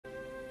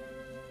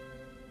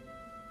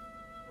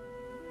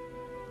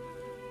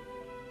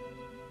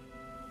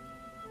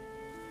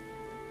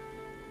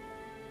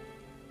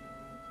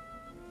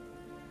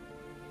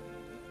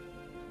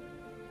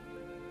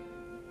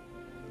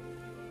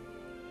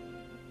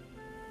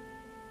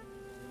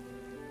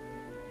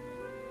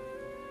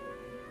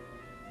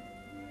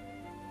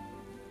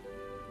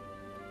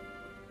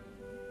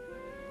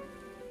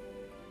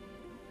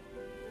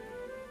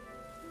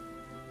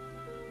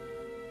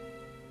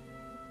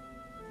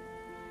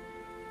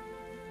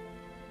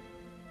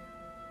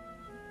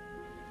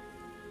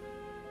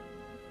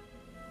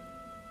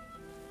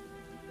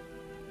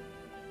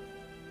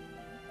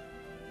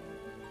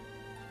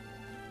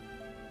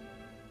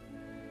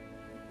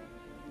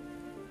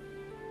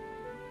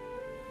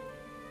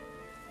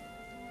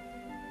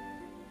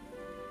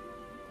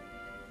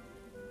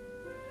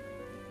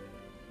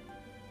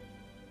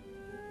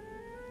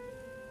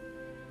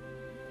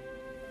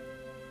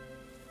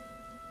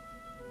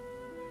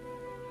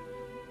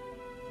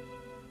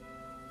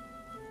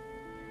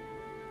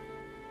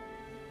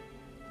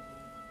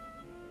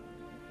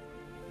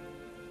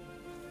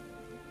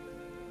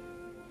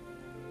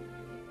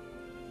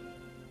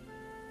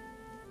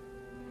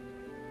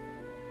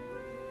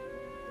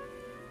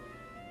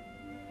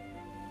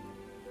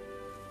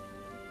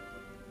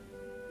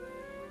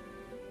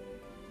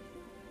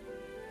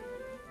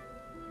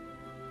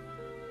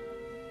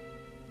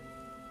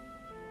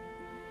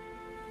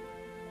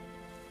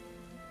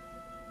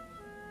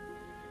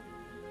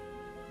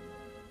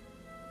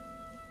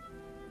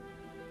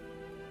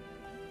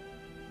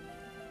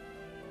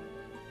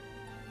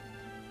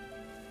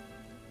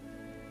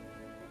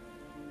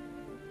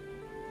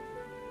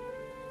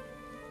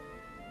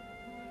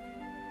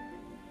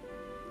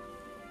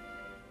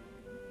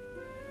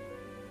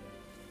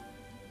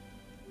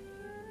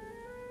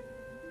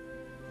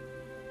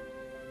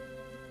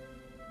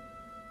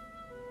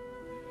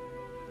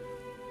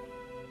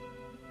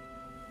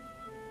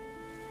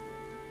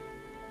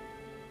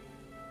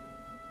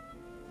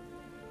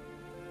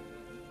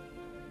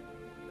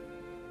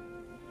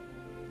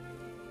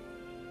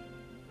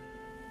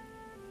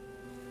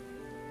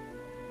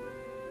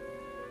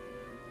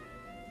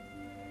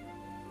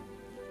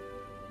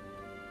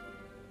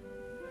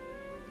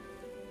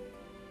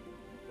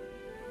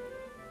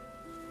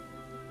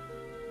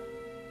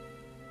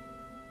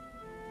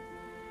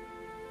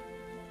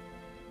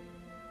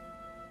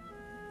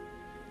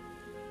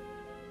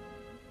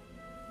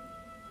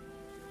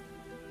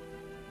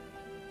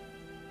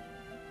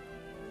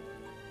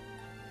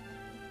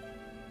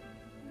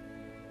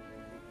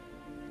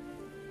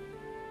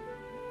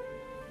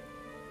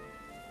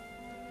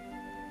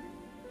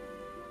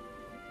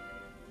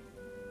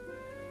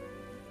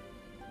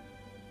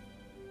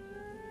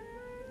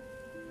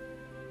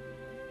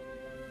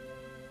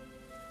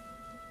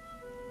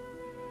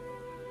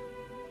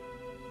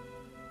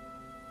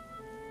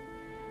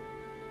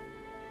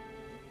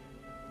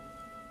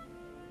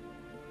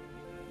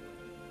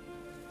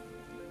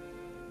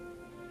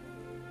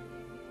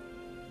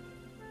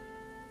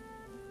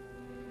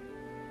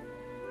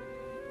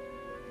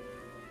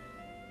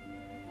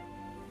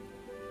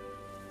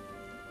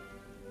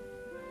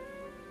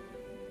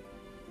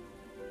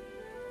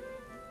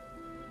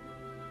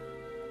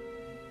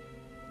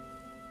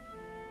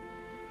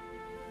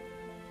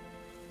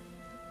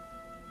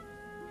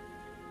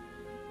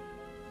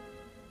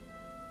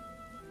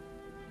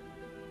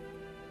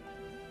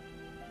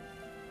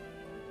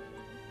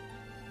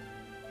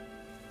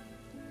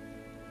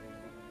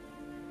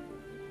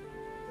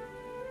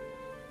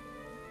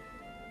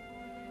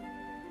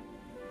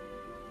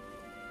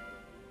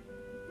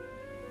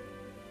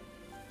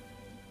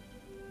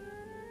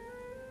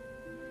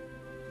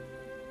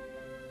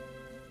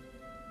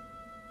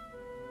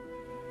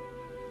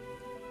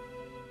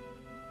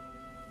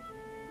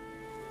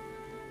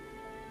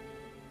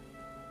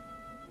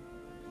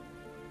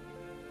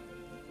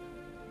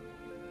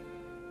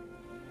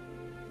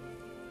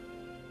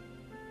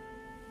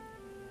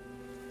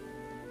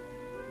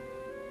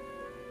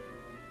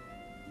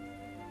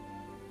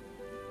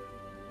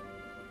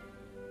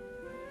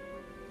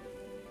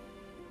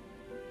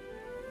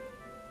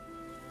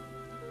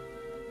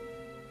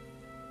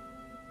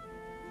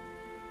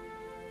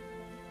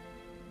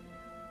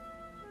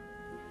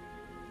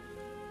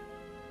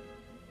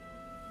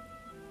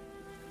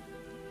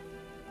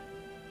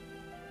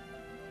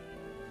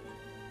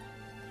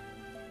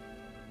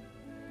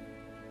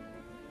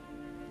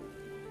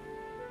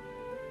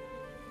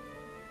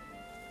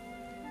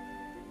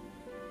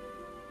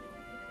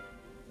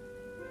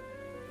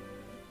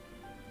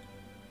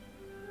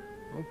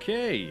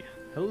Okay.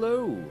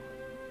 Hello.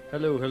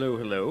 Hello, hello,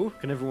 hello.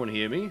 Can everyone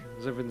hear me?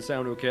 Does everything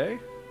sound okay?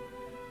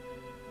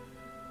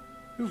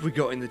 Who have we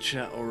got in the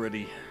chat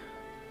already?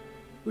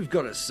 We've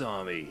got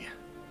Asami.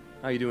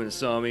 How you doing,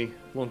 Asami?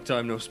 Long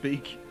time no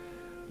speak.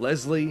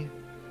 Leslie.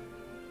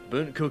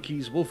 Burnt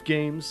Cookies. Wolf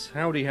Games.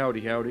 Howdy,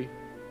 howdy, howdy.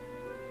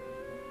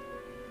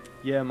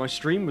 Yeah, my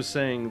stream was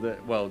saying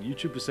that... Well,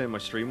 YouTube was saying my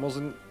stream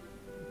wasn't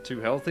too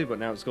healthy, but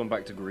now it's gone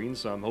back to green,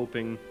 so I'm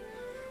hoping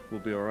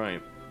we'll be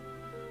alright.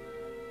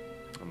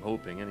 I'm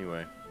hoping,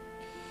 anyway.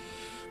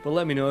 But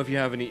let me know if you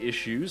have any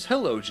issues.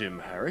 Hello, Jim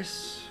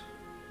Harris.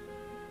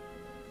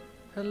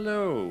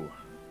 Hello.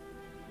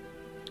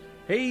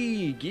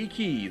 Hey,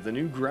 Geeky, the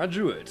new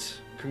graduate.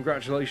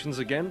 Congratulations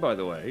again, by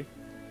the way.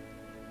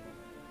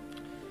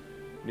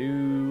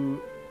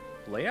 New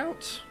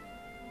layout?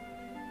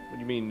 What do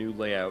you mean, new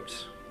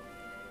layout?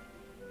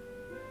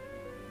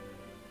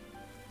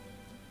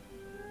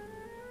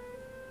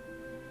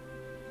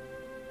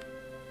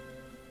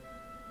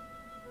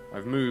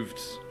 I've moved,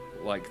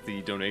 like,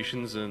 the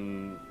donations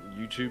and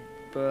YouTube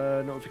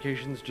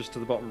notifications just to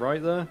the bottom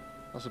right there.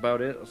 That's about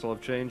it. That's all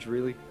I've changed,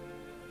 really.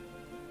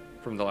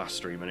 From the last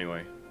stream,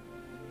 anyway.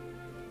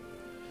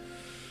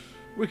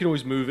 We can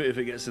always move it if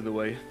it gets in the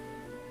way.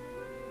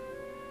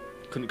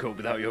 Couldn't cope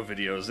without your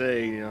videos,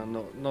 eh? You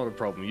know, not a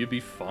problem. You'd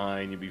be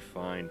fine, you'd be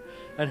fine.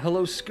 And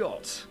hello,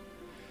 Scott.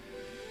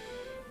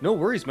 No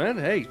worries, man.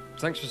 Hey,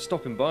 thanks for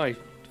stopping by,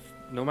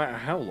 no matter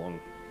how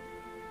long.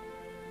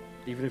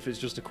 Even if it's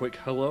just a quick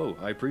hello,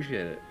 I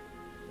appreciate it.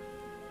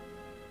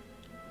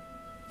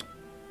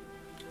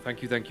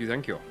 Thank you, thank you,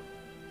 thank you.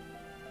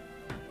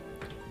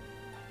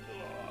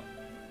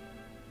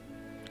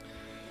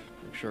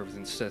 Make sure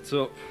everything's set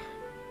up.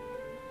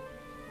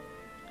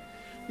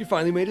 You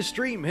finally made a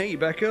stream. Hey,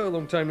 Becca,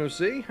 long time no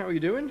see. How are you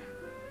doing?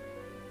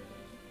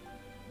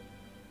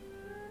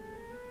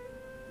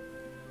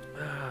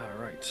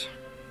 Right.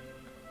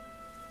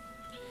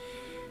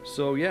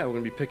 So, yeah, we're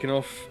going to be picking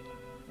off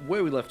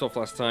where we left off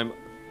last time.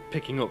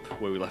 Picking up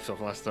where we left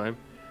off last time.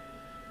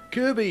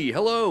 Kirby,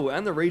 hello,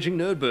 and the Raging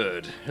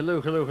Nerdbird.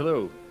 Hello, hello,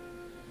 hello.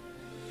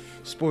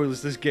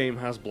 Spoilers, this game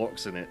has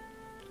blocks in it.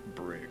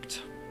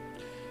 Bricked.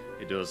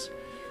 It does.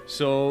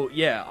 So,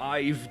 yeah,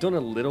 I've done a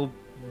little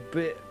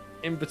bit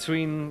in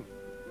between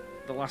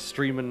the last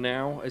stream and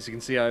now. As you can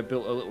see, I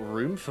built a little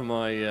room for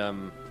my,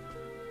 you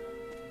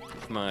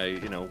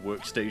know,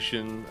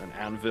 workstation, an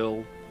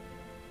anvil.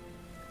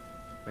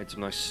 Made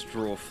some nice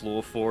straw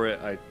floor for it.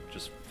 I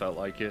just felt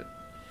like it.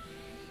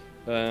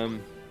 But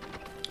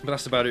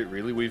that's about it,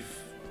 really. We've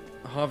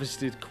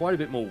harvested quite a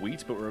bit more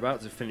wheat, but we're about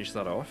to finish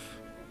that off.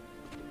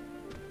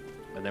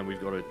 And then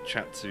we've got to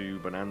chat to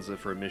Bonanza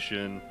for a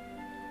mission.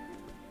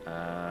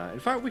 In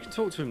fact, we can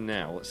talk to him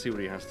now. Let's see what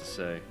he has to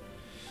say.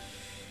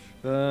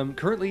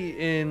 Currently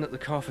in the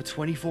car for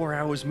 24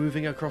 hours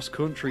moving across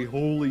country.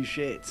 Holy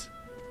shit.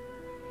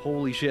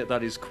 Holy shit,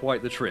 that is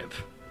quite the trip.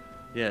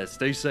 Yeah,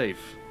 stay safe.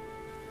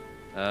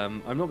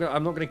 I'm not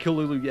gonna kill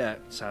Lulu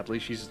yet, sadly.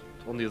 She's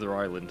on the other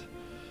island.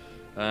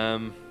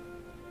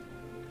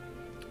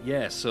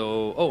 Yeah,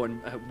 so... Oh,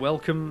 and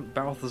welcome,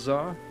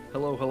 Balthazar.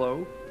 Hello,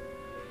 hello.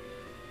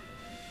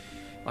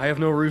 I have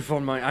no roof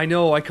on my... I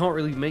know, I can't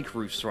really make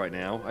roofs right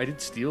now. I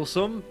did steal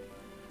some,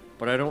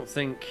 but I don't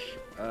think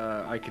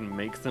I can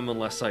make them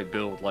unless I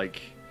build,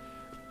 like,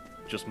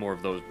 just more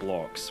of those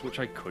blocks, which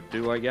I could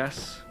do, I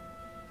guess.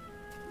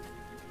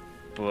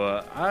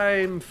 But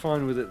I'm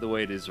fine with it the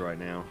way it is right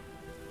now.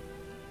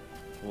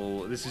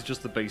 Well, this is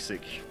just the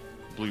basic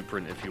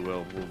blueprint, if you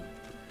will. We'll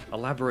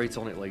elaborate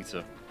on it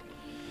later.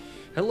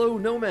 Hello,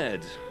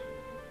 Nomad!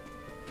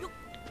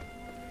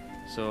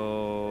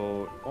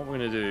 So, what we're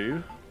going to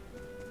do...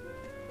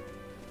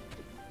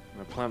 I'm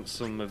going to plant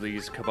some of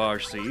these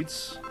cabbage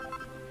seeds.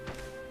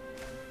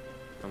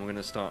 And we're going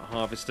to start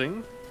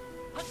harvesting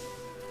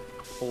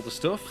all the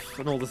stuff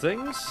and all the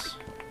things.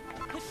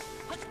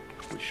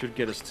 Which should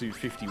get us to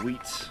 50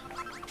 wheat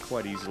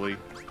quite easily.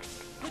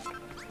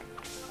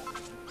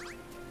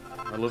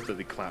 I love that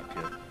they clap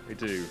here. They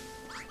do.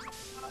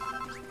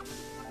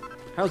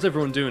 How's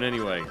everyone doing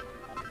anyway?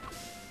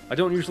 I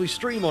don't usually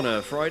stream on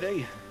a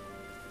Friday.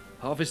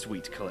 Harvest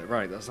wheat, collect.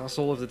 Right, that's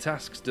all of the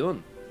tasks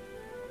done.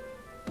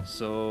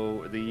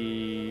 So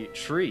the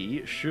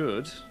tree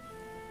should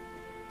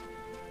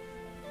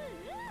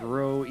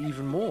grow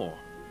even more.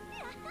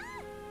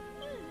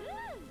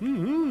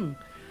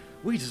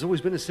 Wheat has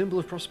always been a symbol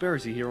of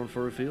prosperity here on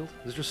Furrowfield.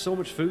 There's just so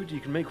much food you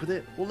can make with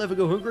it. We'll never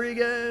go hungry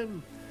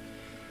again.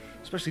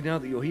 Especially now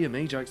that you're here,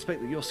 Mage, I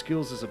expect that your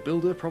skills as a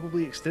builder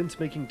probably extend to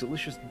making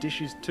delicious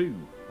dishes too.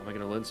 Am I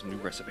going to learn some new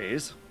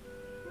recipes?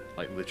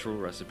 Like literal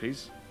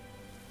recipes?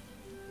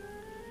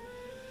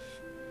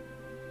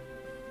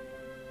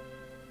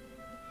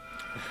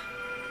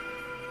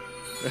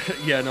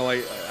 Yeah, no,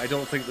 I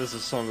don't think there's a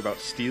song about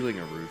stealing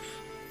a roof.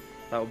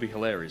 That would be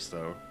hilarious,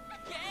 though.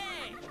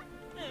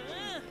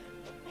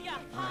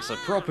 That's a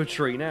proper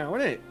tree now,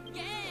 isn't it?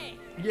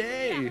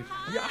 Yay!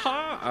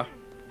 Yaha!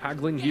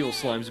 Haggling heel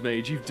slimes,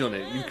 Mage, you've done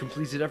it. You've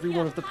completed every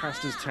one of the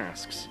pastor's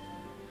tasks.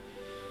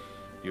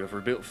 You have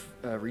rebuilt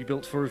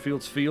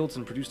Furrowfield's fields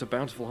and produced a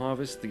bountiful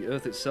harvest. The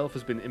earth itself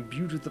has been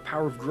imbued with the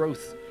power of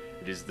growth.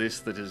 It is this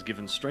that has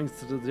given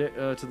strength to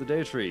the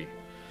Dea Tree.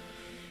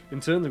 In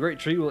turn, the Great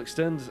Tree will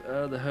extend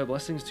her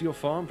blessings to your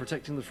farm,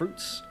 protecting the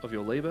fruits of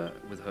your labor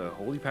with her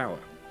holy power.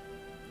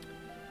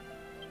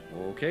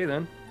 Okay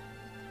then.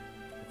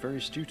 Very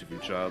astute of you,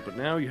 child, but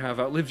now you have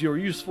outlived your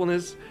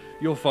usefulness.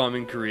 Your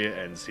farming career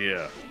ends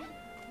here.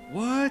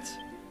 What?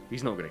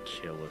 He's not going to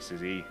kill us, is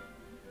he?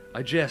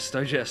 I jest.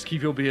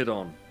 Keep your beard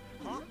on.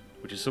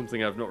 Which is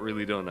something I've not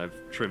really done. I've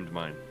trimmed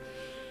mine.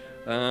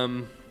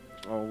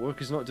 Our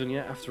work is not done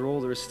yet. After all,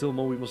 there is still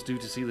more we must do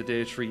to see the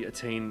Dea Tree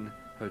attain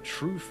her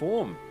true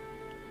form.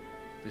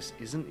 This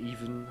isn't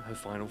even her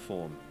final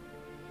form.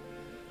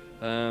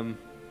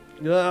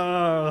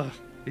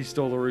 He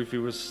stole the roof. He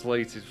was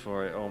slated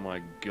for it. Oh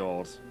my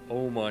god.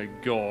 Oh my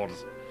god.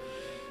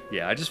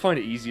 Yeah, I just find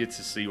it easier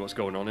to see what's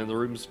going on in the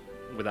rooms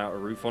without a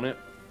roof on it.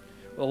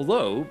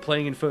 Although,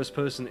 playing in first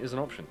person is an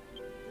option.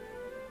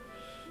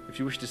 If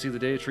you wish to see the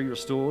Dea Tree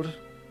restored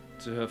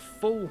to her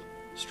full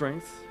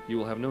strength, you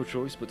will have no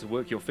choice but to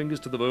work your fingers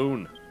to the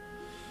bone.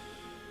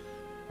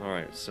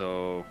 Alright,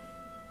 so...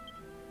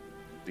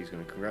 he's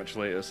going to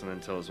congratulate us and then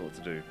tell us what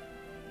to do.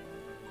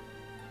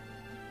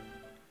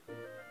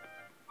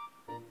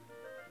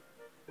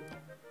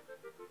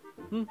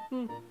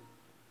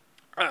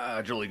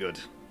 Ah, jolly good.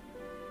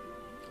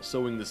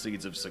 Sowing the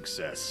seeds of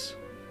success.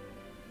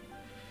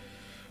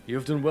 You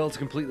have done well to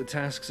complete the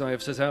tasks I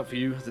have set out for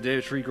you. The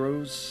Dea Tree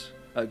goes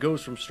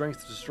from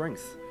strength to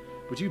strength.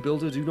 But you,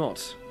 builder, do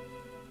not.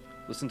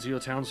 Listen to your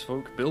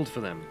townsfolk, build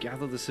for them,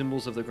 gather the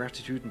symbols of their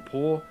gratitude and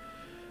pour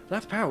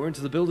that power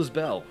into the builder's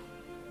bell.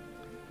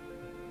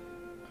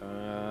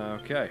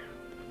 Okay.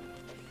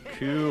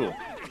 Cool.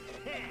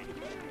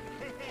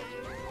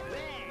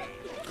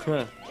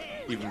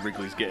 Even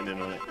Wrigley's getting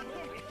in on it.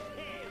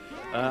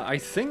 I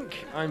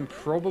think I'm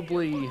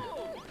probably...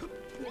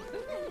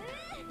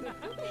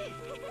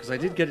 because I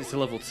did get it to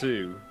level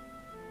 2.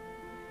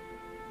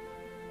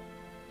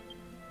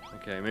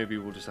 Okay, maybe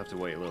we'll just have to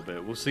wait a little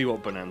bit. We'll see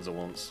what Bonanza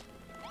wants.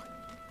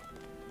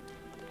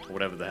 Or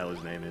whatever the hell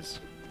his name is.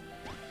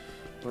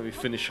 Let me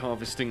finish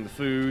harvesting the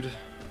food.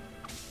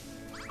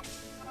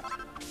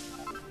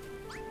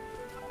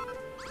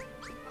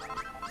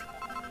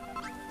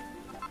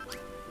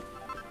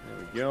 There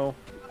we go.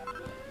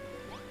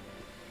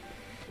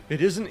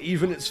 It isn't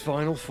even its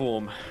final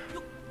form.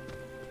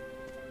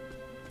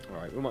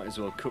 Alright, we might as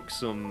well cook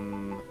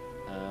some...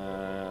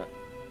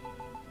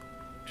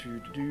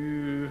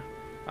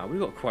 we've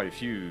got quite a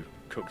few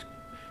cooked...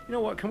 You know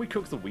what, can we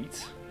cook the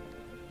wheat?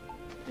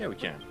 Yeah, we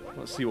can.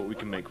 Let's see what we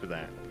can make with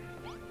that.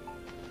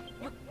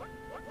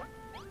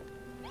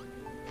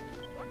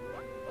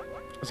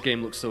 This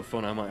game looks so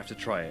fun, I might have to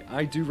try it.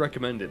 I do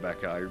recommend it,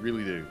 Becca, I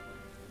really do.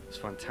 It's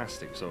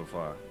fantastic so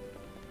far.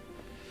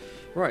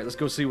 Right, let's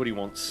go see what he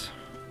wants.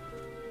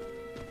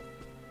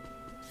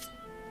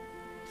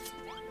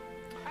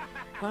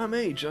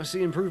 Mage, I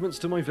see improvements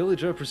to my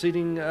villager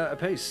proceeding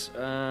apace,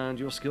 and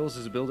your skills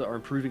as a builder are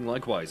improving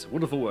likewise.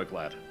 Wonderful work,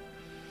 lad.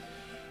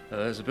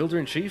 As a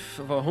builder-in-chief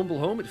of our humble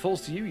home, it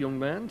falls to you, young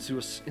man,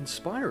 to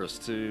inspire us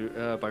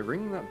to by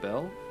ringing that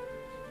bell.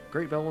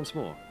 Great bell once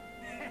more.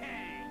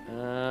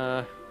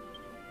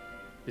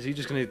 Is he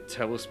just going to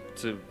tell us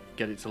to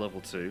get it to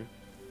level 2?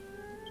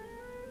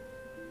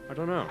 I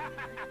don't know.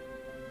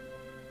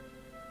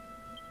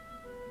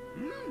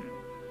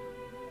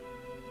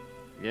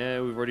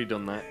 Yeah, we've already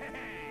done that.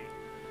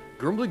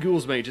 Grumbling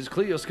Ghouls, mage, it's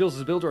clear your skills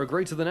as a builder are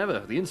greater than ever.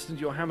 The instant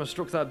your hammer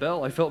struck that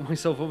bell, I felt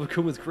myself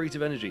overcome with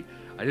creative energy.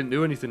 I didn't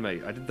do anything,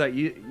 mate. I did that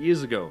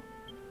years ago.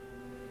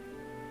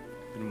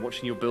 Been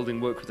watching your building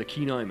work with a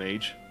keen eye,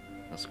 mage.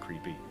 That's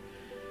creepy.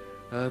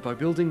 By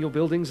building your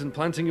buildings and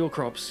planting your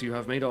crops, you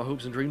have made our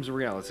hopes and dreams a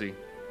reality.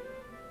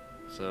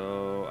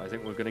 So, I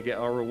think we're going to get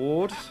our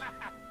reward.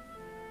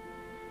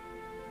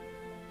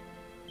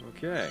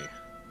 Okay.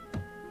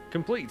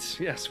 Complete.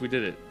 Yes, we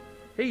did it.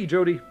 Hey,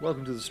 Jody.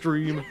 Welcome to the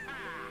stream.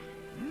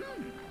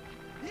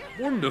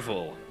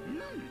 Wonderful.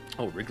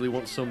 Oh, Wrigley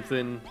wants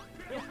something.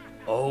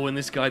 Oh, and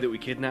this guy that we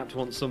kidnapped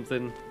wants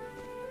something.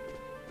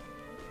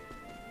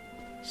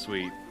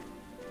 Sweet.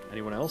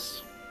 Anyone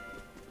else?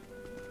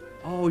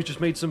 Oh, he just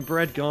made some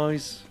bread,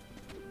 guys.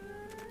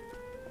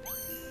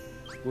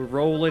 We're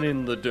rolling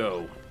in the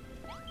dough.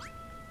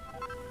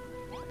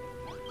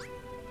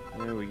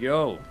 There we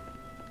go.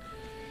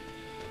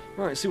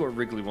 Right, see what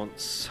Wrigley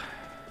wants.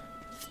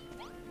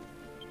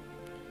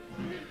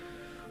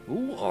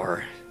 Ooh,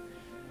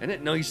 isn't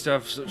it nice to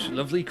have such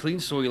lovely clean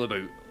soil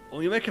about?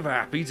 Oh, you make me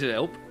happy to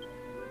help.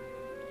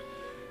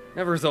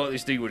 Never thought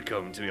this day would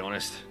come, to be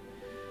honest.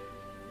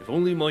 If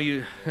only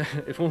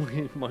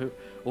my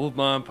old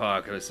ma and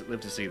pa could have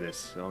lived to see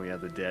this. Oh yeah,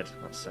 they're dead.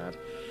 That's sad.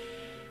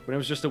 When I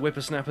was just a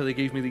whippersnapper, they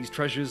gave me these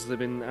treasures. They've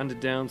been handed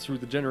down through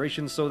the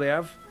generations, so they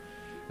have.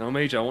 Now,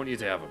 Mage, I want you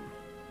to have them.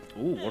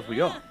 Ooh, what have we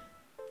got?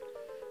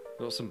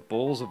 We've got some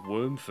balls of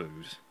worm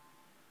food.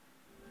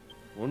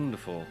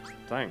 Wonderful.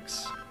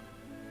 Thanks.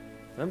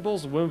 Then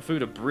balls of worm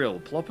food are brill.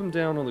 Plop them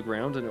down on the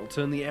ground and it'll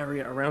turn the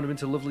area around them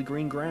into lovely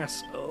green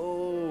grass.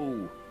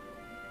 Oh!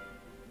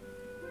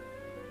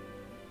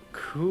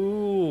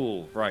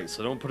 Cool. Right,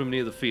 so don't put them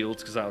near the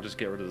fields because that'll just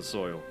get rid of the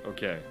soil.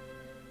 Okay.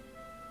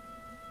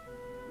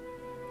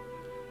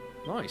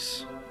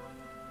 Nice.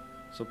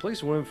 So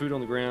place worm food on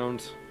the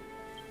ground.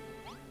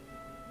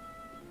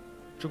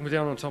 Chuck them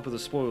down on top of the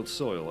spoiled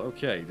soil.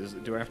 Okay,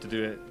 do I have to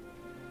do it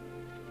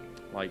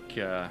like...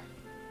 suppose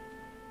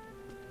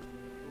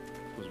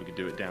we could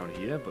do it down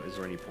here, but is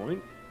there any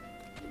point?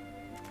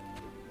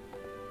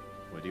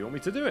 Where do you want me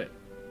to do it?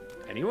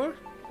 Anywhere?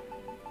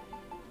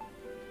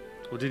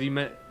 Or did he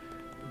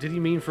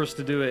mean for us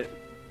to do it,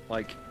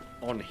 like,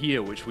 on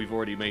here, which we've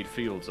already made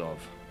fields of?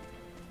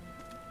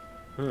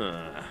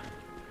 Huh.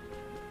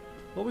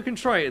 Well, we can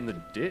try it in the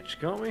ditch,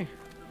 can't we?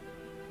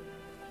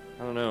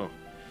 I don't know.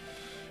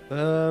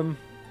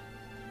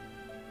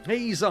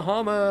 Hey,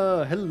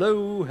 Zahama!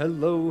 Hello,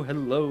 hello,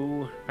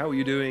 hello. How are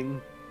you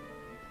doing?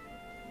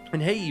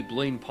 And hey,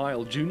 Blaine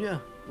Pyle Jr.,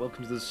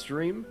 welcome to the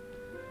stream.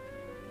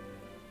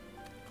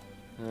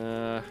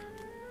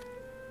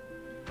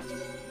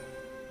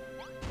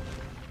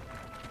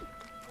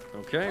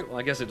 Okay, well,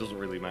 I guess it doesn't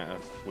really matter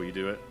where you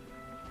do it.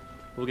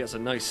 We'll get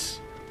some nice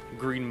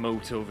green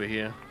moat over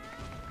here.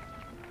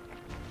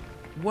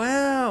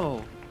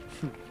 Wow!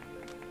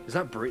 Is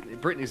that Brittany?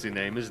 Brittany's the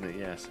name, isn't it?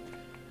 Yes.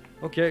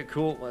 Okay,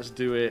 cool. Let's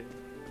do it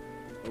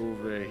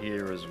over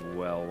here as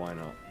well. Why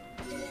not?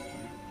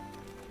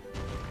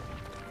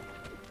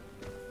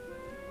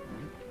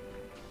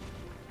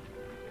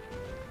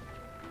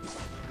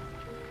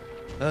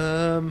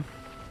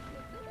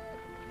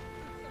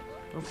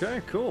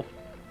 Okay, cool.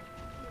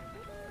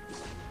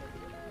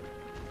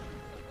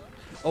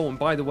 Oh, and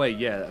by the way,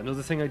 yeah,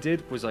 another thing I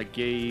did was I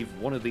gave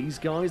one of these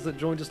guys that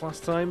joined us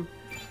last time,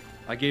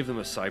 I gave them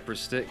a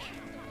cypress stick.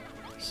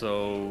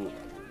 So,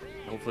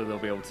 hopefully they'll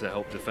be able to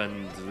help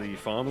defend the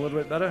farm a little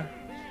bit better.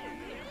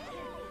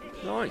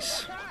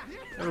 Nice.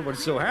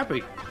 Everybody's so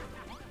happy.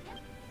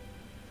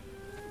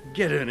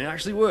 Get in, it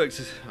actually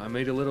worked. I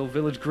made a little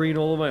village green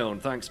all on my own.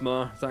 Thanks,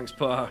 Ma. Thanks,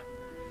 Pa.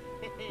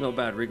 Not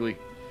bad, Wrigley.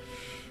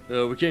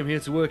 We came here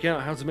to work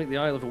out how to make the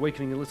Isle of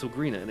Awakening a little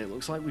greener, and it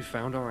looks like we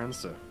found our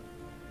answer.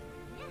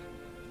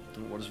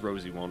 What does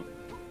Rosie want?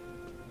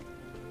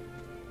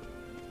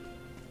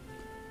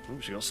 Oh,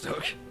 she got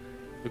stuck.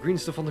 The green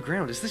stuff on the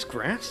ground. Is this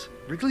grass?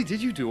 Wrigley,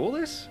 did you do all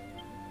this?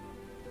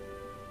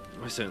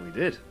 I certainly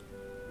did.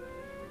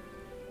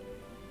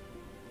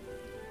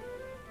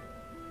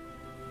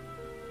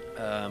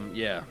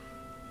 Yeah.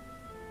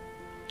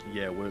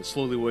 Yeah, we're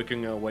slowly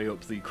working our way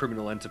up the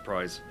criminal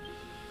enterprise.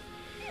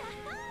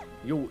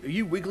 You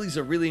Wigglies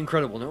are really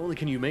incredible. Not only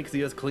can you make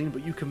the earth clean,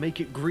 but you can make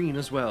it green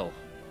as well.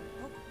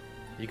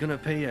 You're gonna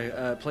play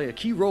a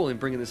key role in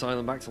bringing this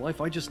island back to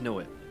life. I just know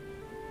it.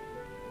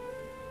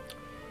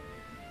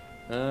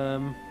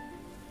 I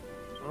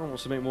want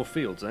to make more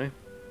fields, eh?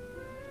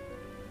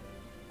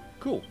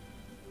 Cool.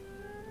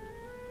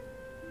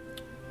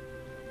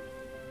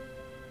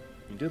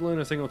 You did learn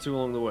a thing or two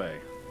along the way.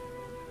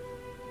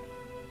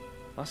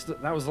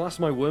 That was the last of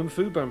my worm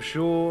food, but I'm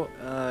sure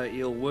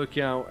you'll work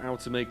out how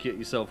to make it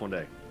yourself one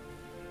day.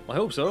 I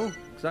hope so,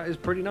 because that is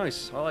pretty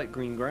nice. I like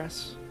green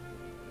grass.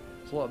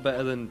 It's a lot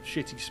better than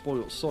shitty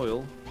spoilt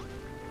soil.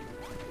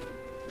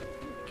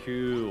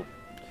 Cool.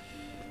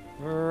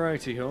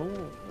 Alrighty-ho.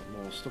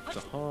 More stuff to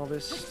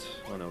harvest.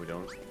 Oh no, we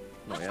don't.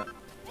 Not yet.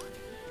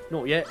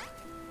 Not yet.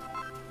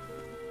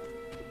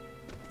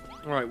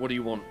 Alright, what do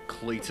you want,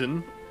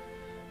 Clayton?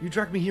 You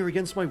dragged me here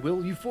against my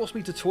will. You forced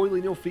me to toil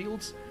in your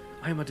fields.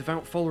 I am a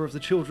devout follower of the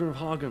children of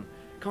Hagen.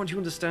 Can't you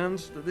understand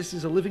that this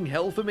is a living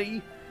hell for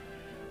me?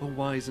 O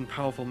wise and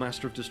powerful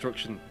master of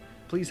destruction,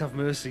 please have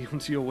mercy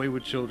unto your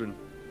wayward children.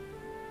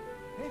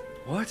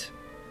 What?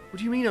 What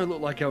do you mean I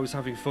look like I was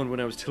having fun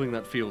when I was tilling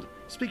that field?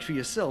 Speak for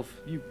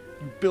yourself, you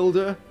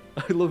builder.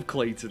 I love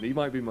Clayton. He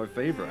might be my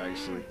favourite,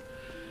 actually.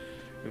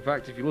 In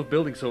fact, if you love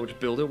building so much,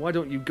 builder, why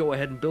don't you go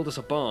ahead and build us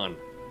a barn?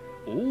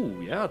 Oh,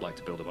 yeah, I'd like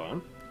to build a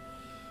barn.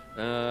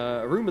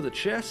 A room with a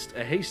chest,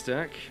 a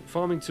haystack,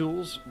 farming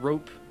tools,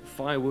 rope,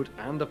 firewood,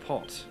 and a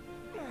pot.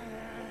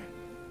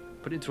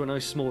 Put it into a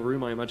nice small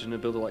room, I imagine a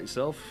builder like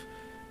yourself.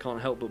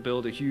 Can't help but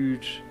build a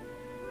huge...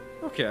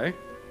 Okay.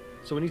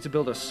 So we need to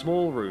build a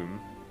small room.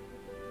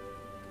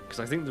 Because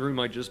I think the room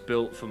I just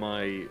built for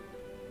my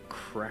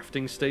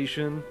crafting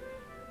station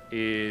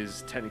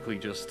is technically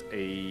just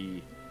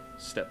a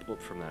step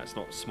up from that. It's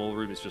not a small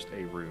room, it's just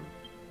a room.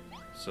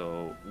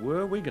 So, where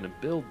are we going to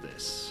build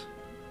this?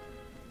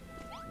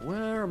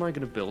 Where am I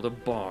going to build a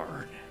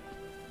barn?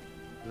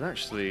 There's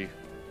actually...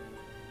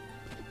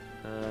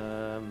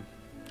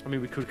 I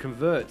mean, we could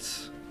convert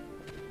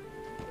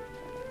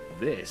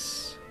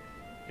this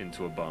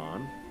into a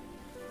barn.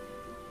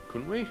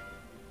 Couldn't we?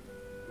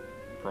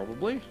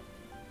 Probably.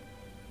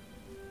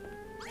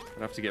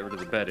 I'd have to get rid of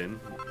the bedding,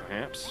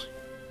 perhaps.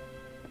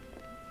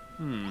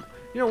 You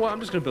know what? I'm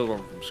just going to build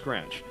one from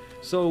scratch.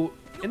 So,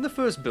 in the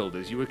first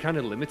builders, you were kind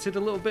of limited a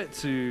little bit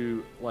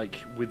to, like,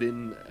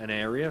 within an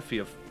area for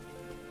your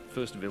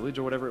first village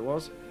or whatever it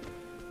was.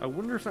 I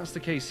wonder if that's the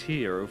case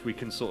here, or if we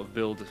can sort of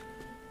build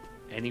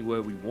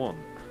anywhere we want.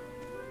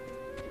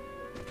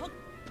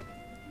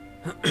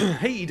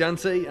 Hey,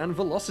 Dante and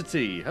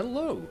Velocity!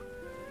 Hello!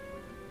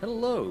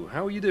 Hello,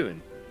 how are you doing?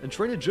 And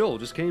Trainer Joel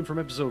just came from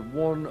episode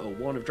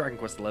 101 of Dragon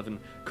Quest XI.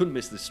 Couldn't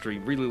miss this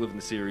stream, really loving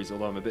the series,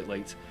 although I'm a bit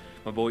late.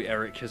 My boy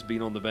Eric has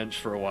been on the bench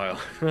for a while.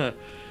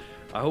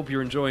 I hope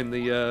you're enjoying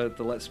the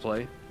Let's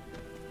Play.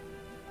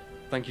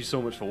 Thank you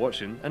so much for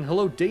watching. And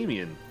hello,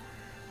 Damien!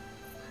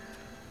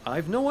 I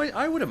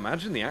would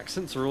imagine the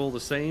accents are all the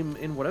same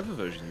in whatever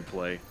version you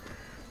play.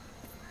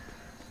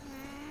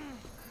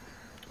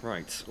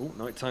 Right. Oh,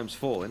 nighttime's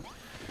falling.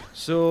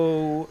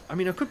 So, I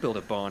mean, I could build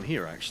a barn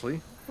here, actually.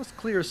 Let's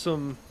clear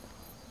some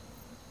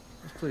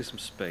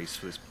space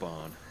for this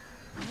barn.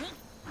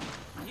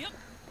 In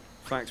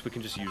fact, we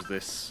can just use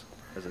this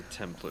as a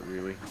template,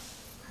 really.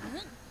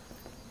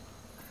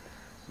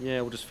 Yeah,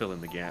 we'll just fill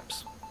in the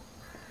gaps.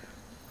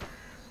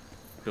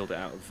 Build it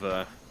out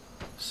of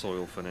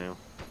soil for now.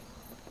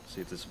 See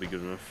if this will be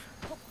good enough.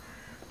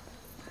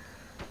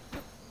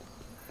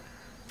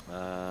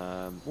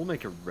 We'll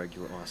make a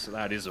regular... Oh, so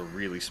that is a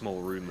really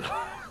small room,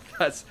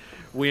 though.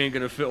 We ain't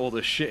gonna fit all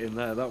the shit in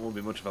there. That won't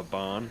be much of a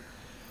barn.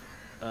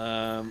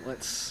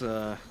 Let's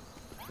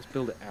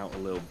build it out a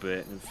little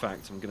bit. In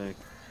fact, I'm gonna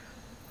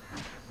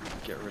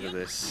get rid of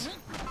this.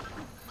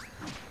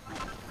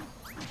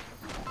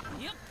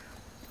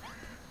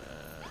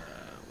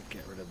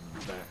 Get rid of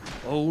that.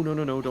 Oh, no,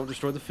 no, no, don't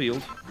destroy the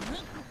field.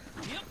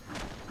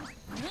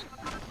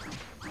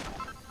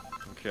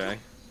 Okay.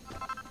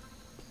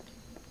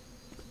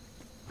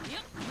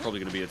 Probably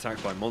going to be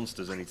attacked by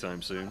monsters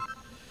anytime soon.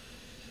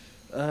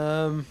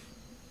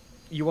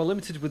 You are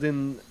limited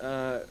within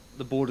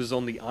the borders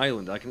on the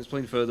island. I can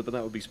explain further, but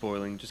that would be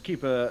spoiling. Just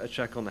keep a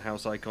check on the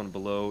house icon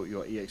below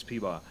your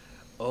EXP bar.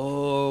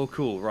 Oh,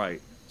 cool, right.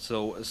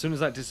 So, as soon as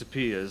that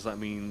disappears, that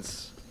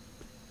means...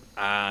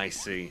 Ah, I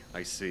see,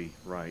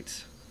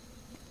 right.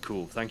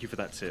 Cool, thank you for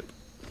that tip.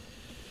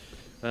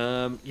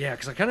 Yeah,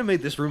 because I kind of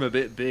made this room a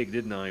bit big,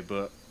 didn't I?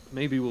 But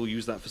maybe we'll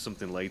use that for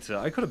something later.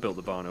 I could have built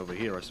the barn over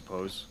here, I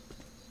suppose.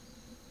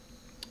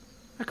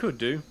 I could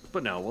do,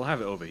 but no, we'll have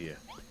it over here.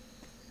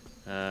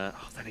 Oh,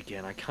 then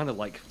again, I kind of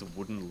like the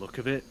wooden look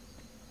of it.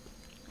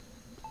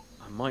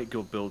 I might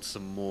go build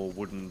some more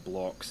wooden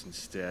blocks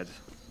instead.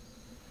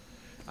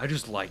 I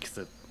just like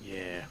the...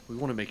 Yeah, we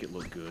want to make it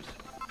look good.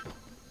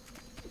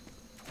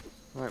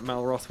 Alright,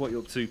 Malroth, what you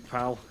up to,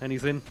 pal?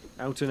 Anything?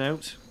 Out and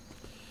out?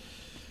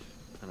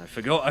 And I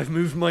forgot I've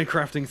moved my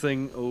crafting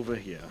thing over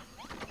here.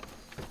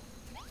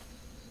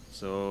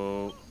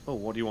 So... Oh,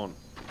 what do you want?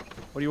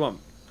 What do you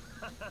want?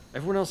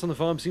 Everyone else on the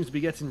farm seems to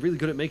be getting really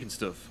good at making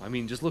stuff. I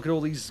mean, just look at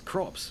all these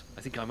crops.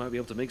 I think I might be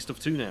able to make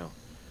stuff too now.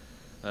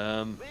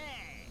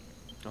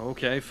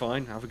 Okay,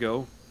 fine. Have a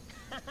go.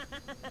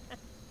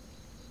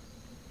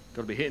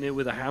 Gotta be hitting it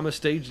with a hammer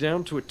stage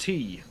down to a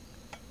T.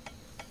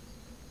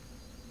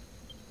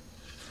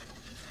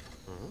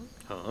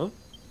 Huh?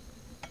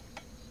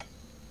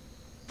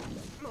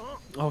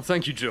 Oh,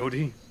 thank you,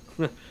 Jody.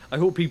 I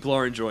hope people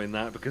are enjoying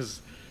that,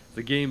 because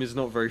the game is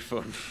not very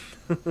fun.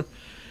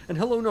 And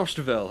hello,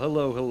 Nostravel.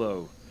 Hello,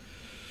 hello.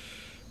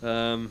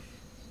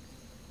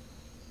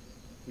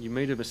 You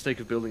made a mistake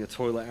of building a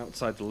toilet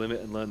outside the limit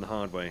and learned the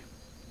hard way.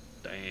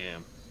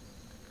 Damn.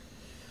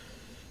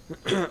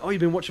 Oh, you've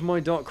been watching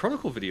my Dark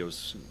Chronicle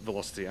videos,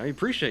 Velocity. I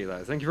appreciate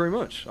that. Thank you very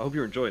much. I hope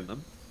you're enjoying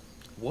them.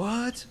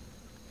 What?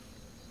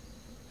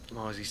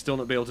 Oh, is he still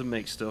not be able to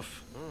make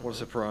stuff? What a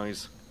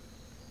surprise.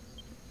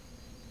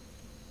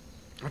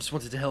 I just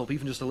wanted to help,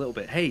 even just a little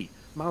bit. Hey,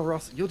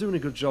 Malroth, you're doing a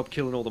good job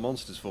killing all the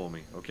monsters for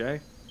me, okay?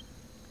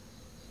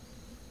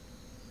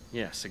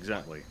 Yes,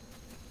 exactly.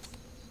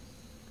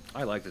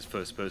 I like this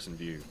first-person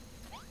view.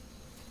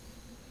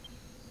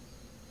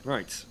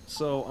 Right,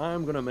 so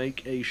I'm gonna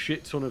make a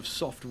shit ton of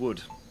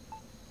softwood.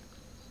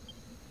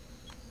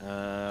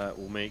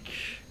 We'll make...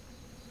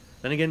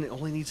 Then again, it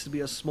only needs to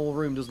be a small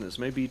room, doesn't it? So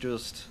maybe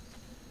just...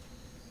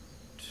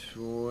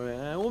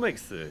 We'll make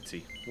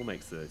 30. We'll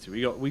make 30.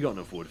 We got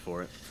enough wood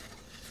for it.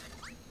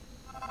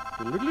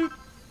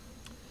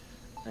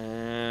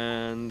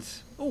 And...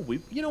 Oh,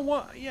 you know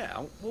what?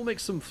 Yeah, we'll make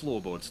some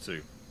floorboards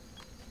too.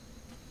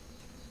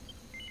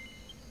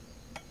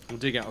 We'll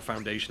dig out a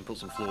foundation and put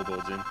some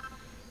floorboards in.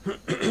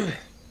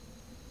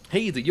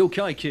 Hey, the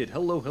Yokai Kid!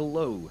 Hello,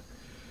 hello!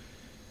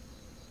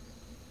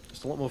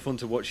 It's a lot more fun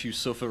to watch you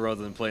suffer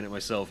rather than playing it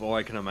myself. Oh,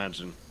 I can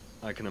imagine.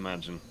 I can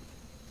imagine.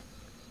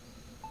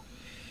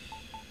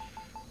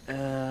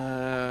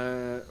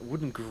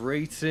 Wooden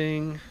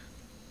grating.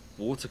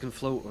 Water can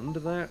flow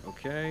under that,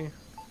 okay.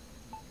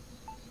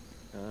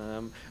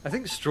 I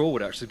think straw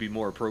would actually be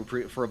more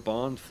appropriate for a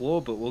barn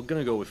floor, but we're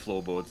gonna go with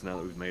floorboards now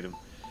that we've made them.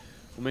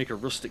 We'll make a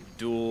rustic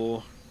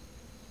door.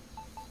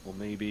 Or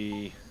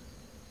maybe...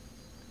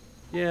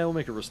 Yeah, we'll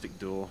make a rustic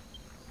door.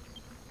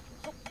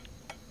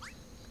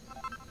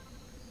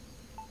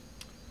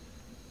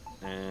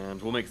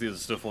 And we'll make the other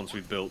stuff once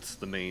we've built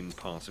the main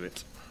part of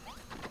it.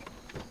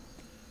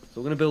 So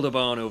we're going to build a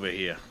barn over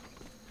here.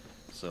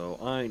 So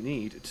I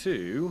need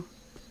to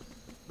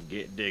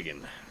Get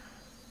digging.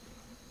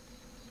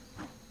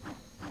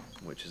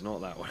 Which is not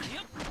that way.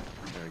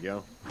 There we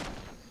go.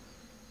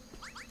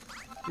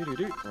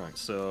 Right,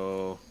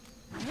 so...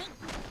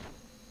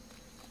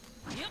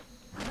 I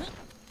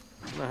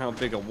don't know how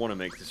big I want to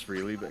make this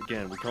really, but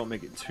again, we can't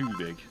make it too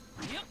big.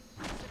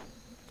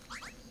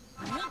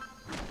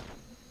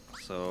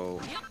 So...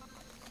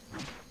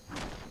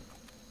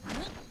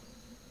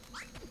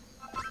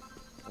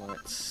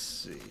 let's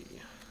see.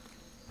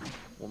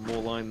 One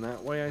more line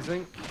that way, I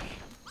think.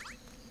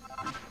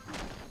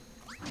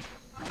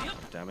 Oh,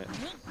 damn it.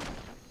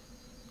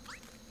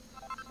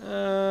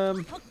 Yeah.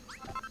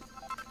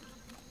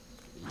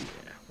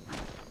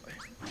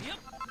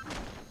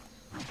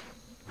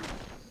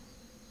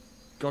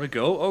 Gotta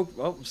go. Oh,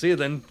 well, see you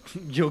then,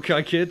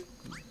 yokai kid.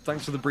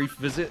 Thanks for the brief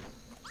visit.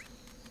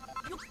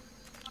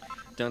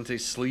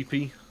 Dante's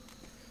sleepy.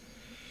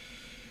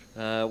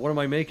 What am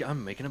I making?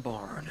 I'm making a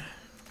barn.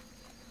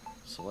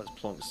 So let's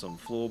plonk some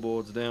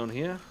floorboards down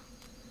here.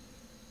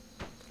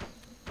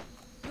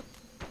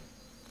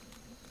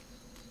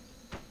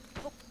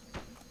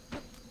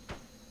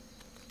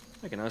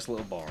 Make a nice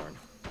little barn.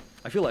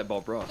 I feel like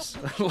Bob Ross.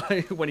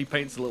 Like when he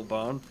paints a little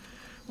barn.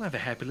 We'll have a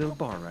happy little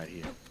barn right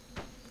here.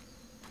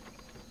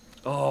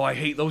 Oh, I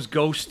hate those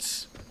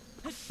ghosts.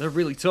 They're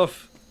really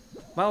tough.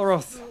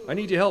 Malroth, I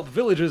need your help.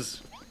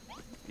 Villagers.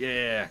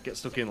 Yeah, get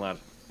stuck in, lad.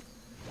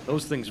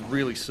 Those things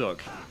really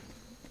suck.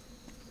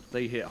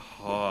 They hit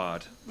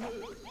hard. They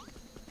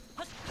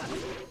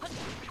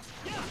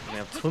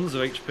have tons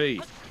of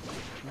HP.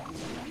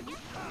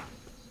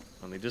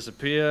 And they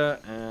disappear,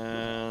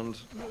 and...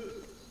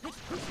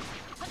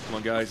 come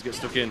on, guys, get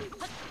stuck in.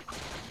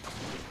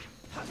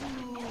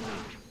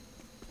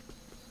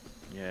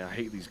 Yeah, I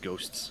hate these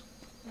ghosts.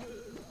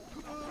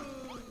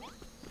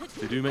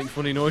 They do make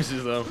funny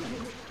noises, though.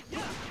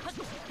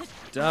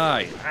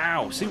 Die.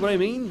 Ow. See what I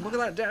mean? Look at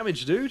that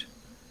damage, dude.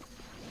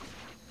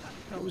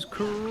 That was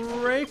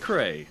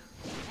cray-cray.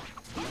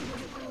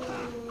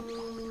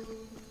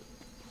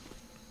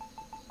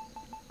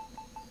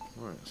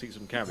 Alright, let's eat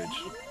some cabbage.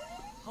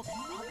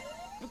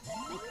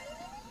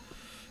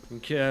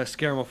 Okay,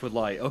 scare him off with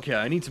light. Okay,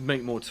 I need to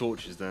make more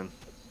torches then.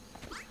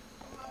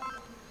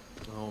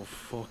 Oh,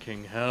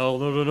 fucking hell.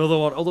 Not another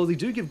one. Although they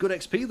do give good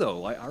XP,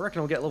 though. I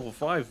reckon I'll get level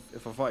 5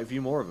 if I fight a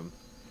few more of them.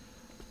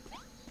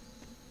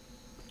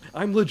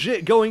 I'm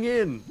legit going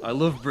in! I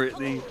love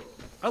Brittany.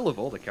 I love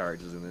all the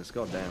characters in this.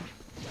 God damn.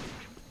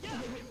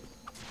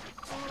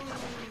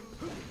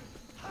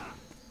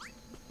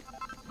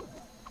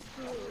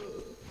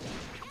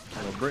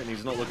 Well,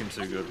 Brittany's not looking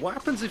too good. What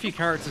happens if your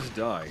characters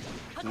die?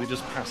 Do they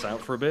just pass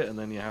out for a bit and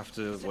then you have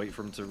to wait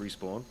for them to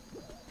respawn?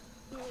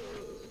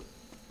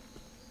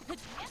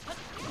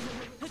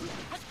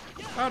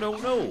 I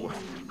don't know.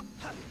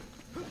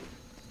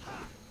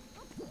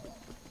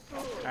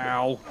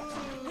 Ow.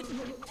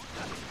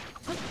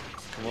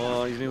 Come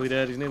on, he's nearly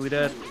dead, he's nearly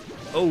dead.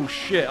 Oh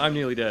shit, I'm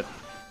nearly dead.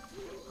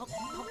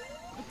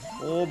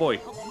 Oh boy.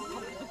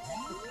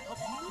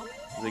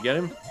 Did they get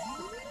him?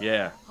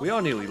 Yeah, we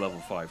are nearly level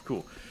 5,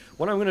 cool.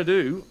 What I'm going to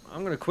do,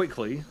 I'm going to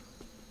quickly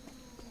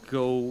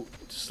go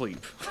to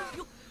sleep.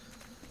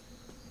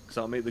 Because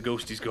that'll make the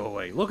ghosties go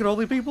away. Look at all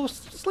the people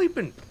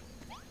sleeping.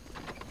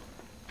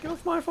 Get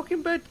off my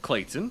fucking bed,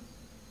 Clayton.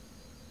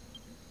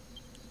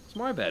 It's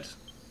my bed.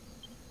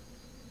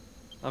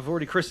 I've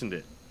already christened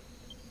it.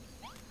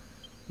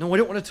 No, I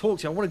don't want to talk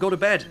to you. I want to go to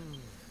bed.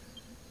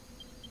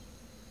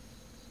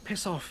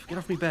 Piss off. Get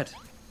off me bed.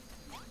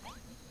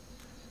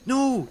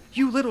 No!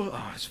 You little...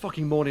 oh, it's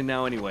fucking morning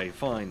now anyway.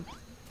 Fine.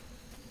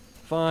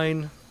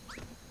 Fine.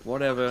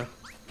 Whatever.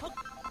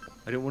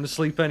 I don't want to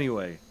sleep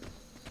anyway.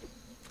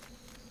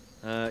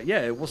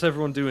 Yeah, what's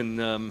everyone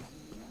doing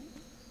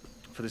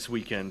for this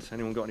weekend?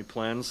 Anyone got any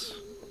plans?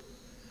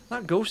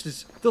 That ghost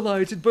is... the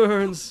light, it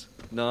burns!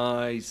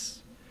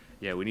 Nice.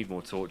 Yeah, we need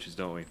more torches,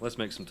 don't we? Let's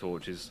make some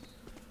torches.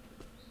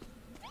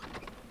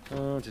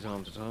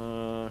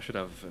 Should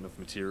have enough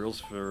materials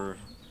for...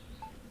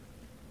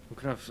 we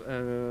could have...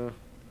 well,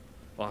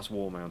 that's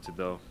wall mounted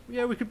though.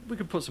 Yeah, we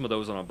could put some of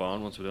those on our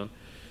barn once we're done.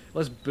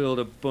 Let's build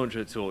a bunch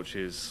of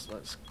torches.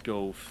 Let's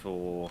go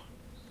for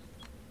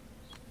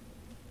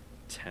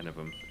 10 of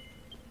them.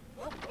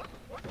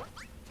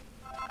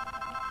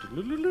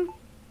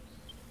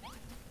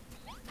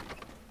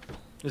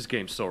 This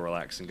game's so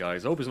relaxing,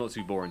 guys. I hope it's not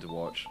too boring to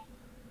watch.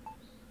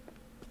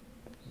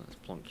 Let's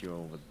plonk you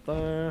over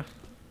there.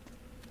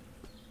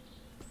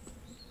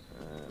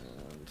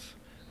 And...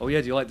 oh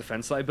yeah, do you like the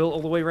fence that I built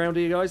all the way around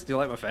here, guys? Do you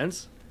like my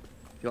fence?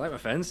 Do you like my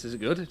fence? Is it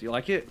good? Do you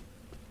like it?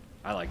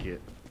 I like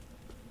it.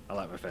 I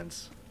like my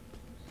fence.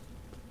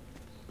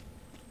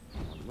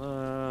 One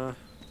there.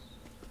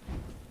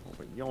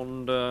 Over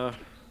yonder.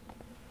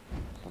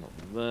 One up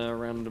there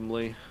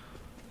randomly.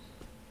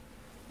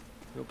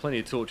 We've got plenty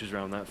of torches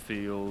around that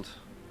field.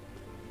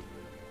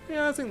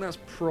 Yeah, I think that's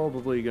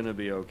probably going to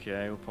be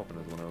okay. We'll pop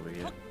another one over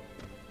here.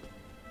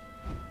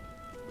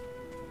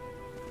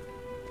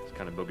 It's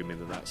kind of bugging me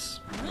that that's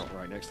not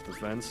right next to the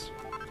fence.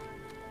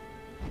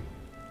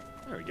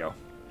 There we go.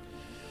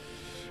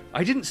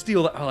 I didn't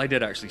steal that. Well, I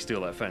did actually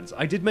steal that fence.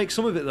 I did make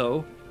some of it,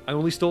 though. I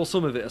only stole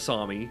some of it,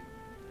 Asami.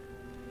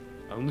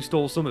 I only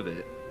stole some of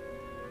it.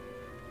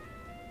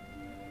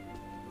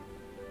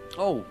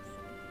 Oh,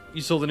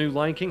 you saw the new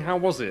Lion King? How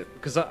was it?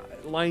 Because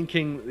Lion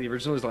King, the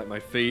original, is like my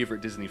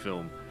favourite Disney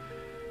film.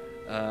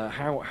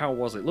 How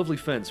was it? Lovely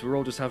fence. We were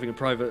all just having a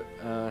private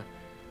about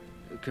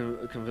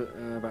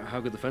how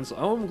good the fence.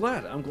 Oh, I'm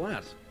glad. I'm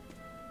glad.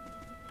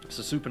 It's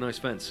a super nice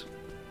fence.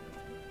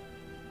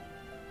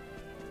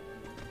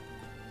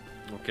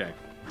 Okay.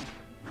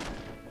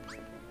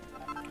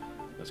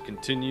 Let's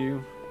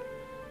continue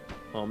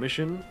our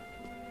mission.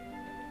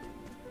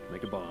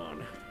 Make a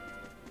barn.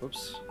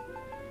 Whoops.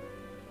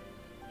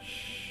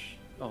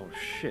 Oh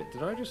shit,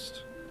 did I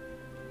just...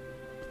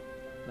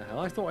 The hell,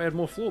 I thought I had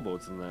more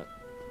floorboards than that.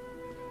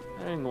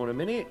 Hang on a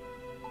minute.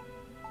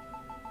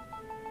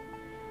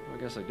 I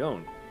guess I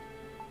don't.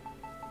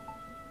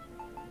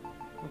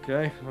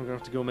 Okay, I'm gonna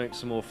have to go make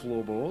some more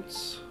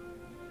floorboards.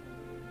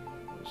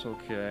 It's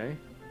okay.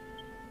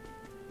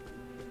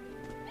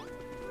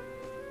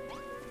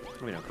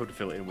 I mean, I could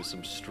fill it in with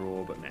some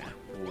straw, but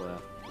nah.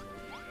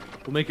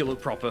 We'll make it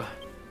look proper.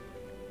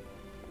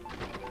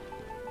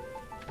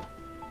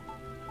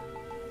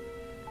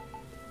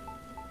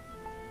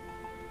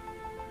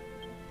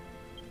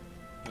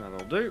 That'll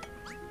do.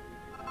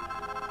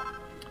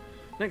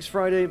 Next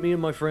Friday, me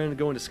and my friend are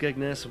going to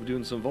Skegness. We're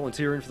doing some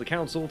volunteering for the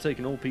council,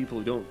 taking old people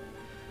who don't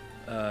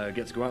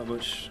get to go out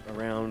much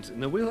around.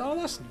 No, oh,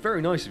 that's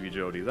very nice of you,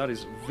 Jody. That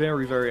is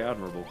very, very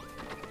admirable.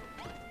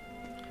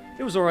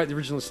 It was alright, the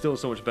original is still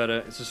so much better.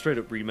 It's a straight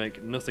up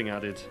remake, nothing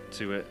added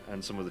to it,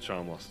 and some of the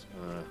charm lost.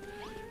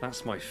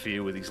 That's my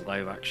fear with these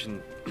live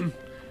action...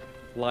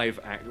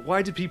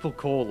 Why do people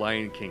call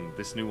Lion King,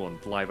 this new one,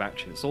 live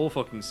action? It's all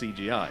fucking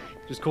CGI.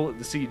 Just call it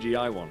the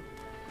CGI one.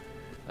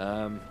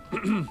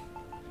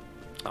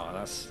 Oh,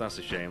 that's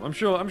a shame. I'm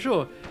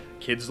sure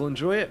kids will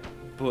enjoy it,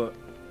 but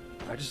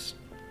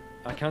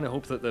I kind of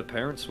hope that their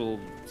parents will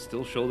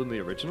still show them the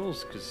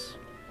originals, because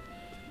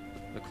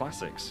the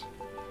classics.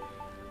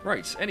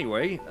 Right,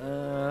 anyway,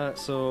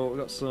 so we've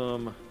got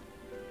some...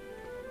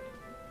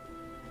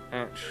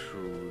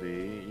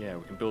 Actually, yeah,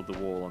 we can build the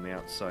wall on the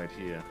outside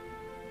here.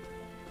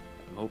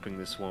 I'm hoping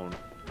this won't...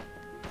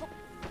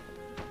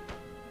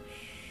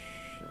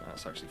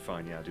 That's actually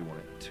fine, yeah, I do want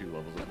it 2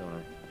 levels up, don't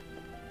I?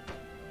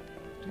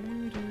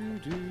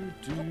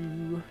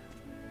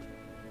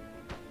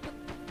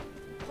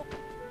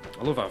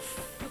 I love how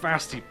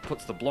fast he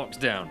puts the blocks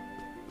down.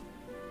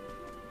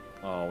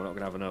 Oh, we're not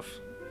gonna have enough.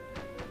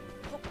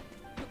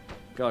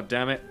 God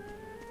damn it.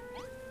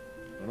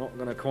 We're not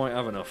gonna quite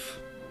have enough.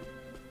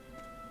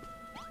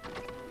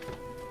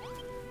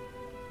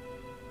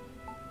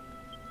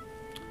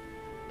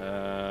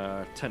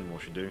 Uh, 10 more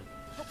should do.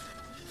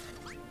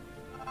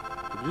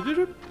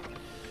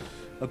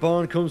 A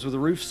barn comes with a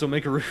roof, so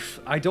make a roof.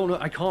 I don't know,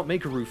 I can't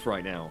make a roof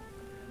right now.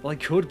 Well, I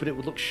could, but it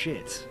would look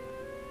shit.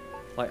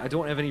 Like, I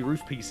don't have any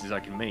roof pieces I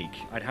can make.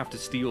 I'd have to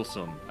steal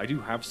some. I do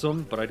have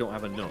some, but I don't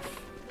have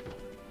enough.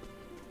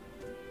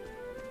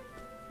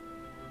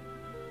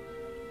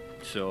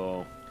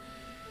 So...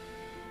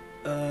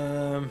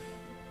 Can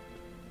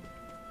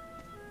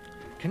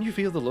you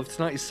feel the love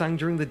tonight is sang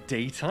during the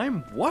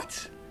daytime?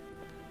 What?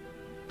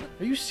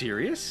 Are you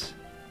serious?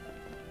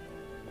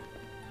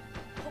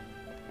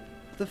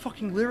 The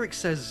fucking lyric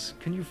says,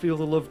 can you feel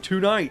the love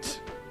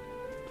tonight?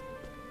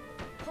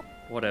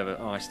 Whatever.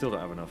 Oh, I still don't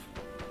have enough.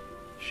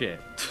 Shit.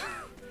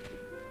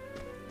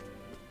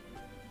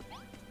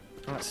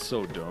 That's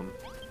so dumb.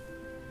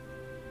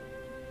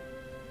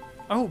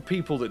 I hope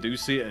people that do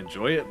see it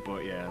enjoy it,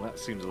 but yeah, that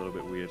seems a little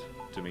bit weird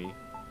to me.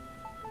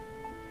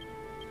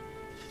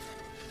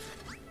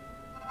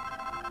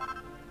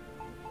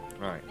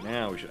 Right,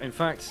 now we should... In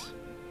fact...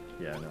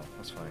 Yeah, no,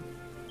 that's fine.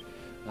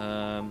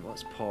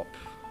 Let's pop...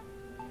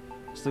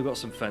 Still got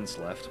some fence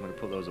left. I'm going to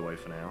put those away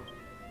for now.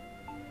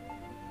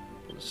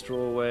 Put the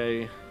straw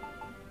away.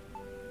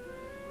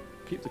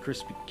 Keep the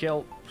crispy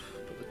kelp.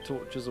 Put the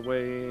torches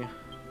away.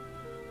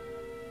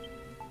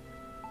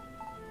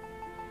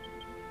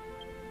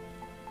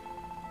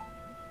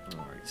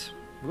 Alright.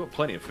 We've got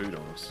plenty of food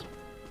on us.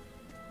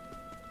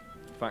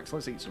 In fact,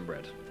 let's eat some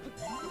bread.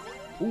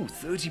 Ooh,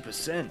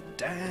 30%!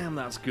 Damn,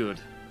 that's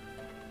good.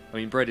 I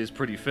mean, bread is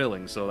pretty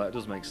filling, so that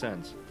does make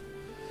sense.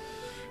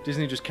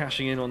 Disney just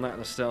cashing in on that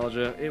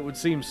nostalgia? It would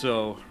seem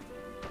so.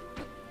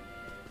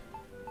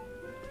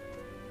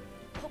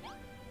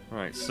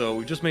 Right, so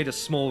we just made a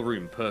small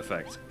room.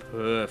 Perfect.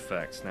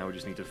 Perfect. Now we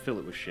just need to fill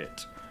it with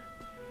shit.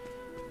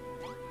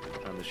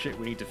 And the shit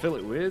we need to fill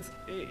it with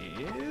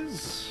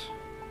is...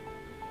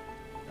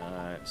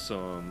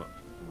 some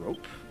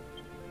rope.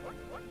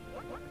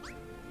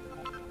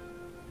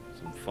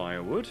 Some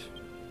firewood.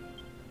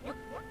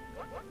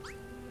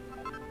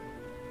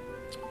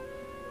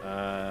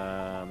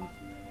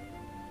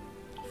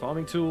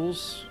 Farming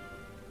tools.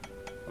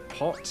 A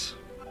pot.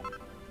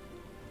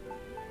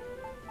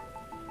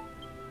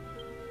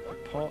 A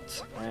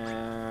pot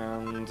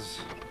and...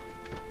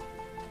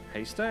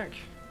 haystack.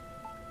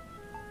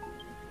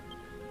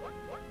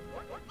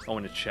 Oh,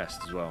 and a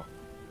chest as well.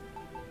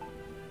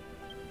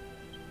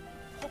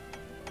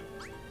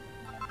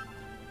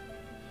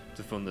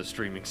 To fund the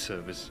streaming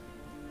service.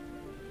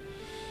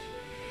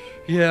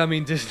 Yeah, I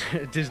mean,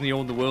 Disney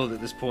owned the world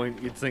at this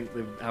point. You'd think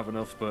they'd have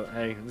enough, but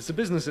hey, it's a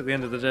business at the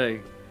end of the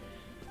day.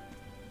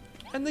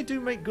 And they do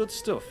make good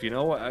stuff, you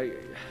know?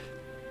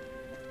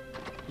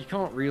 You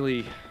can't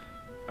really...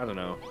 I don't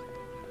know.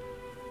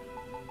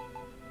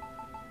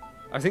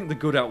 I think the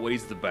good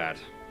outweighs the bad,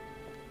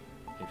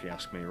 if you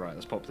ask me. Right,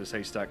 let's pop this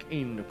haystack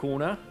in the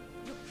corner.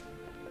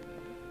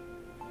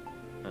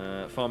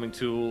 Farming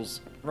tools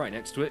right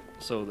next to it,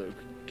 so that we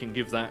can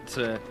give that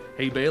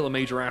hay bale a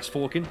major ass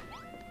forking.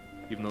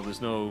 Even though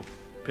there's no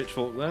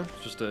pitchfork there,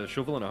 it's just a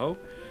shovel and a hoe.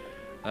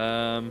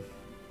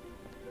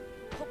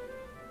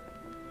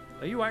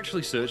 Are you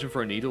actually searching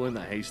for a needle in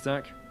that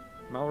haystack,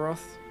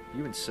 Malroth? Are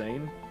you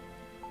insane?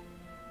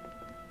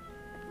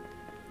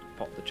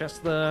 Pop the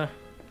chest there.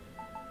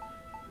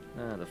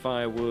 The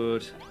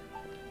firewood.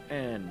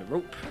 And the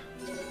rope.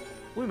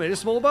 We made a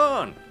small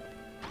barn!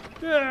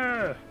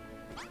 Yeah!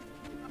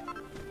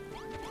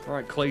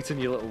 Alright, Clayton,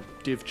 you little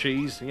div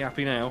cheese. Are you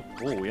happy now?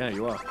 Oh, yeah,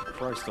 you are.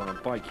 Christ on a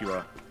bike, you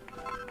are.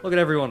 Look at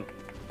everyone.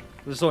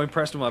 They're so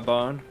impressed with my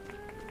barn.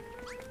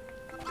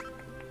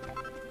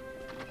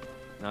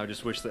 Now I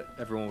just wish that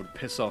everyone would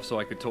piss off so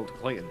I could talk to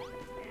Clayton.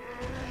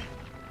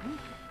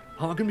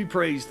 Hargan be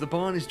praised. The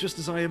barn is just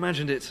as I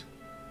imagined it.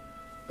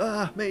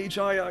 Ah, Mage,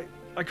 I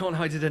can't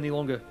hide it any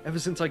longer. Ever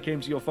since I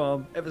came to your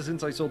farm, ever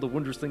since I saw the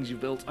wondrous things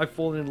you've built, I've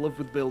fallen in love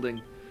with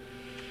building.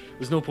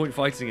 There's no point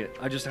fighting it.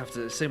 I just have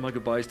to say my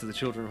goodbyes to the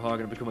children of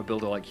Hargan and become a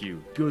builder like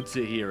you. Good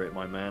to hear it,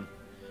 my man.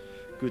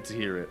 Good to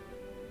hear it.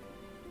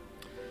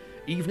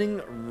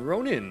 Evening,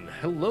 Ronin.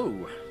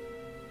 Hello.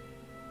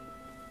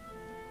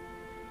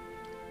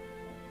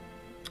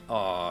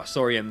 Aw,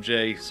 sorry,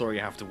 MJ. Sorry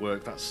you have to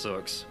work. That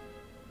sucks.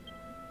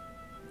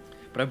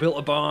 But I built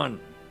a barn.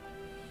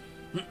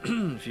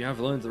 If you have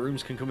learned, the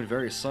rooms can come in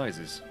various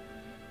sizes.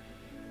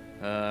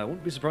 I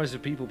wouldn't be surprised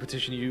if people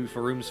petition you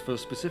for rooms for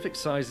specific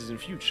sizes in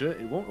future.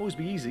 It won't always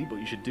be easy, but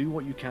you should do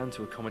what you can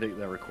to accommodate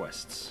their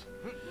requests.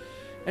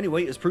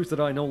 Anyway, as proof that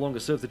I no longer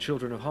serve the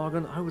children of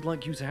Hargan, I would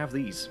like you to have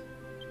these.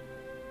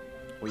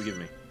 What are you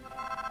giving me?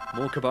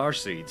 More cabbage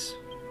seeds.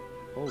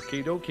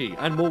 Okie dokie.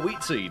 And more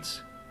wheat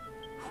seeds.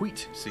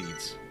 Wheat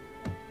seeds.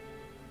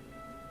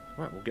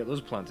 Right, we'll get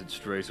those planted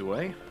straight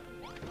away.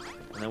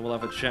 And then we'll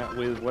have a chat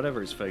with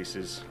whatever his face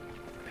is.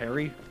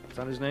 Perry? Is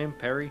that his name?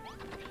 Perry?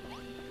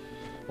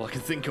 All I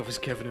can think of is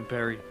Kevin and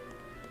Perry.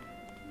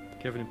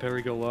 Kevin and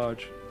Perry go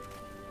large.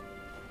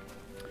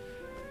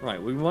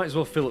 Right, we might as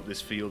well fill up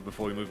this field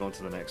before we move on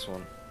to the next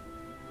one.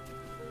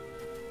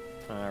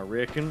 I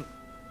reckon.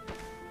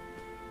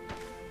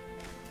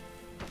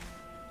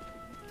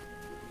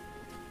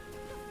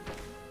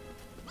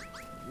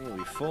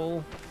 Nearly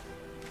full.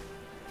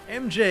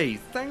 MJ,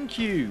 thank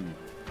you!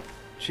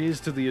 Cheers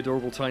to the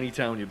adorable tiny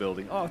town you're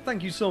building. Oh,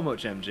 thank you so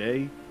much,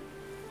 MJ.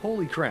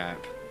 Holy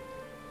crap.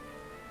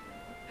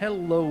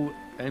 Hello,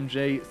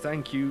 MJ.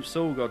 Thank you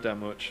so goddamn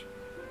much.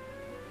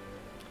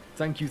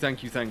 Thank you,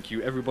 thank you, thank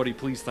you. Everybody,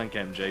 please thank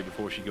MJ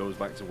before she goes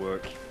back to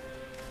work.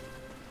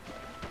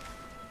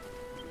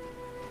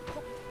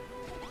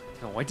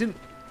 No, I didn't...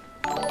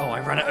 Oh, I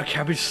ran out of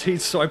cabbage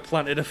seeds, so I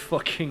planted a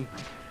fucking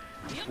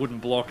wooden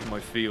block in my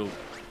field.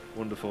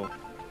 Wonderful.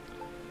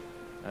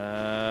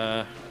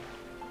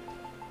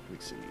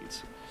 Wheat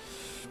seeds.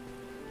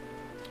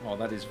 Oh,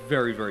 that is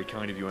very, very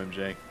kind of you,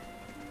 MJ.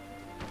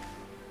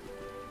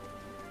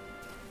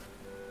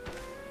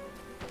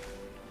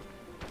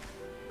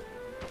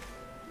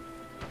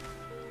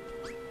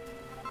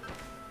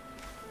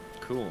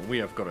 Cool. We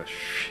have got a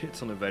shit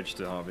ton of veg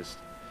to harvest.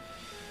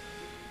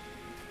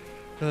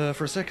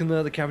 For a second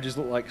there, the cabbages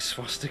look like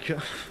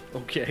swastika.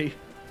 Okay.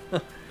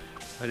 I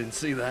didn't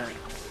see that.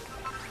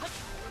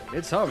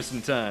 It's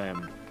harvesting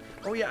time.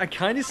 Oh yeah, I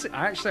kind of see...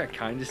 Actually, I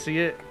kind of see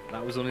it.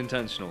 That was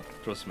unintentional.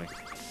 Trust me.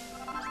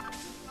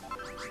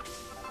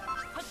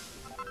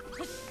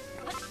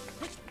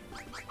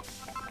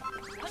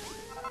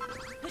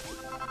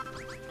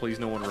 Please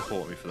no one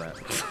report me for that.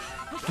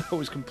 That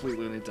was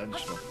completely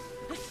unintentional.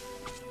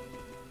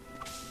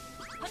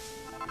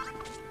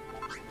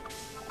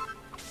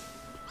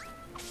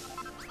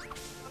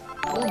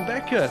 Oh,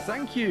 Becca,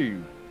 thank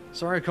you!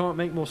 Sorry I can't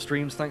make more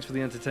streams, thanks for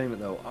the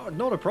entertainment though. Oh,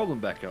 not a problem,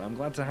 Becca. I'm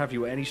glad to have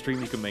you at any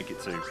stream you can make it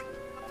to.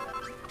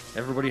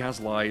 Everybody has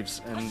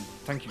lives, and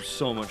thank you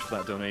so much for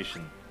that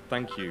donation.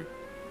 Thank you.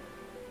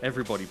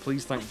 Everybody,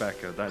 please thank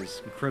Becca. That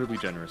is incredibly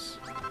generous.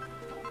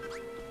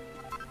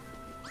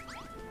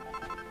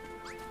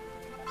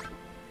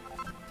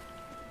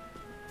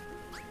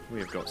 We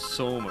have got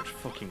so much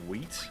fucking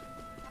wheat.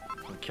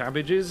 And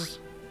cabbages.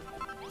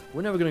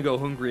 We're never going to go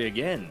hungry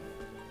again.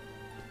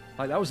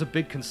 Like, that was a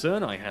big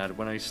concern I had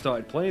when I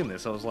started playing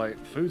this. I was like,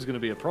 food's going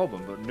to be a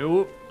problem, but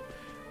nope.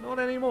 Not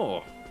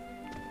anymore.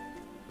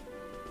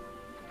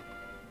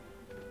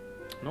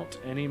 Not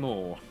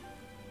anymore.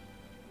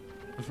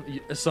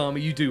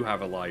 Asami, you do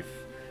have a life.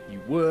 You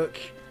work,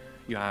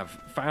 you have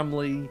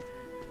family,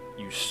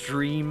 you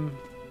stream.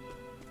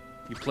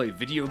 You play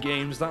video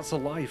games, that's a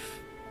life.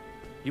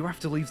 You have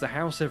to leave the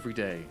house every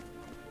day.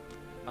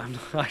 I'm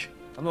not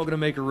gonna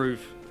make a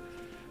roof.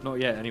 Not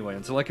yet, anyway.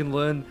 Until I can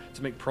learn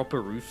to make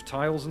proper roof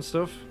tiles and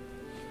stuff,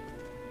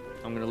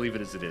 I'm gonna leave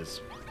it as it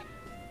is.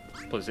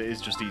 Plus, it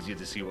is just easier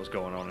to see what's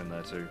going on in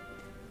there, too.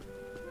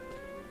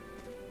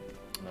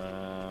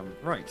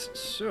 Right,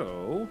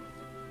 so...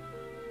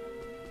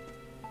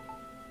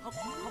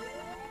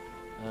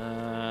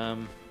 I'll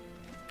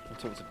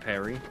talk to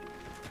Perry.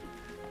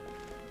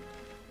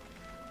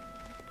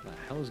 What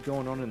the hell is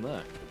going on in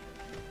there?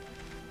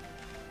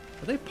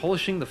 Are they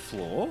polishing the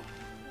floor?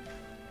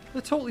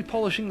 They're totally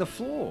polishing the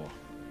floor.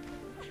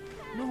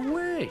 No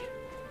way.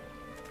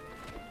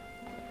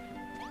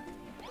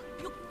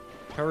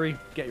 Perry,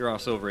 get your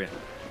ass over here.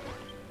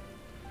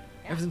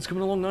 Everything's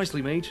coming along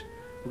nicely, mate.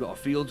 We've got our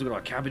fields, we've got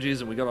our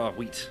cabbages, and we've got our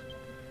wheat.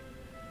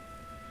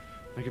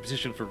 Make a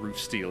petition for roof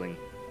stealing.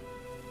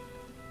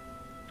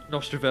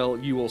 Nostravel,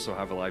 you also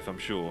have a life, I'm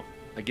sure.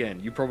 Again,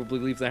 you probably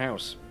leave the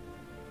house.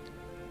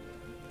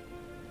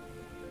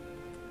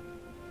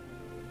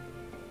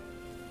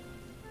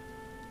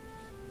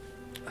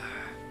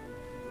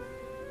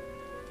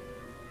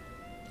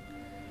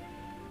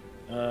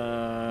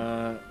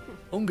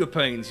 Hunger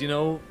pains, you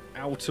know.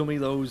 How yummy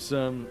those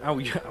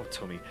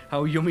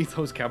how yummy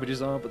those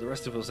cabbages are, but the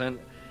rest of us ain't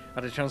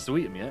had a chance to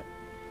eat them yet.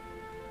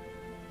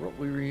 What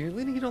we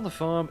really need on the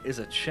farm is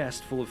a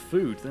chest full of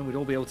food. Then we'd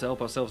all be able to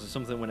help ourselves to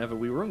something whenever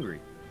we were hungry.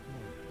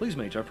 Please,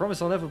 Mage, I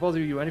promise I'll never bother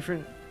you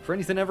for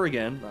anything ever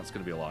again. That's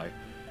going to be a lie.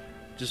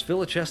 Just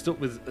fill a chest up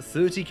with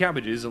 30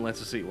 cabbages and let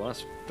us see. Well,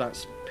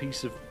 that's a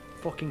piece of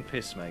fucking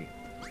piss, mate.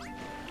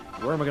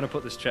 Where am I going to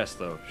put this chest,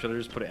 though? Should I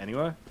just put it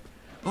anywhere?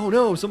 Oh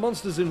no, some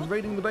monsters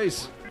invading the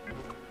base.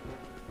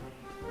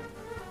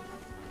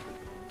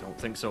 Don't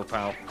think so,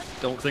 pal.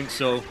 Don't think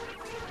so.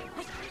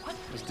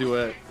 Let's do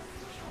a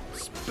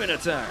spin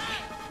attack.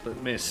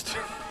 But missed.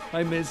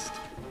 I missed.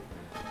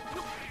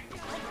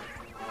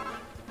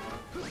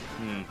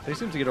 They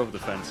seem to get over the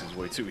fences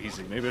way too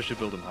easy. Maybe I should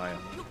build them higher.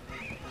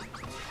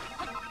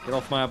 Get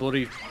off my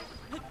bloody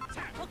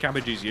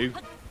cabbages, you.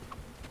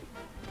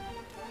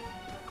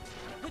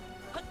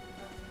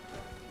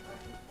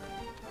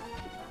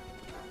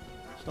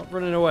 Stop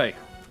running away.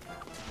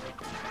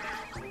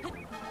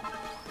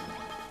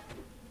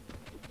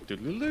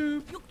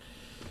 Doodle-loop.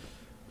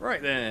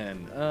 Right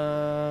then.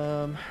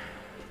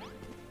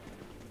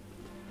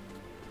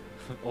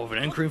 Over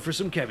an anchoring for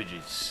some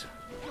cabbages.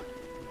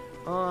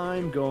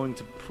 I'm going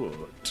to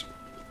put...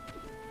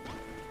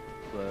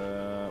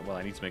 well,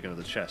 I need to make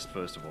another chest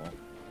first of all.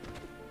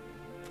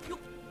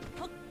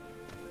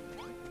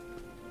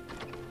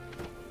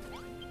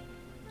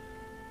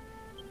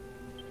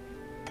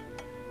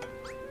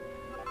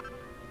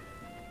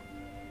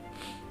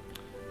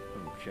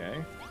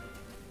 Okay.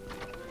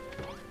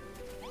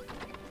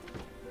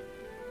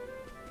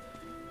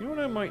 You know what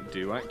I might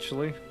do,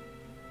 actually?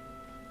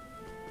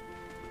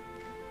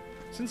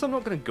 Since I'm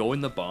not going to go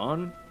in the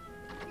barn,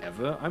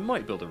 ever, I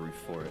might build a roof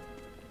for it.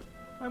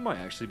 I might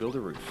actually build a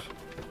roof.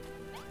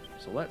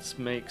 So let's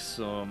make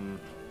some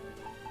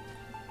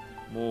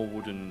more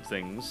wooden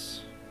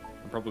things.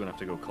 I'm probably going to have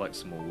to go collect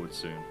some more wood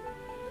soon.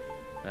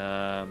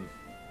 Yeah,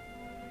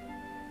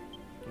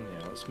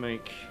 let's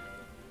make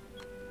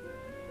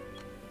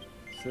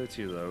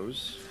 30 of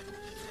those.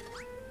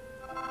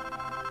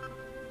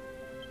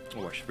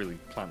 Oh, I should really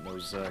plant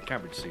those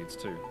cabbage seeds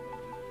too.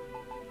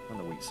 And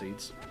the wheat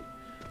seeds.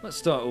 Let's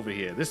start over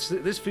here.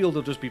 This field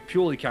will just be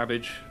purely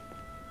cabbage.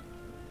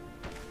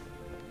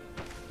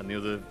 And the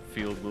other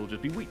field will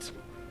just be wheat.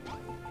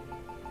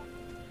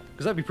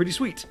 Because that'd be pretty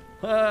sweet.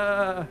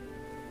 Ah!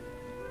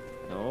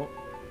 No.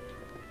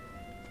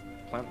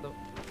 Plant the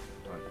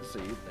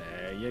seed.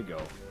 There you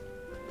go.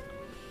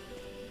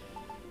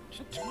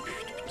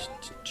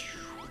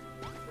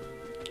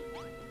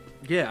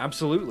 Yeah,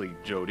 absolutely,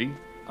 Jody.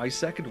 I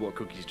second what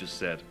Cookies just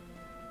said.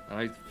 And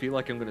I feel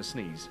like I'm going to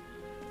sneeze.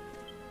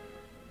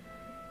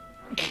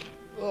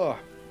 Oh.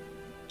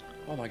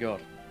 Oh my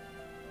god.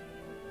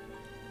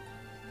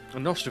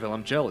 And Nostravel,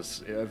 I'm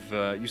jealous.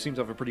 You seem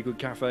to have a pretty good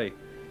cafe.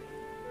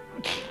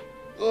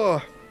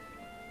 Oh.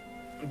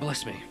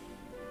 Bless me.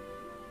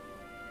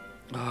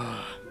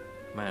 Ah,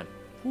 man.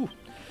 Whew.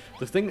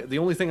 The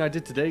only thing I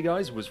did today,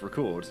 guys, was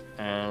record,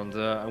 and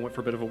I went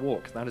for a bit of a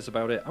walk. That is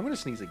about it. I'm going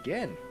to sneeze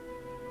again.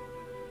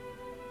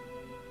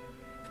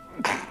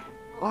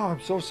 Oh,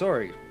 I'm so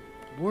sorry.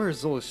 Where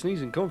does all the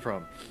sneezing come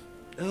from?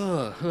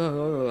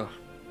 Ugh.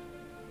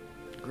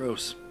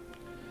 Gross.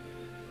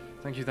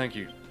 Thank you, thank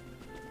you.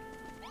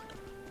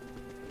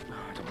 Oh,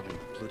 I don't have any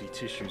bloody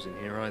tissues in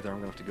here either.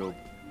 I'm going to have to go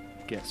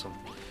get some.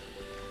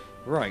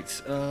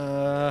 Right,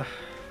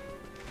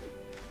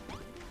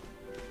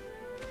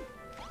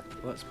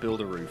 let's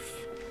build a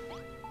roof.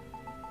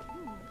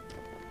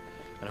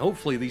 And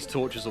hopefully these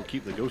torches will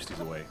keep the ghosties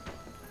away.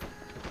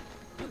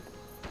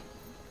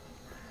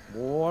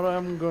 What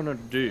I'm gonna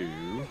do...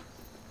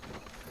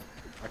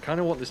 I kind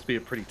of want this to be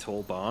a pretty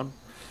tall barn.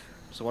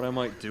 So what I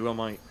might do, I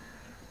might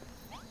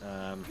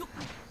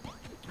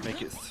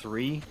make it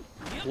 3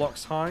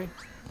 blocks high.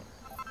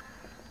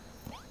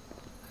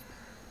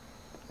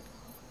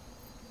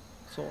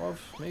 Sort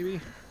of, maybe?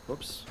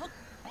 Whoops.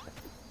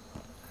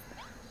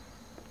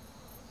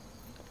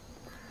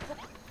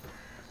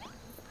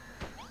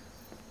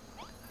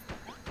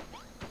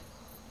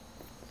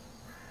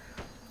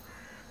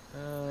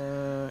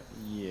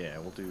 Yeah,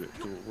 we'll do it.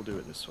 We'll do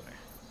it this way.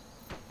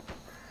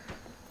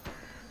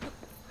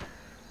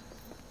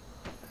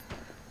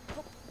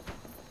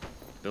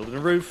 Building a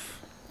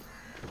roof.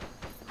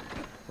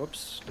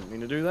 Whoops, didn't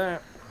mean to do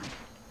that.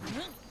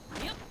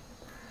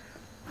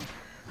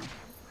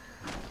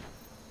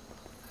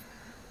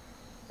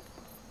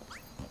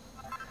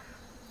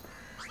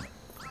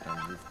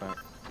 Damn roof back.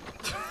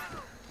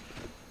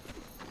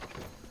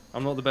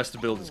 I'm not the best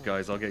at builders,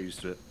 guys. I'll get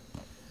used to it.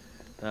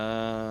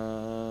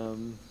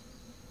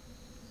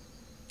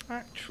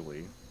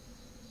 Actually,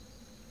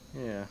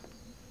 yeah.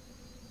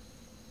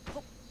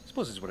 I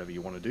suppose it's whatever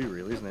you want to do,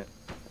 really, isn't it?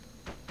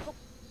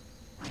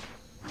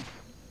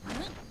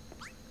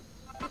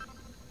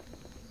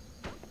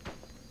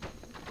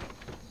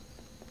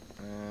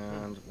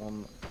 And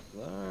one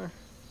there.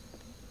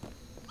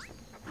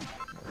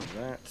 Like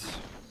that.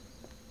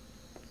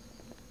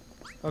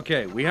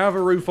 Okay, we have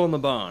a roof on the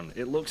barn.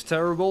 It looks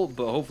terrible,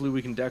 but hopefully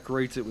we can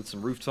decorate it with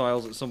some roof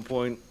tiles at some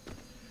point.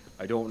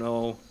 I don't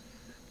know.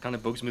 Kind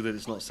of bugs me that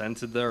it's not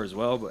centered there as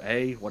well, but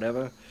hey,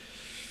 whatever.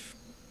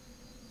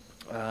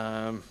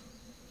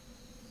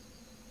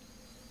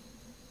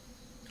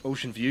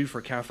 Ocean view for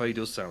a cafe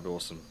does sound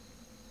awesome.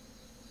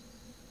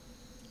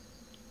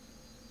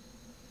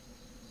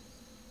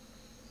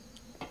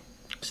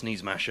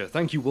 Sneeze Masher.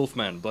 Thank you,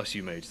 Wolfman. Bless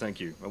you, mate.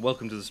 Thank you. And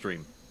welcome to the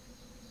stream.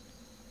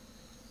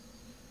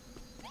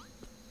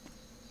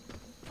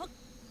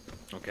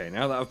 Okay,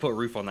 now that I've put a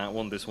roof on that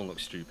one, this one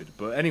looks stupid.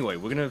 But anyway,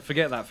 we're going to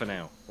forget that for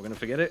now. We're going to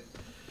forget it.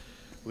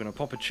 We're going to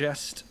pop a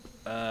chest.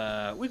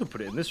 We can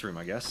put it in this room,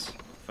 I guess,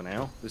 for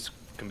now. This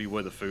can be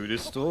where the food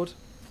is stored.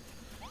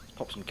 Let's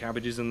pop some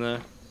cabbages in there.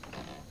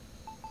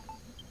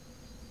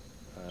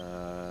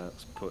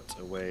 Let's put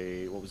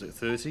away, what was it,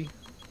 30? I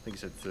think he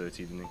said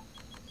 30, didn't he?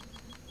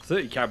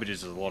 30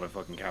 cabbages is a lot of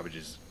fucking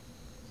cabbages.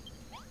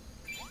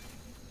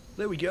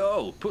 There we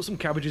go! Put some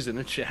cabbages in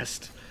a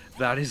chest.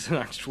 That is an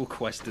actual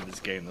quest in this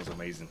game. That's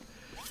amazing.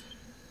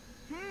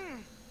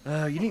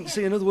 You needn't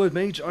say another word,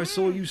 mage. I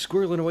saw you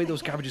squirreling away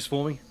those cabbages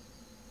for me.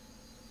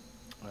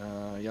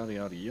 Yada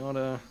yada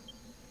yada.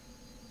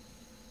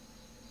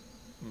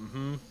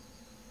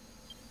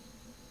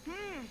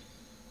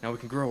 Now we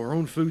can grow our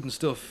own food and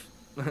stuff.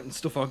 And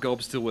stuff our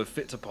gobs till we're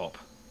fit to pop.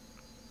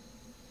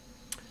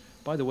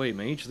 By the way,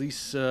 mage,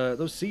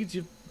 those seeds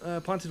you've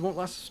planted won't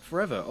last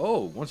forever.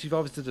 Oh, once you've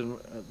harvested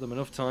them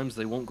enough times,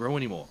 they won't grow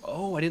anymore.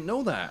 Oh, I didn't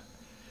know that.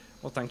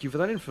 Well, thank you for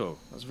that info.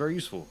 That's very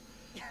useful.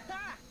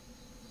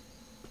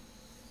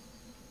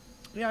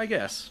 Yeah, I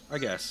guess.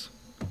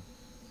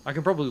 I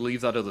can probably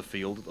leave that other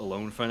field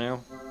alone for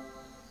now.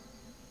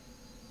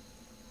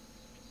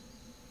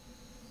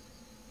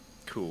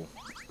 Cool.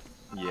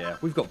 Yeah,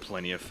 we've got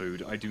plenty of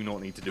food. I do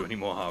not need to do any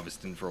more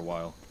harvesting for a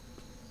while.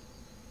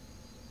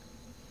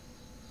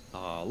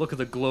 Ah, look at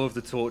the glow of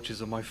the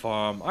torches on my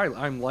farm.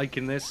 I'm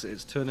liking this.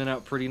 It's turning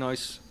out pretty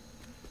nice.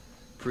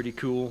 Pretty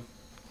cool.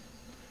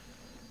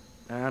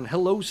 And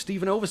hello,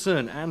 Stephen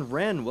Overson and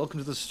Ren. Welcome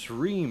to the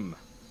stream.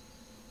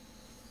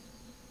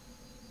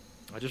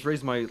 I just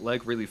raised my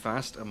leg really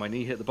fast and my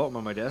knee hit the bottom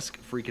of my desk.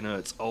 Freaking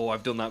hurts. Oh,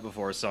 I've done that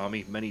before,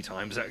 Asami. Many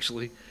times,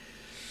 actually.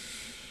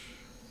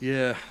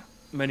 Yeah.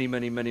 Many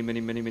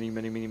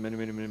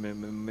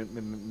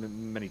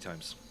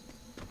times.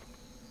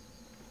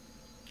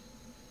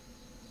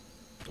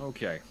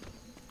 Okay.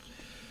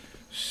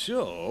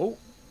 So,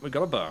 we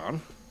got a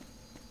barn.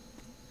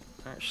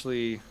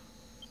 Actually,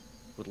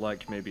 would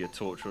like maybe a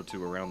torch or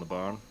two around the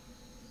barn.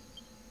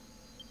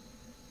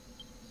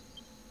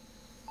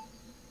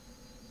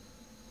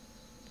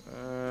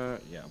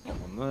 Yeah, I'll put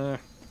one there.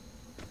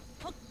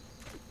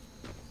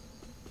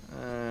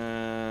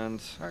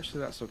 And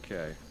actually that's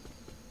okay.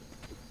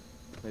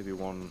 Maybe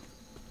one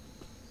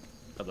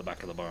at the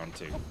back of the barn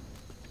too.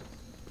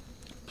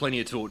 Plenty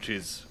of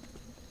torches.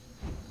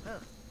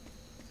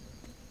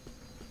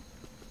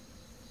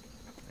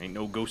 Ain't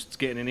no ghosts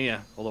getting in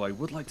here, although I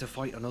would like to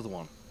fight another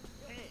one.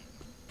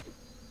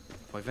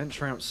 If I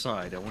venture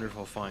outside, I wonder if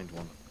I'll find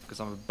one, because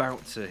I'm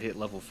about to hit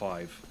level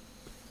 5.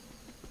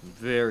 I'm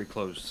very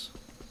close.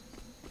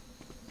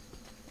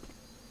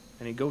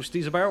 Any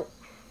ghosties about?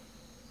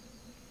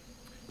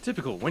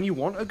 Typical, when you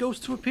want a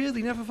ghost to appear,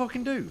 they never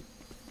fucking do.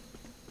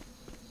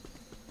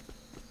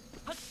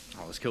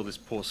 Oh, let's kill this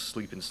poor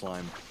sleeping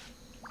slime.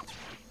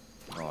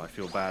 Oh, I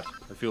feel bad.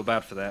 I feel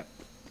bad for that.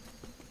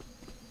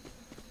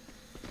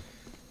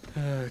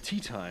 Tea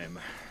time.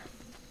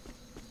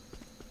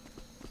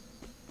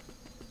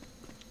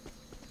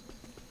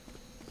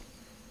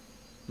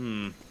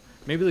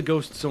 Maybe the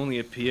ghosts only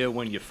appear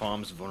when your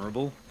farm's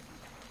vulnerable.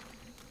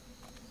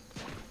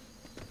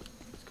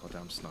 These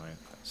goddamn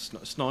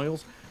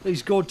sniles.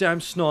 These goddamn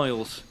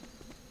sniles.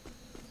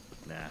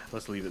 Nah,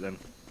 let's leave it then.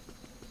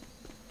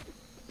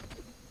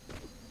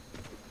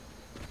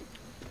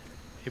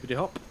 Hippity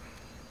hop.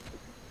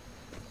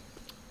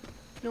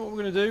 You know what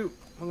we're gonna do?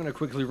 I'm going to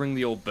quickly ring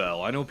the old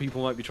bell. I know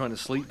people might be trying to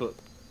sleep, but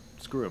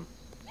screw them.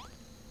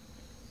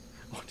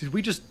 Oh, did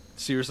we just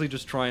seriously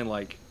just try and,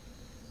 like...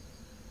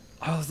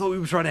 Oh, I thought we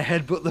were trying to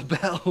headbutt the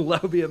bell.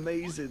 That would be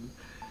amazing.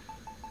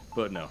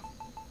 But no.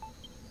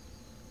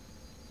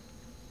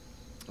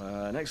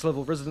 Next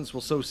level residents will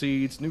sow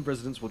seeds. New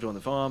residents will join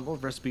the farm.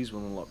 Old recipes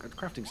will unlock at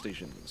crafting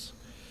stations.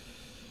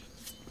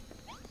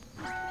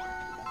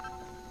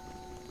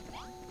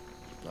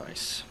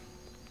 Nice.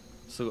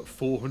 Still got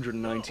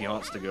 490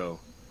 hearts to go.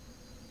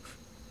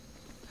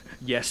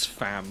 Yes,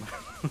 fam.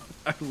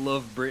 I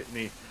love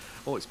Brittany.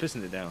 Oh, it's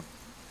pissing it down.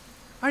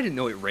 I didn't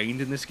know it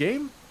rained in this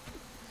game.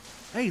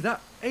 Hey,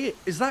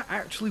 is that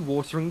actually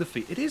watering the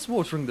field? It is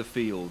watering the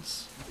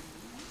fields.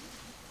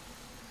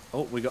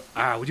 Oh, we do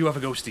have a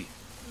ghosty.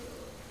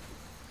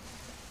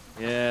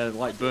 Yeah, the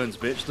light burns,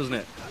 bitch, doesn't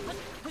it?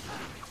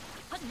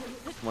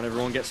 Come on,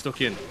 everyone, get stuck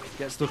in.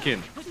 Get stuck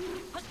in.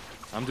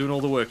 I'm doing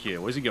all the work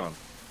here. Where's he gone?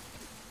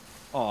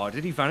 Oh,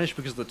 did he vanish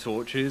because of the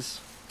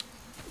torches?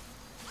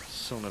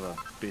 Son of a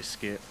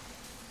biscuit.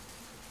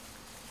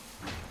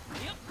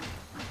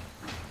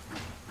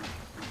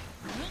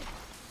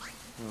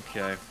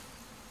 Okay.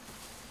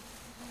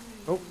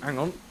 Oh, hang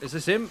on. Is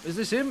this him? Is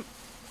this him?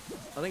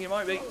 I think it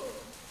might be.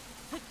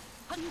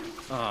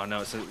 Oh,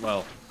 no, it's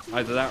well,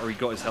 either that or he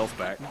got his health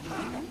back.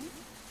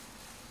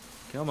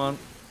 Come on.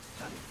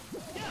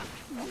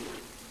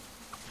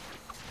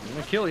 I'm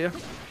gonna kill you.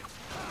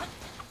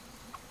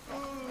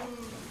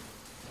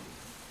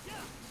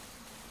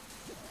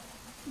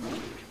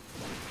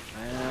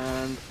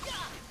 And...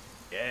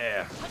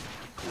 yeah.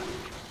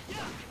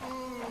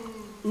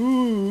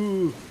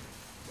 Ooh.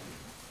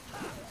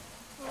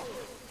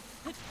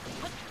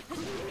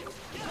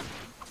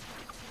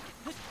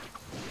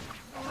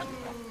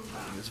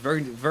 It's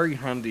very, very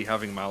handy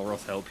having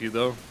Malroth help you,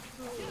 though.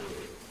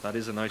 That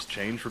is a nice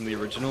change from the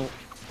original.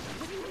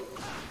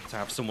 To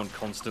have someone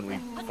constantly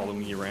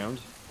following you around.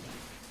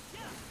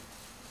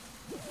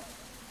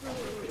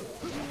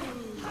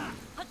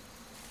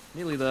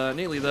 Nearly there,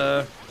 nearly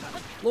there.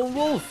 Lone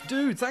Wolf,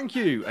 dude, thank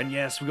you! And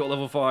yes, we got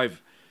level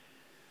 5.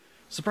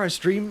 Surprise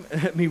stream,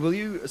 me will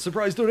you?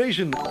 Surprise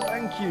donation,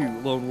 thank you,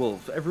 Lone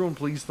Wolf. Everyone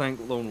please thank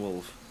Lone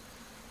Wolf.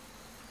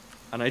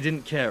 And I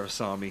didn't care,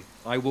 Asami.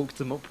 I woke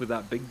them up with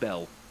that big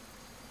bell.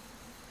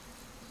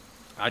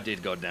 I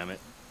did, goddammit.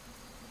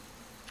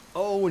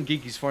 Oh, and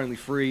Geeky's finally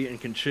free and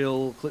can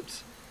chill.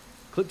 Clipped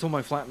all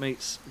my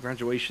flatmates'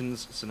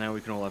 graduations, so now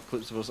we can all have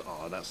clips of us.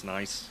 Oh, that's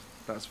nice.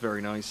 That's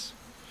very nice.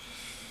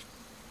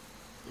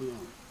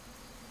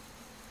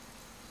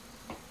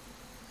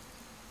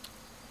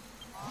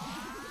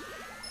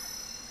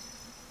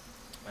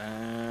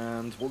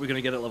 And what are we going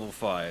to get at level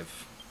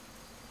 5?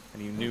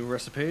 Any new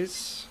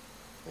recipes?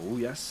 Oh,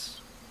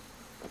 yes.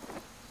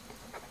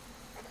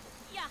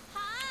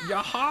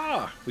 Yaha!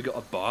 Yaha! We got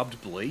a barbed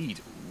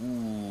blade.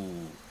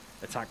 Ooh.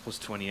 Attack plus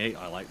 28.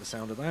 I like the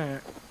sound of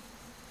that.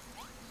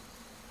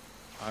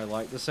 I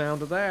like the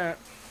sound of that.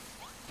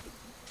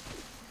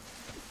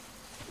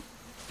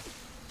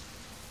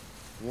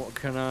 What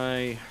can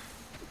I...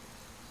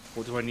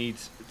 what do I need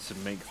to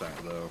make that,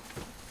 though?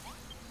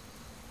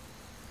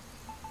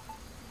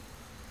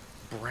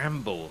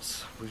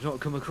 Brambles. We've not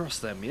come across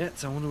them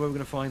yet. I wonder where we're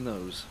going to find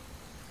those.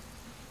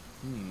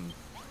 And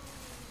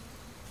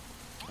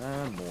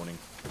morning.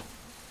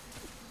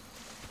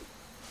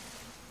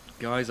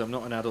 Guys, I'm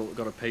not an adult. I've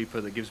got a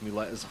paper that gives me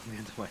letters on the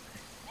end of my name.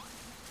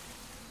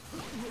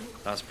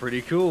 That's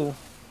pretty cool.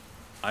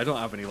 I don't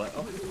have any letters.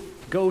 Oh,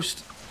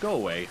 ghost, go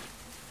away.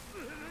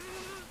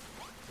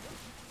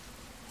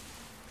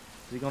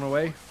 Has he gone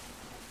away?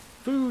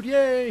 Food,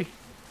 yay!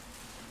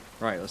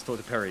 Right, let's talk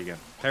to Perry again.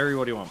 Perry,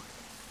 what do you want?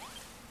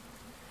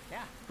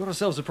 Yeah. Got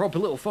ourselves a proper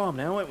little farm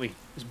now, ain't we?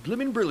 It's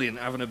blimmin' brilliant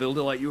having a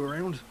builder like you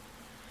around.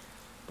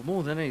 But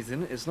more than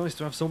anything, it's nice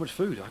to have so much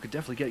food. I could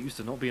definitely get used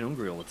to not being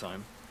hungry all the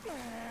time.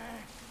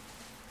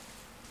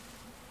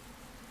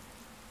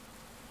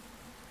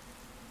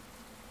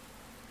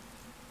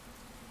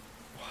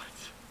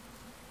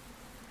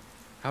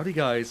 Howdy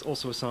guys,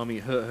 also Asami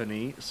hurt her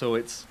knee, so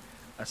it's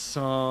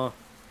Asamo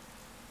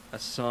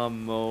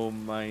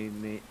my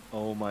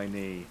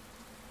knee.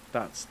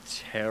 That's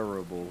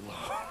terrible.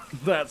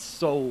 That's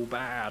so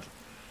bad.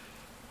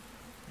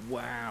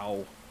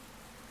 Wow.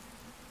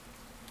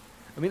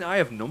 I mean, I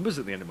have numbers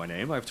at the end of my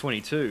name. I have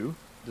 22.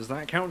 Does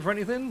that count for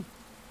anything?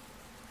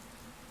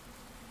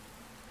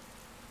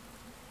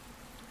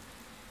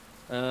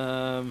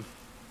 So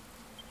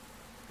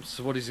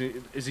what is he?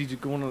 Is he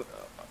going to...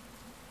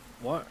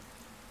 what?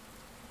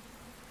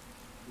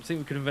 I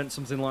think we could invent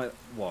something like...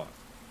 what?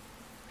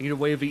 You need a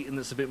way of eating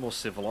that's a bit more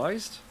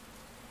civilized?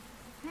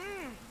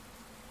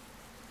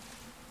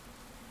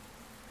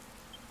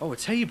 Oh, a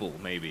table,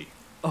 maybe.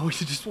 Oh,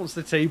 he just wants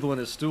the table and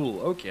a stool.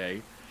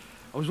 Okay.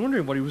 I was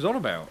wondering what he was on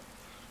about.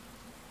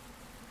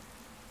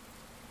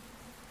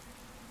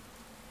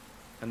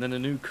 And then a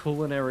new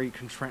culinary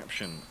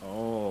contraption.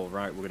 Oh,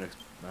 right, we're gonna...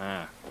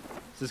 ah.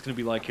 Is this gonna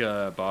be like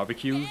a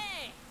barbecue?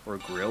 Or a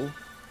grill?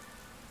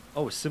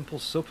 Oh, a simple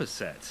supper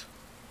set.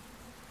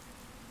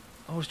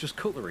 Oh, it's just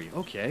cutlery.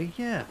 Okay,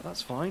 yeah,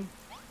 that's fine.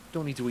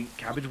 Don't need to eat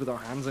cabbage with our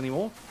hands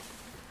anymore.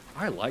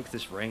 I like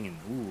this rain.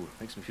 Ooh,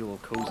 makes me feel all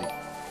cozy.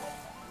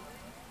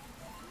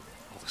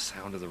 Oh, the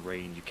sound of the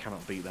rain. You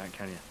cannot beat that,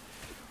 can you?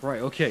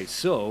 Right, okay,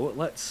 so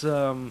let's...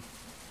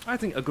 I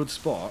think a good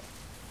spot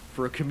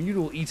for a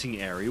communal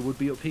eating area would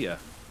be up here.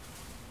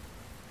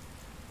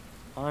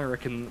 I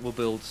reckon we'll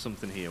build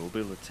something here. We'll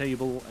build a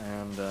table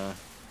and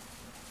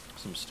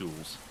some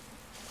stools.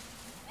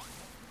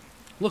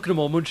 Look at them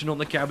all munching on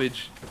the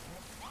cabbage.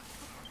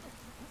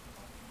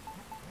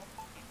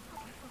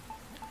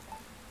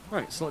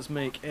 Right, so let's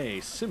make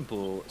a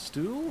simple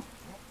stool.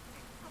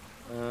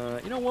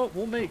 You know what?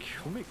 We'll make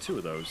 2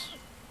 of those.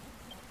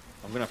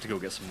 I'm gonna have to go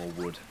get some more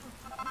wood.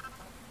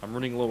 I'm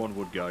running low on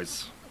wood,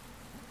 guys.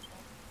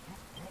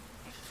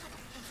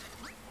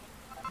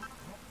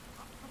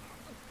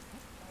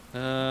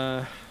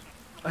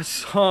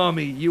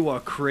 Asami, you are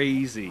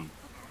crazy.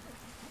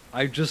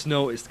 I've just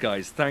noticed,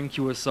 guys. Thank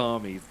you,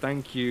 Asami.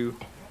 Thank you.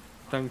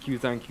 Thank you,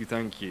 thank you,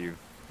 thank you.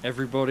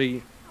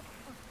 Everybody...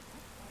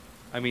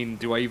 I mean,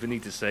 do I even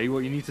need to say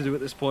what you need to do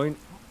at this point?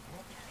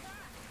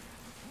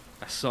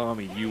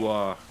 Asami, you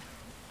are...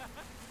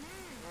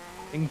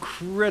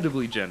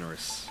 incredibly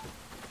generous.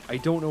 I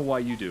don't know why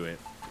you do it.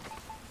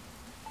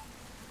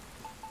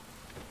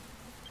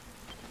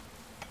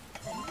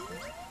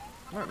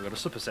 Alright, we got a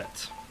supper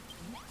set.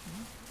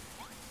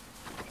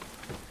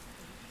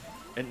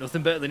 Ain't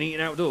nothing better than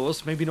eating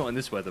outdoors. Maybe not in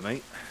this weather,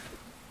 mate.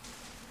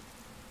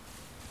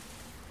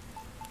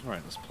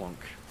 Alright, let's plonk.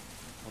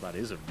 Oh, that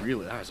is a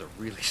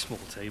really small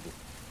table.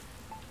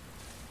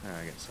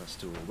 I guess a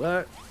stool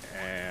there,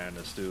 and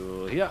a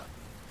stool here.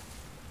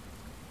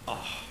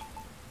 Oh,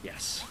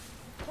 yes.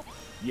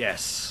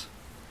 Yes.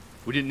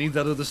 We didn't need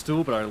that other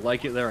stool, but I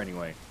like it there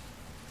anyway.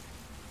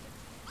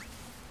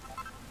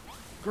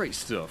 Great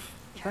stuff.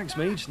 Thanks,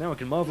 mage. Now I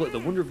can marvel at the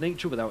wonder of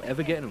nature without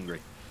ever getting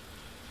hungry.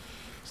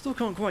 Still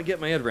can't quite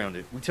get my head around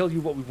it. We tell you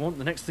what we want,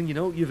 the next thing you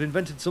know, you've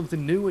invented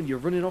something new and you're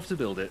running off to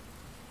build it.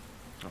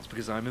 That's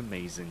because I'm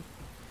amazing.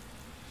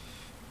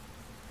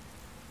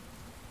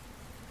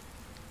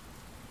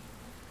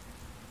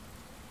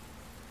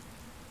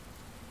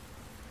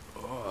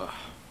 Oh.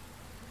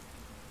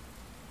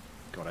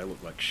 God, I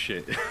look like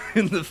shit.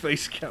 In the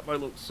face cap, I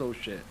look so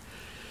shit.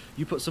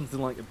 You put something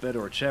like a bed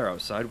or a chair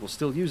outside, we'll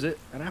still use it,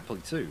 and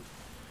happily too.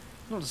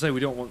 Not to say we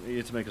don't want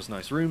you to make us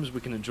nice rooms, we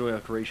can enjoy our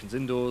creations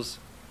indoors.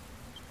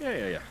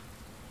 Yeah.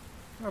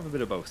 Have a bit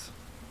of both.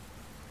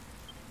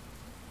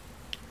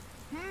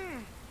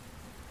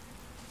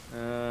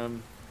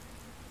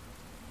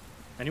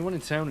 Anyone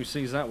in town who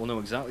sees that will know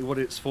exactly what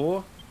it's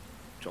for.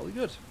 Jolly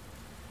good.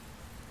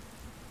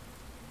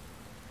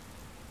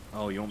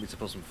 Oh, you want me to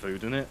put some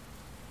food in it?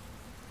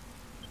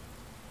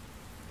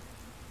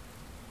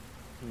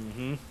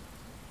 Mm-hmm.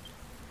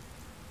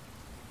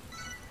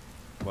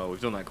 Well,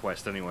 we've done that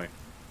quest anyway.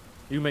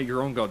 You make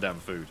your own goddamn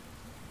food.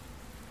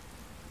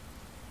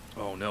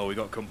 Oh no, we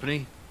got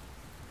company?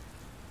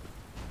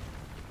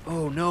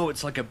 Oh no,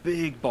 it's like a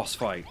big boss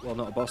fight. Well,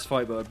 not a boss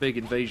fight, but a big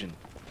invasion.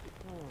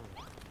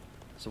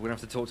 So we're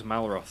gonna have to talk to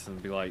Malroth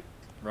and be like,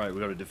 right,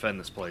 we gotta defend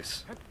this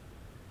place.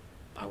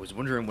 I was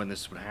wondering when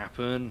this would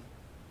happen.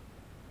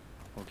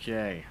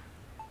 Okay.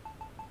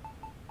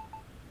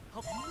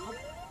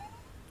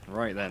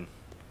 Right then.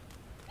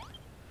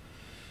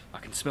 I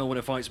can smell when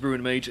a fight's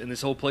brewing, mage, and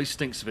this whole place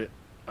stinks of it.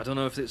 I don't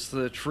know if it's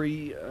the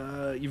tree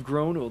you've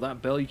grown or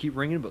that bell you keep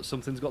ringing, but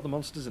something's got the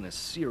monsters in a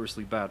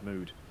seriously bad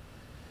mood.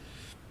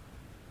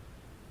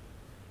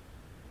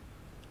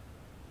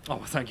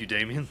 Oh, thank you,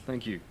 Damien.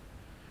 Thank you.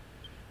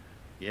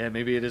 Yeah,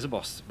 maybe it is a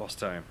boss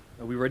time.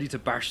 Are we ready to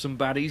bash some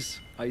baddies?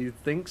 I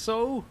think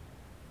so.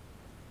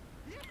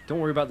 Don't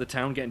worry about the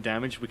town getting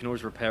damaged. We can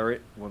always repair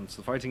it once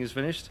the fighting is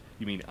finished.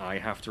 You mean I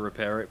have to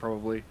repair it,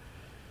 probably?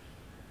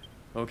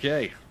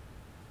 Okay.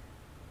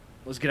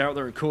 Let's get out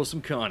there and cause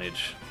some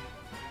carnage.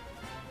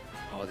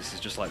 Oh, this is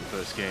just like the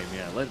first game,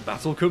 yeah. Let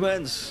battle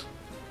commence!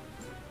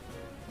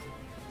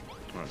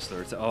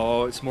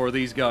 Oh, it's more of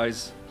these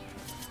guys.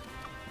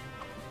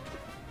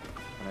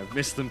 And I've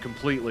missed them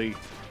completely.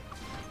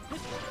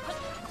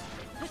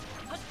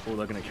 Oh,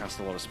 they're going to cast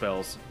a lot of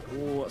spells.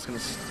 Oh, that's going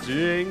to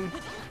sting.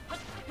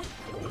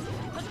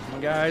 Come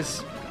on,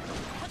 guys.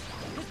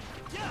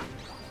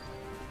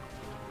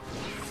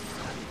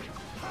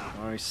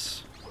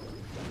 Nice.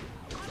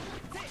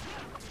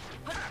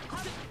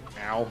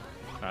 Ow.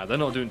 They're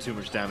not doing too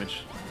much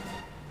damage.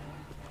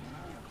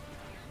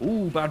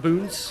 Ooh, bad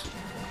boons.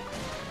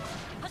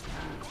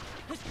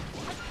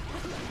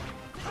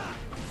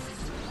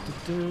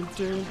 Dun,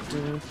 dun,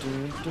 dun,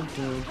 dun, dun,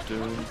 dun,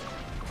 dun.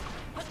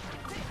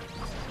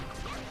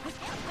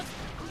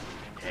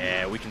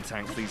 Yeah, we can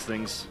tank these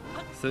things.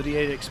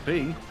 38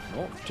 XP,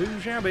 not too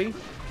shabby.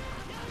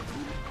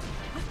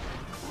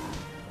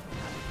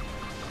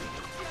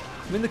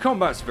 I mean, the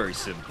combat's very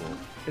simple.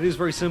 It is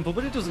very simple,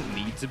 but it doesn't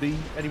need to be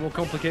any more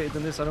complicated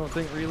than this, I don't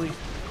think, really.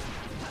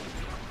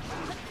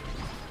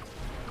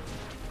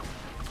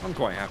 I'm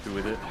quite happy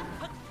with it.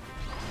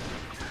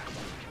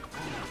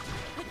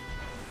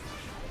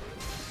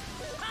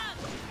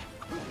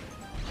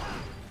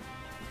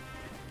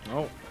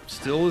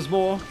 Still there's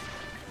more.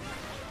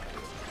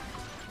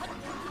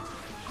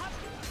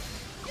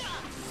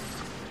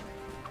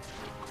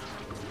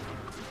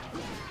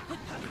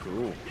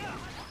 Cool.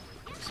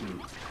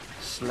 Some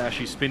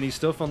slashy, spinny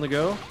stuff on the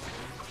go.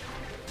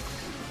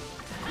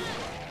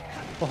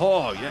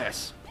 Oh,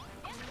 yes.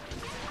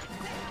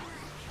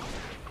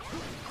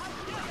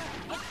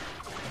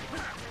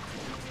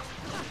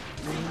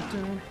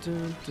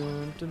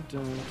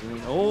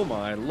 Oh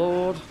my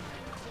lord.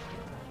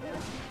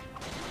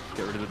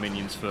 Get rid of the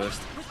minions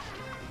first.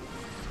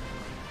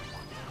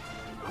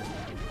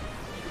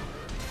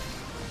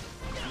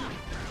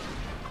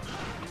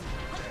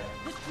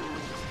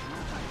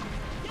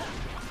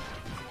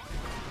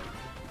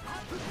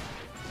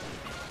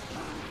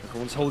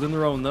 Everyone's holding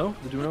their own though.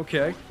 They're doing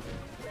okay.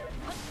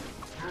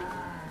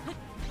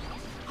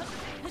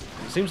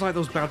 It seems like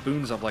those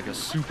baboons have like a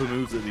super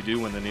move that they do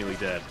when they're nearly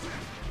dead.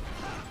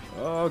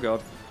 Oh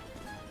god.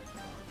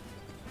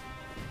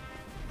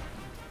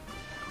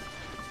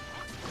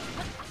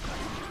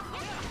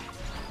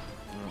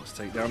 Let's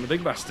take down the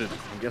big bastard.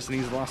 I'm guessing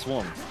he's the last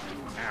one.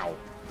 Ow.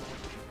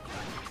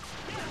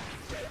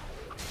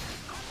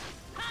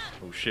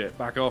 Oh shit,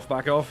 back off,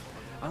 back off.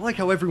 I like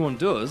how everyone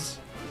does.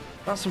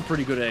 That's some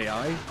pretty good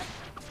AI.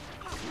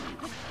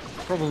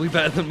 Probably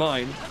better than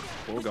mine.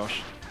 Oh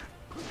gosh.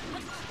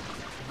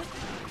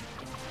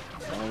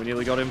 Oh, we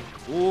nearly got him.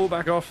 Oh,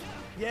 back off.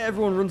 Yeah,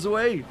 everyone runs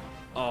away.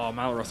 Oh,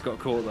 Malroth got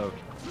caught though.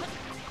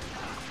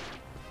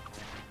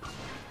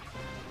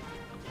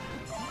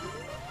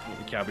 Get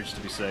the cabbage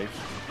to be safe.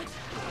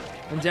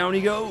 And down he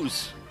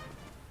goes.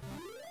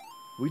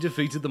 We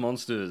defeated the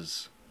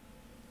monsters.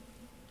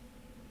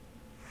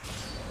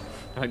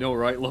 I know,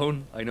 right,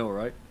 Lone? I know,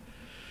 right?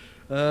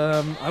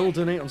 I will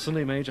donate on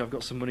Sunday Mage. I've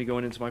got some money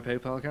going into my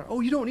PayPal account. Oh,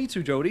 you don't need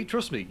to, Jody.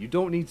 Trust me, you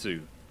don't need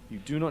to. You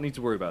do not need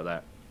to worry about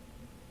that.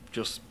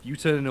 Just you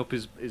turning up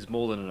is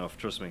more than enough.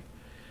 Trust me.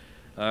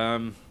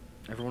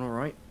 Everyone all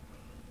right?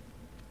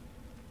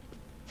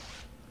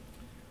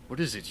 What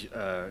is it?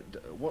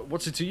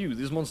 What's it to you?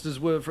 These monsters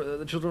were for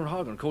the children of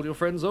Hargon. Called your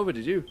friends over,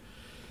 did you?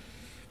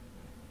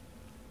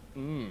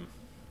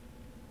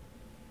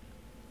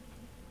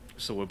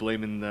 So we're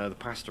blaming the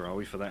pastor, are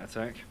we, for that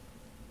attack?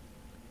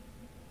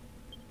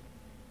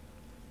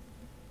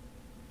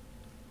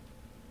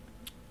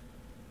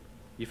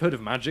 You've heard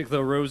of magic,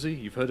 though, Rosie?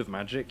 You've heard of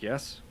magic,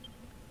 yes?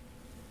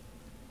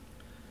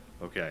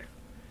 Okay.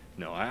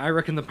 No, I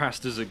reckon the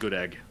pastor's a good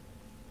egg.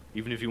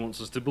 Even if he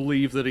wants us to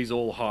believe that he's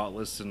all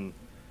heartless and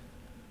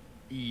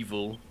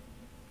evil.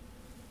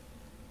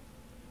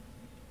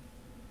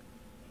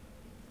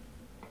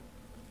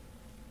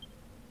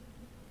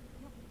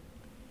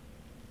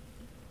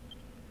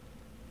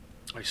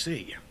 I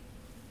see.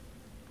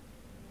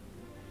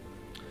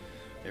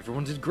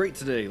 Everyone did great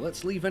today.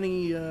 Let's leave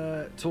any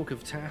talk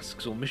of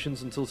tasks or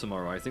missions until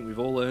tomorrow. I think we've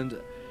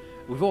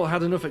all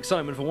had enough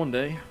excitement for one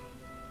day.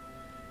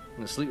 I'm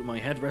gonna sleep with my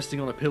head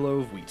resting on a pillow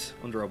of wheat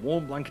under a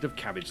warm blanket of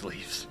cabbage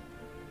leaves.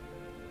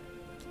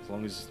 As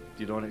long as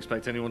you don't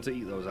expect anyone to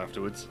eat those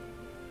afterwards.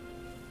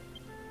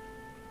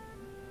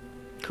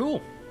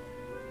 Cool.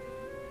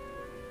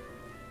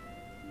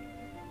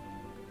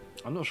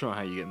 I'm not sure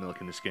how you get milk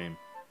in this game.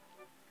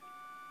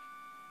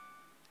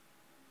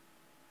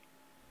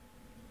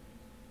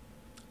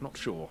 Not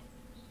sure.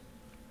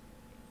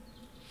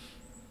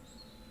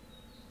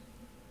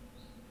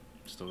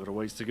 Still got a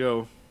ways to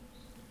go.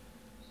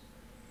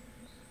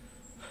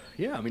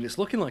 Yeah, I mean, it's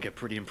looking like a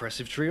pretty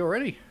impressive tree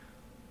already.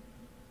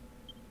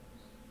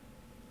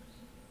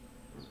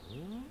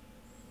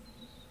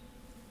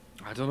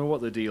 I don't know what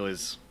the deal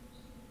is.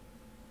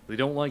 They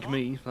don't like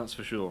me, that's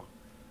for sure.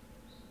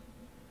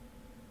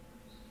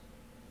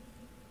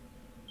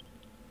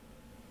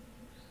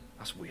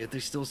 That's weird, they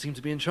still seem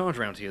to be in charge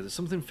around here. There's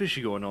something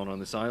fishy going on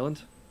this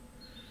island.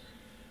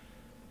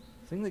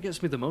 The thing that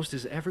gets me the most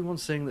is everyone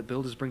saying that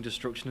builders bring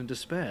destruction and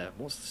despair.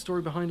 What's the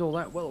story behind all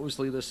that? Well,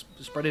 obviously they're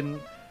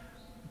spreading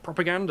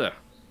propaganda.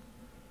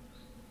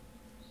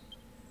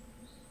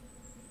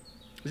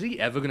 Is he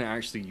ever going to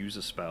actually use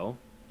a spell?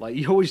 Like,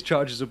 he always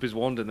charges up his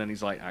wand and then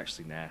he's like,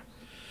 actually, nah.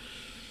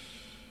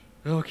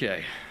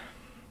 Okay.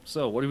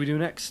 So, what do we do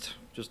next?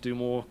 Just do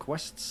more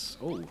quests?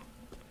 Oh.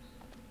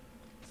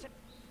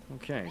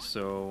 Okay,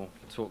 so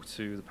talk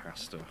to the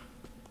pastor.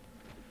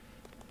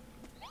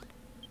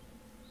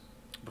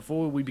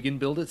 Before we begin,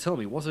 Builder, tell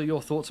me, what are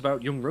your thoughts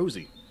about young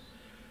Rosie?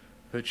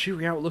 Her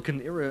cheery outlook and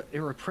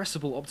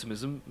irrepressible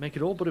optimism make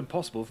it all but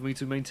impossible for me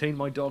to maintain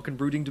my dark and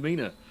brooding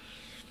demeanour.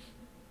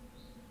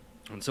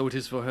 And so it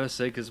is for her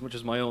sake as much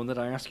as my own that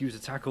I ask you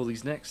to tackle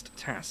these next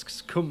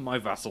tasks. Come, my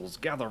vassals,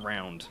 gather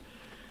round.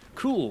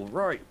 Cool,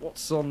 right,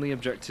 what's on the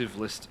objective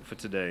list for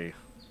today?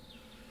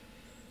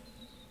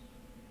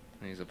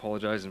 He's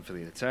apologising for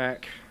the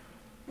attack.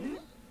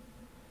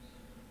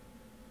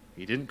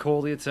 He didn't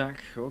call the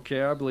attack.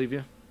 Okay, I believe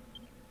you.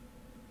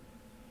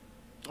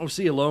 Oh,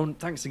 see you, Lone.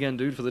 Thanks again,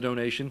 dude, for the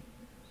donation.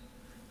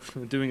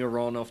 Doing a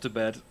run off to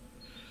bed.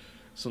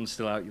 Sun's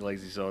still out, you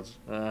lazy sods.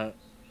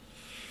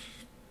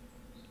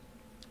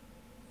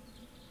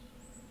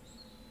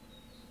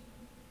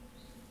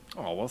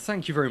 Oh, well,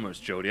 thank you very much,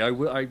 Jody.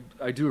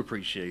 I do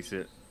appreciate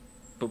it.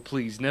 But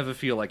please, never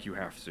feel like you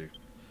have to.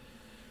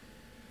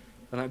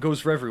 And that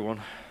goes for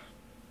everyone.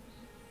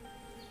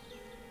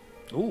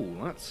 Oh,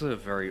 that's a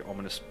very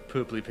ominous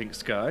purpley pink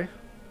sky.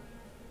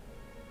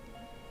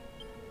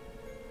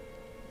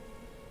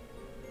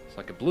 It's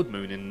like a blood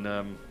moon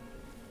in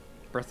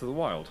Breath of the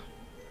Wild.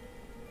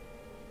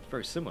 It's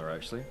very similar,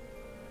 actually.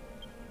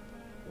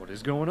 What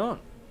is going on?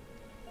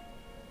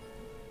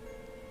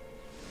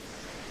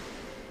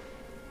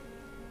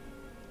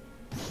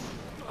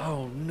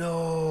 Oh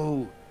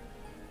no!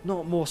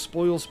 Not more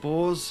spoil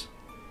spores.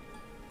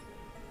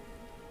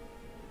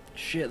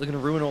 Shit, they're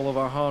gonna ruin all of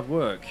our hard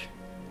work.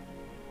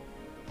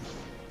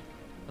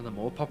 And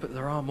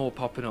there are more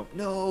popping up.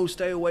 No,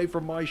 stay away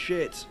from my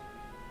shit.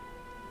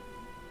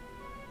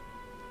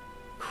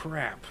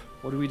 Crap.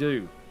 What do we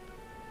do?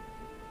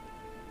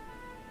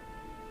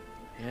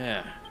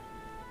 Yeah.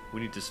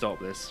 We need to stop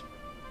this.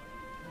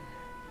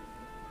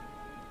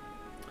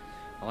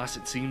 Alas,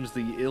 it seems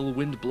the ill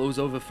wind blows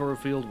over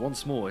Furrowfield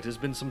once more. It has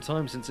been some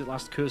time since it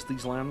last cursed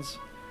these lands.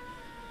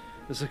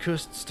 This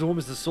accursed storm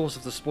is the source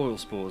of the spoil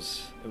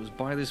spores. It was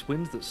by this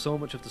wind that so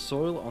much of the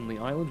soil on the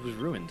island was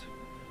ruined.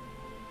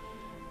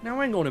 Now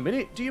hang on a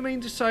minute, do you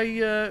mean to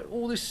say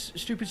all this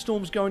stupid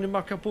storm's going to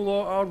muck up all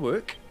our hard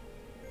work?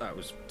 That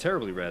was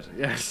terribly read,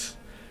 yes.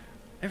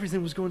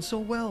 Everything was going so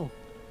well.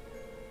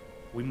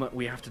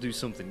 We have to do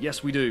something.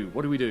 Yes, we do.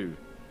 What do we do?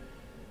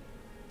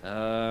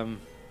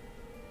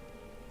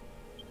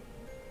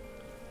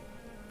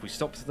 If we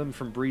stopped them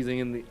from breathing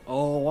in the...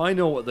 Oh, I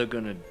know what they're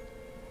gonna...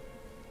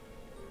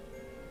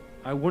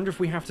 I wonder if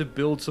we have to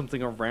build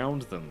something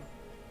around them.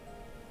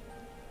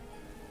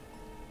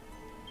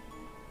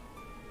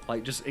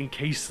 Like, just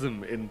encase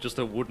them in just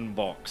a wooden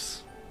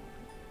box.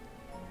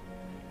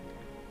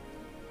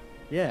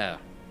 Yeah.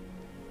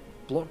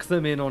 Block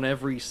them in on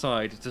every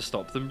side to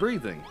stop them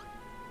breathing.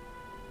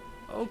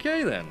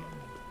 Okay, then.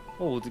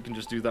 Or we can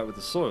just do that with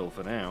the soil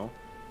for now.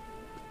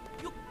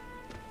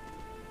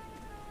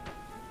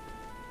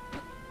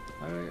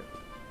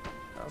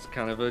 That's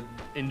kind of an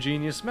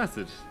ingenious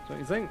method, don't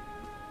you think?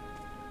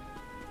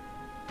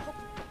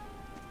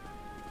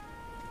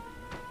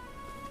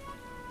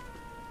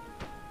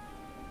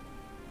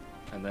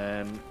 And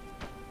then...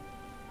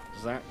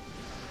 Does that...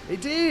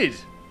 It did!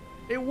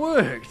 It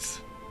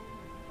worked!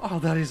 Oh,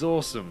 that is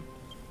awesome.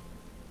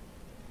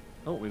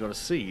 Oh, we got a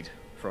seed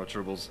for our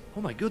troubles.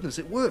 Oh my goodness,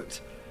 it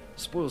worked!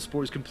 Spoil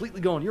Spore is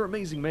completely gone. You're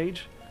amazing,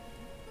 mage.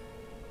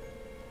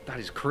 That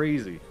is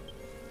crazy.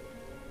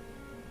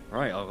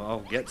 Right,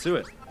 I'll get to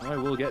it. I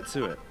will get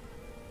to it.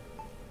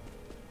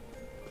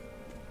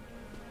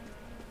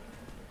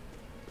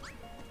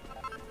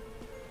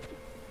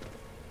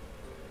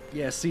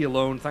 Yeah, see you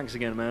alone. Thanks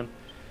again, man.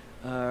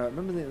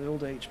 Remember the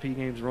old HP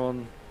games were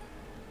on?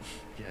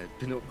 Yeah,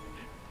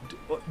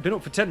 been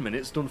up for 10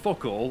 minutes, done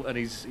fuck all, and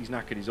he's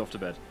knackered. He's off to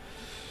bed.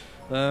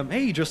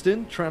 Hey,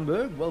 Justin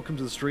Tranberg, welcome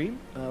to the stream.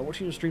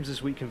 Watching your streams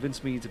this week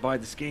convinced me to buy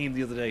this game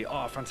the other day.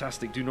 Oh,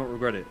 fantastic! Do not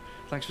regret it.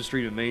 Thanks for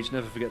streaming, mage.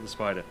 Never forget the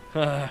spider.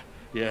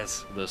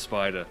 Yes, the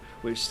spider,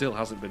 which still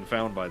hasn't been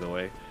found, by the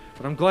way.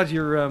 But I'm glad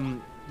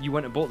you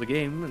went and bought the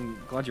game, and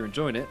glad you're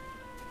enjoying it.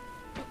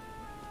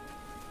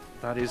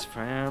 That is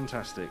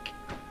fantastic.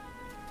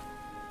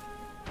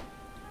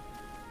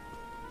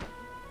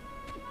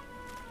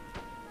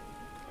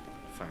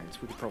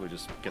 Thanks. We could probably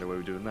just get away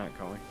with doing that,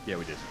 can't we? Yeah,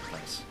 we did.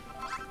 Thanks.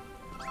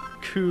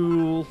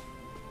 Cool.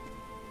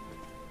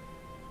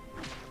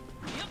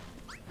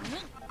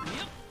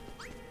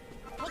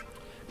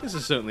 This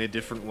is certainly a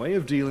different way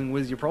of dealing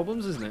with your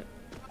problems, isn't it?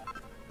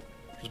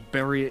 Just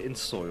bury it in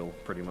soil,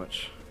 pretty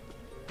much.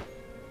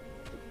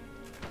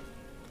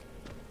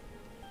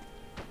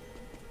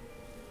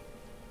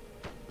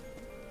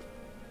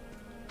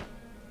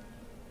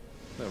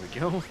 There we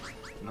go.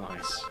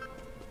 Nice.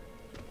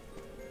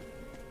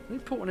 They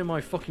put one in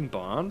my fucking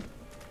barn?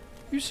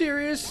 You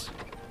serious?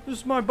 This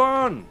is my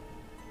barn!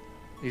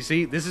 You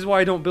see, this is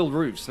why I don't build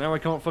roofs. Now I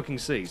can't fucking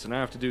see, so now I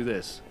have to do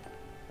this.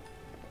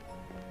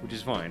 Which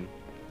is fine.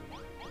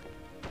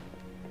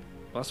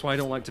 That's why I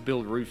don't like to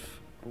build roof...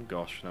 Oh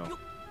gosh, no.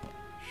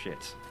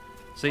 Shit.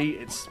 See,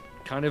 it's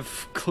kind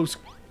of close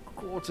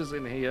quarters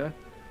in here.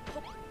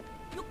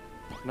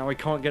 Now I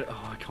can't get...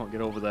 Oh, I can't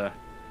get over there.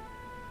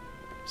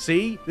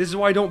 See? This is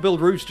why I don't build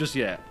roofs just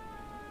yet.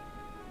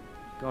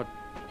 God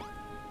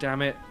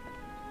damn it.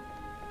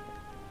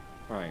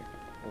 Right.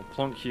 We'll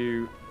plonk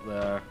you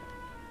there.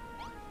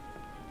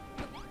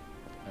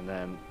 And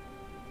then...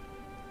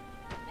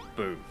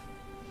 Boom.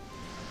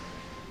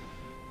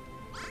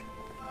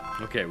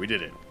 Okay, we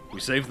did it. We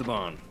saved the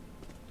barn.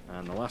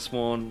 And the last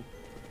one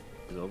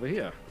is over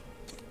here.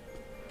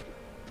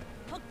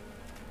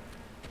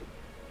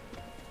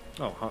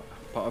 Oh,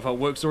 part of our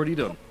work's already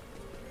done.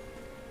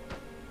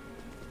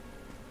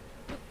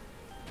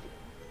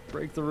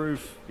 Break the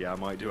roof. Yeah, I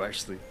might do,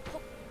 actually.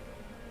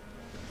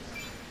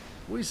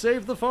 We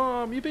saved the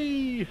farm!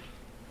 Yippee!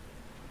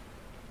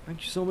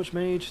 Thank you so much,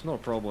 mage. Not a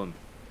problem.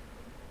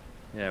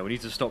 Yeah, we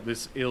need to stop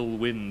this ill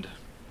wind.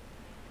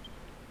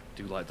 I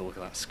do like the look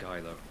of that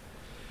sky, though.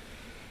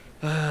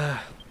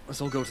 Let's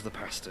all go to the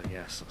pastor.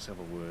 Yes, let's have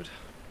a word.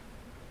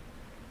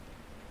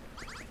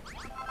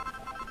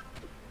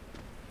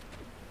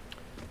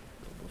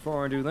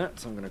 Before I do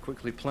that, I'm going to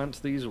quickly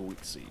plant these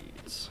wheat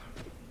seeds.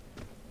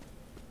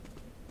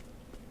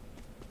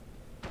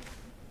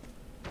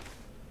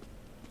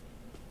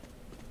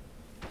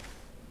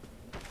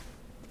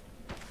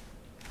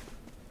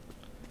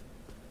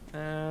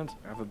 And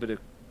have a bit of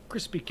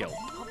crispy kelp.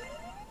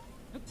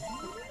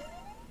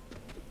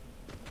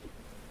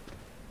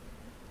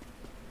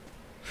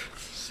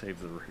 Save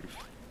the roof.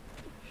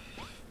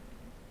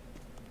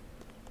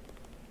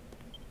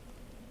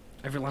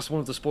 Every last one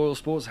of the spoil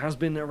spores has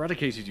been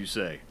eradicated, you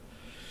say?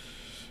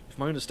 If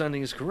my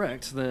understanding is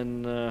correct,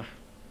 then...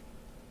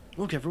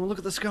 Look, everyone, look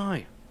at the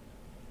sky!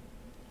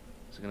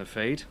 Is it going to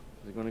fade?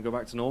 Is it going to go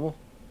back to normal?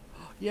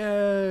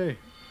 Yay!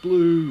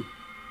 Blue!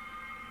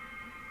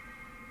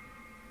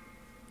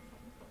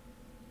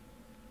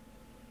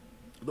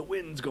 The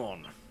wind's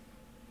gone.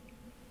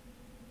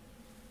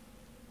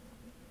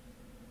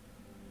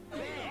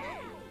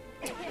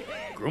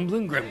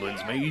 Grumbling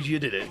gremlins, mage, you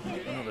did it.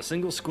 Not a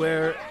single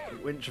square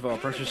inch of our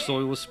precious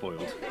soil was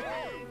spoiled.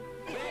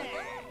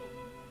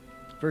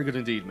 Very good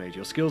indeed, mage.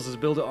 Your skills as a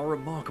builder are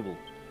remarkable.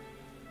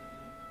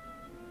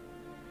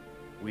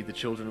 We, the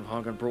children of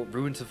Hargon, brought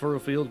ruin to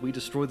Furrowfield. We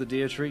destroyed the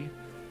deer tree.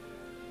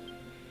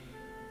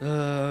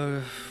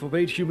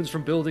 Forbade humans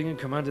from building and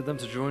commanded them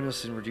to join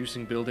us in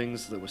reducing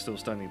buildings that were still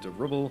standing to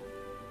rubble.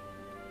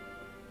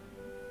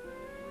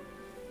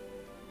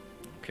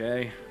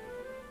 Okay.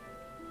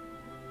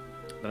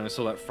 Then I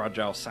saw that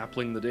fragile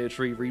sapling, the deer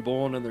tree,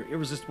 reborn, and the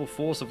irresistible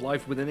force of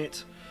life within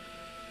it.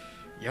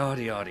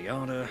 Yada yada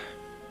yada.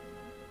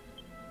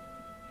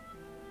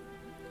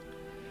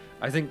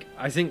 I think,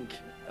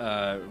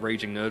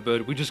 Raging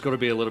Nerdbird, we just got to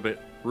be a little bit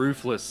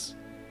ruthless.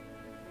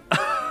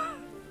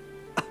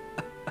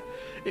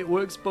 It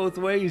works both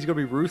ways. You've got to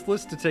be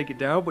ruthless to take it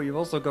down, but you've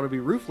also got to be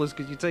ruthless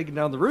because you're taking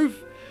down the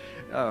roof.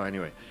 Oh,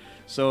 anyway.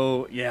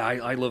 So, yeah,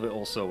 I love it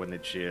also when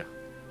it's sheer.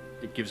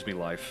 It gives me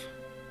life.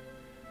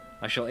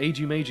 I shall aid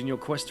you, mage, in your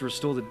quest to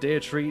restore the deer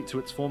tree to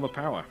its former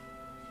power.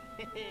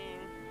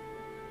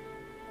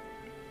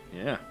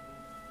 Yeah.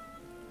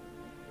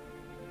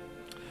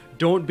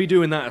 Don't be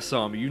doing that,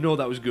 Asami. You know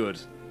that was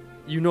good.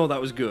 You know that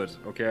was good,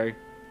 okay?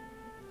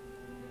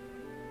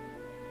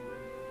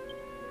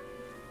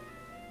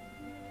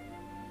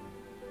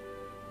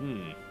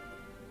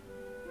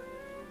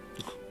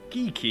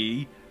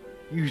 Geeky,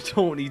 you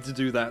don't need to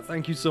do that.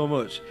 Thank you so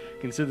much.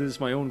 Consider this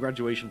my own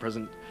graduation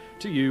present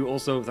to you.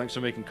 Also, thanks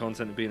for making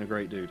content and being a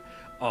great dude.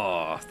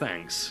 Aw,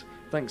 thanks.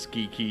 Thanks,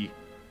 Geeky.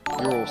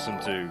 You're awesome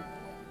too.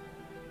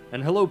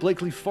 And hello,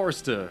 Blakely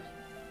Forrester.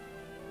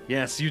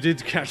 Yes, you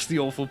did catch the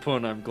awful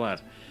pun, I'm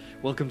glad.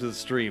 Welcome to the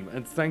stream,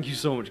 and thank you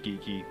so much,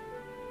 Geeky.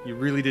 You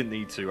really didn't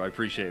need to. I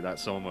appreciate that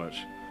so much.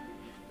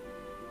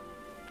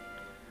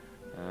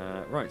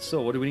 Right,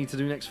 so what do we need to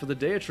do next for the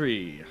deer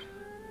tree?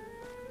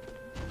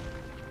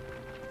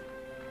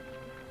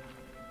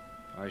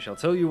 I shall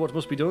tell you what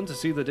must be done to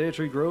see the deer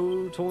tree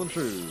grow tall and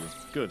true.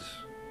 Good.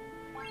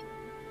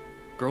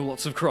 Grow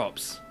lots of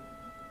crops.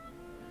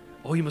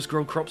 Oh, you must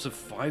grow crops of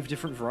 5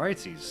 different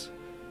varieties.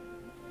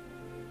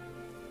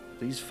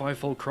 These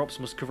 5-fold crops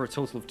must cover a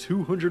total of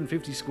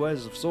 250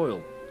 squares of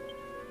soil.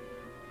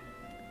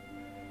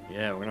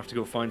 Yeah, we're gonna have to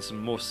go find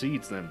some more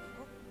seeds then.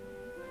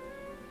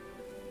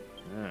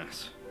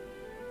 Yes.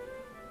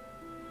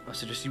 I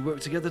suggest you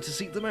work together to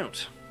seek them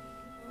out.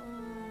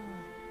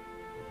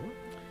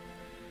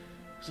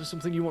 Is there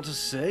something you want to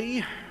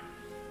say?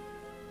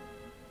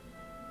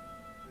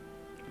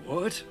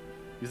 What?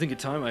 You think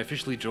it's time I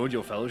officially joined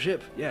your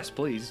fellowship? Yes,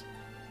 please.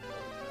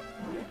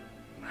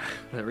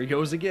 There he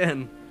goes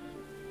again.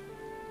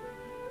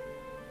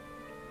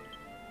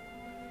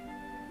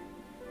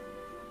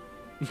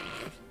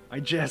 I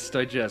jest.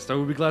 I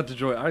would be glad to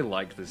join. I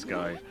like this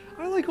guy.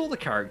 I like all the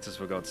characters,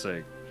 for God's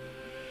sake.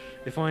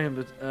 If I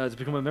am to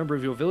become a member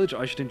of your village,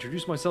 I should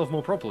introduce myself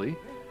more properly.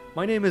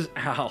 My name is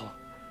Al.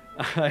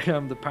 I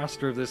am the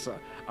pastor of this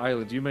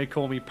island. You may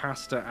call me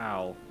Pastor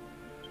Al.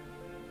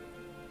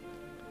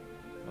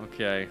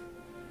 Okay.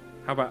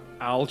 How about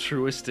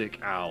altruistic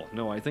Al?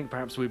 No, I think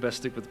perhaps we best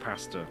stick with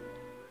Pastor.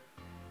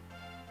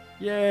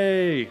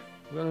 Yay!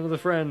 We got another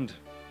friend.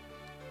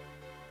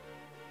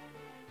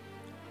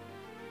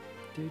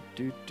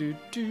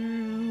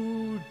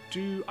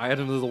 I had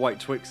another white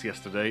Twix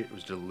yesterday. It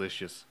was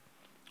delicious.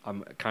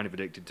 I'm kind of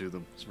addicted to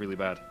them. It's really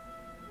bad.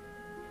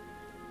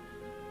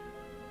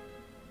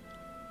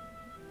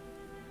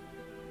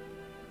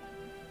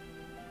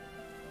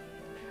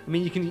 I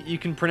mean, you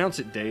can pronounce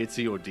it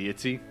deity or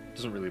deity. It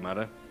doesn't really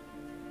matter.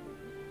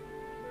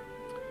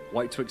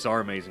 White Twix are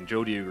amazing.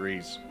 Jody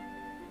agrees.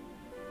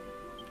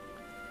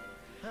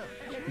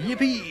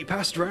 Yippee!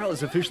 Pastor Al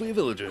is officially a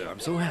villager.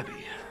 I'm so happy.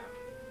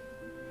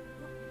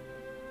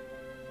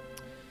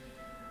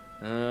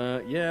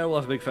 Yeah, we'll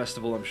have a big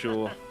festival, I'm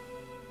sure.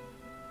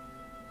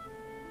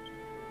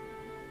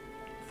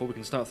 Before we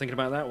can start thinking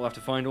about that, we'll have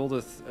to find all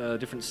the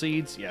different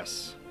seeds.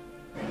 Yes.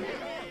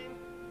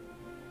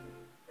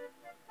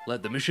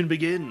 Let the mission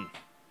begin.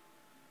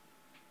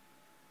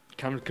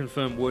 Can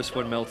confirm worse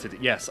when melted.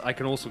 Yes, I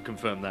can also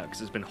confirm that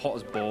because it's been hot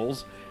as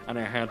balls, and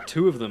I had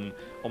 2 of them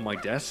on my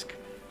desk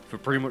for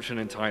pretty much an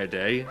entire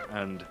day,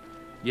 and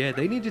yeah,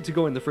 they needed to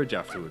go in the fridge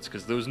afterwards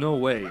because there was no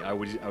way I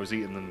was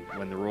eating them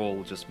when they were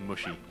all just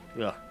mushy.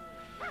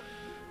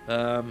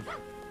 Ugh.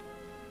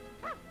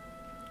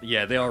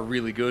 Yeah, they are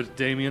really good,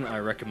 Damien. I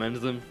recommend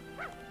them.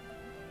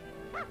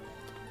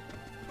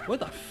 What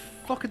the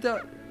fuck is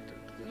that?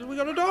 We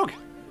got a dog.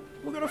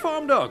 We got a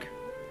farm dog.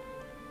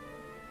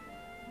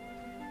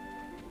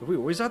 Have we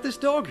always had this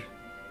dog?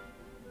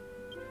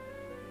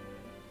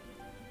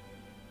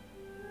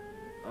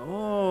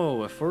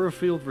 Oh, a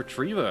Furrowfield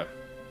Retriever.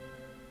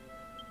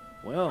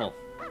 Well,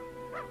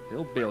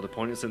 he'll be able to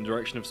point us in the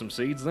direction of some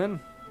seeds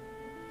then.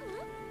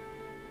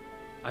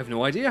 I have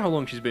no idea how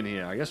long she's been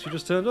here. I guess she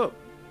just turned up.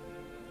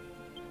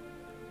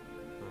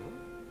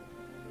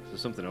 Is there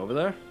something over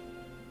there?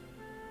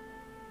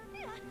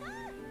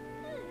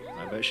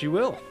 I bet she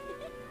will.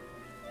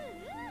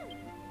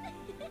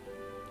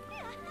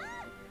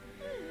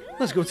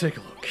 Let's go take a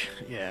look.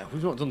 Yeah,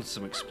 we've not done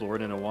some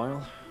exploring in a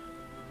while.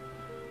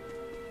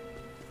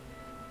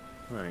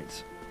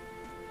 Right.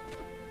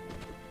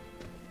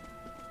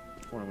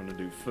 What I'm going to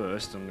do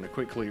first, I'm going to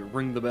quickly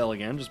ring the bell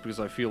again, just because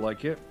I feel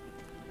like it.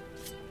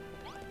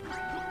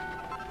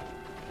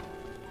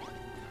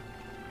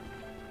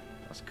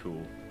 That's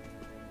cool.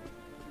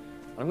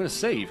 I'm going to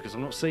save, because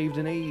I'm not saved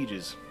in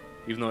ages.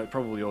 Even though it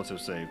probably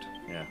auto-saved.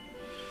 Yeah.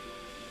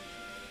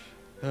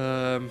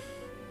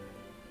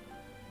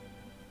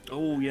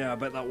 Oh, yeah, I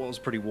bet that was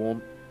pretty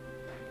warm.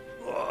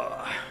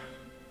 Ugh.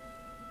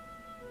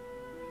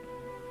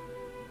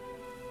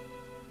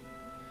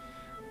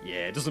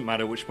 Yeah, it doesn't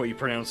matter which way you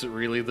pronounce it,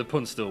 really. The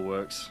pun still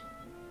works.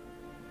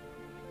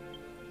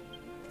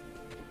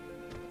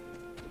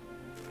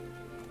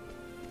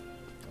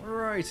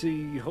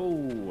 Alrighty,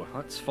 ho.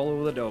 Let's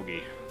follow the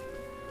doggy.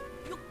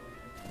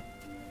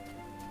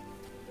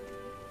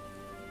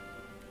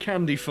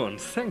 Candy fun.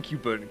 Thank you,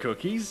 burnt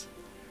cookies.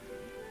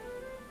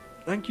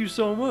 Thank you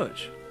so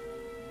much.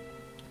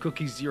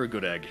 Cookies, you're a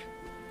good egg.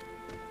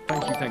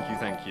 Thank you, thank you,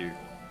 thank you.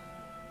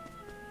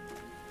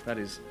 That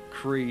is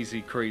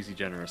crazy, crazy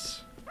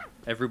generous.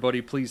 Everybody,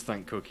 please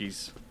thank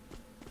Cookies.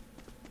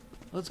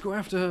 Let's go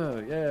after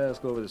her. Yeah, let's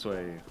go over this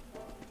way.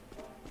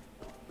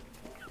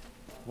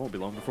 Won't be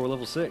long before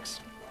level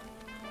 6.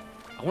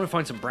 I want to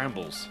find some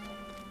brambles.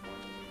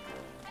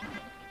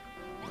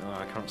 Oh,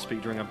 I can't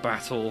speak during a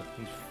battle.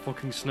 These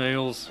fucking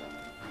snails.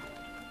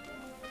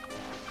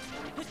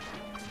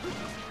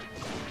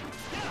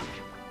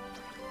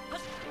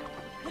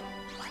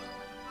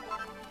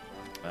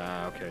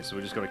 Okay, so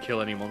we just got to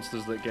kill any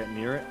monsters that get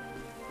near it.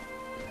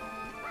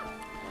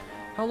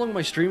 How long am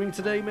I streaming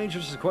today, Major?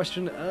 Just a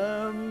question.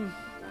 I've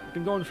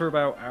been going for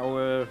about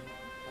hour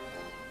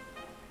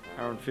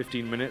and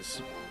 15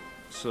 minutes.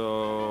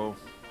 So,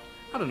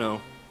 I don't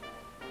know.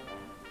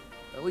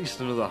 At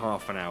least another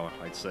half an hour,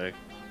 I'd say.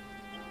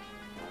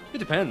 It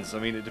depends. I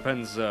mean, it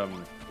depends if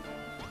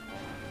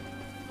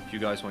you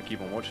guys want to keep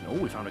on watching. Oh,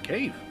 we found a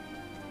cave.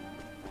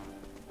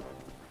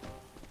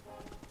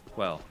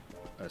 Well,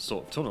 a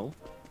sort of tunnel.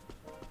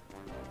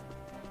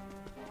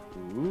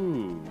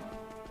 Ooh.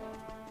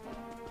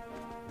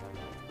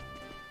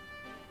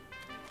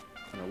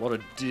 And a lot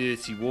of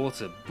dirty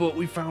water, but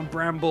we found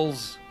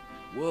brambles.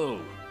 Whoa.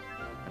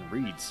 And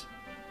reeds.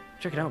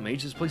 Check it out,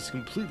 mage. This place is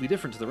completely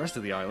different to the rest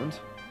of the island.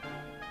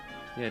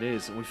 Yeah, it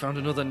is. And we found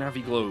another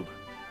Navi globe.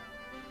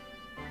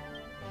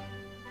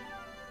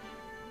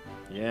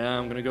 Yeah,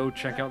 I'm gonna go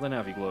check out the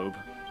Navi globe.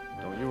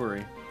 Don't you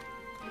worry.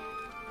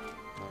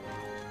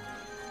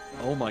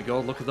 Oh my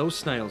god, look at those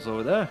snails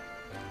over there.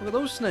 Look at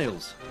those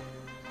snails.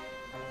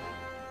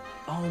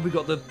 Oh, we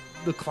got the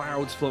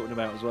clouds floating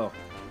about as well.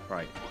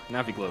 Right,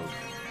 Navi globe.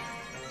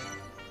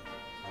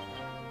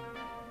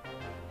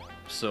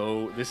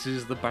 So, this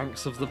is the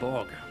banks of the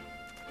bog.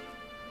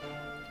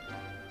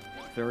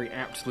 Very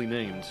aptly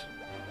named.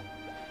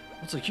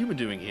 What's a human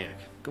doing here?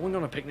 Going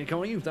on a picnic,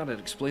 are you? That'd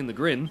explain the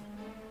grin.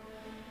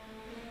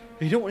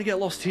 You don't want to get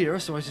lost here,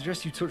 so I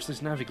suggest you touch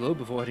this Navi globe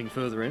before heading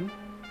further in.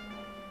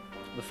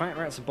 The fat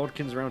rats and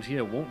bodkins around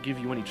here won't give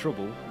you any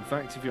trouble. In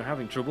fact, if you're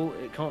having trouble,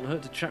 it can't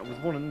hurt to chat with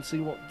one and see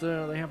what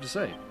they have to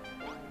say.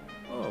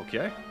 Oh,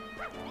 okay.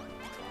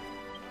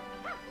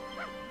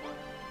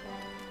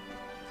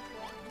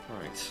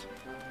 Right.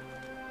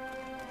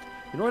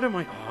 You know what I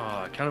might...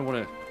 I kind of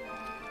want to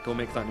go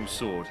make that new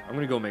sword. I'm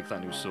going to go make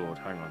that new sword.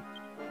 Hang on.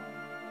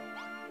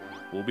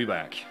 We'll be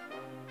back.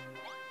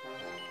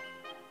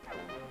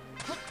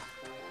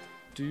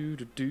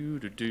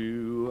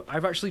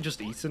 I've actually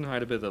just eaten. I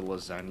had a bit of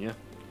lasagna.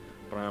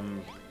 But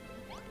I'm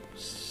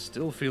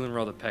still feeling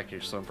rather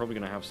peckish, so I'm probably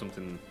going to have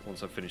something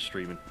once I've finished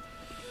streaming.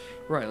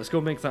 Right, let's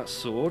go make that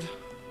sword.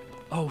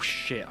 Oh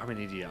shit, I'm an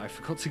idiot. I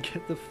forgot to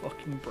get the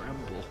fucking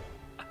bramble.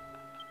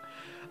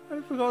 I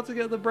forgot to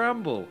get the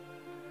bramble.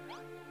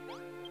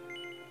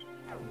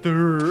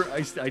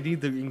 I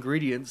need the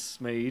ingredients,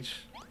 mage.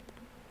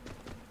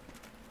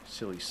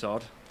 Silly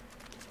sod.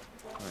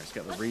 Alright, let's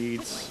get the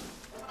reeds.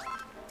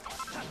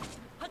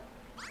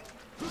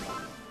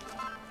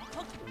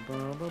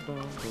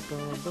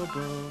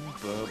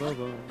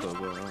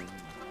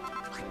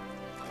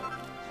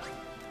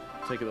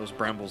 Take it, those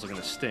brambles are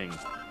gonna sting.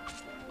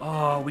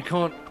 Oh, we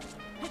can't.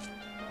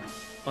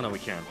 Oh no, we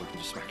can. We can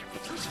just smack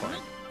it. That's fine.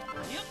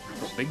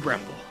 Oh, big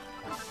bramble.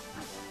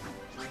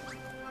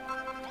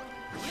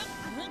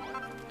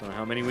 Don't know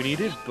how many we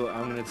needed, but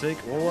I'm gonna take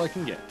all I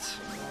can get.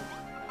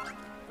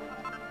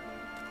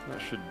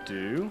 That should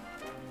do.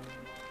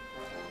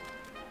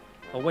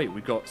 Oh wait,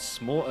 we've got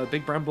small,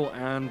 big bramble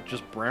and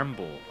just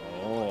bramble.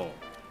 Oh.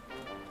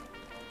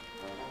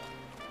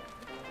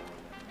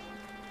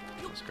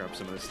 Let's grab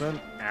some of this then.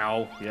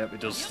 Ow. Yep,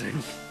 it does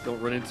sting.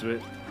 Don't run into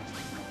it.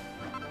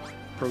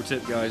 Pro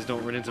tip, guys,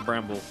 don't run into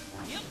bramble.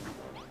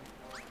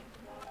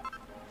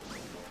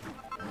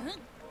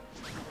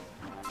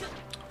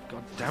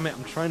 God damn it,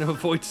 I'm trying to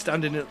avoid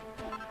standing it.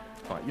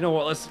 Alright, you know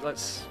what, let's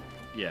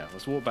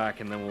walk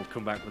back and then we'll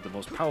come back with the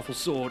most powerful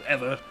sword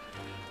ever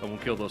and we'll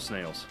kill those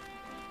snails.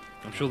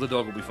 I'm sure the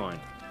dog will be fine.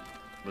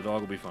 The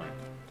dog will be fine.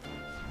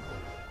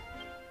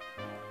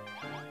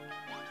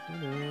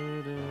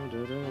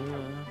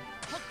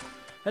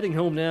 Heading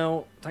home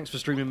now. Thanks for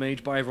streaming,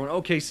 Mage. Bye, everyone.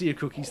 Okay, see you,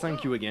 Cookies.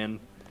 Thank you again.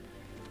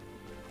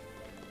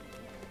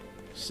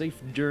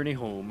 Safe journey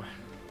home.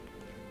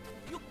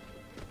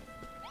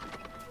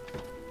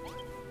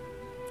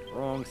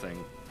 Wrong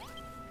thing.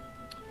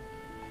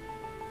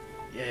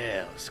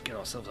 Yeah, let's get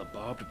ourselves a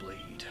barbed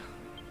blade.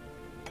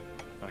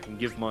 I can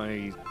give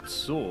my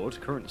sword,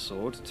 current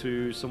sword,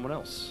 to someone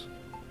else.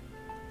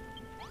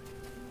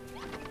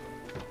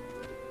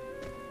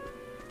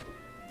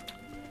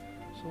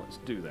 So let's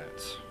do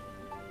that.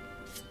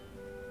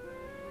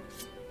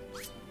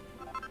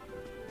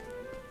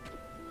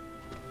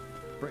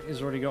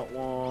 Brittany's already got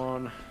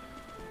one.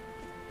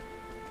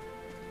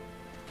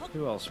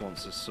 Who else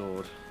wants a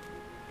sword?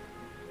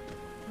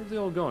 Where have they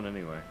all gone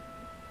anyway?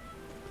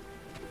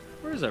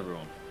 Where is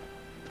everyone?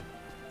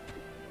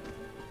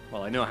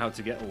 Well, I know how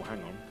to get... Oh,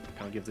 hang on.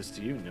 Can I give this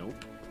to you?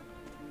 Nope.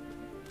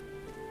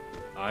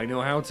 I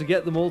know how to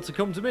get them all to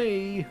come to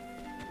me!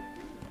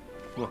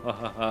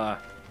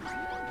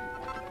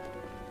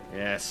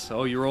 Yes.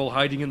 Oh, you're all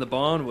hiding in the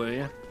barn, were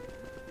you?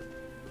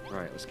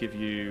 Right, let's give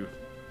you...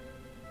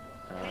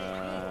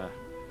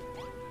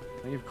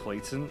 Can I give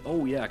Clayton?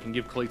 Oh, yeah, I can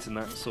give Clayton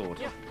that sword.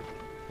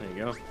 There you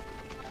go.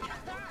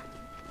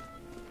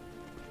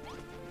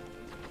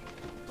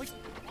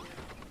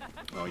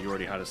 Oh, you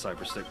already had a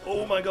cypress stick.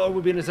 Oh my god,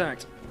 we're being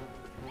attacked.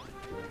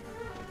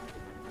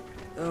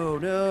 Oh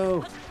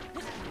no.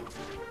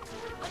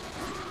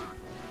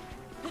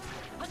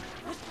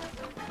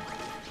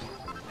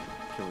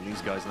 Killing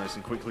these guys nice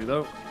and quickly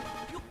though.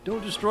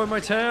 Don't destroy my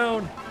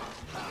town.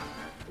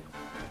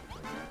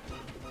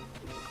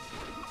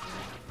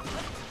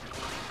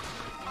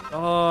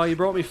 Oh, you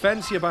brought me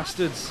fence, you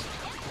bastards.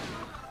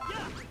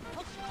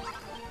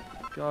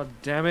 God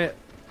damn it.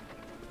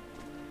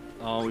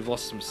 Oh, we've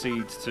lost some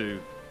seeds too.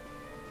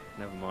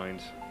 Never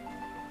mind.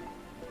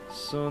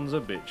 Sons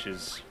of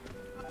bitches.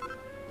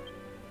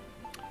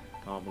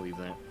 Can't believe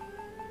that.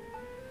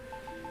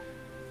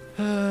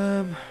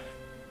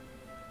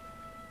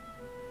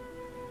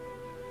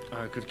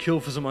 I could kill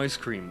for some ice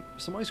cream.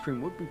 Some ice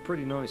cream would be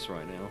pretty nice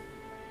right now.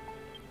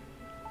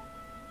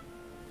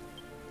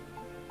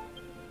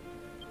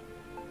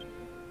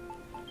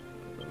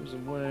 Put those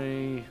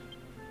away.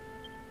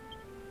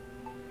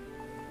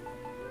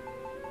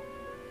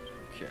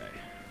 Okay.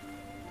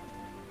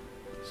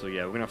 So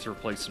yeah, we're gonna have to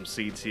replace some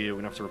seeds here.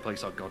 We're gonna have to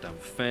replace our goddamn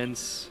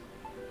fence.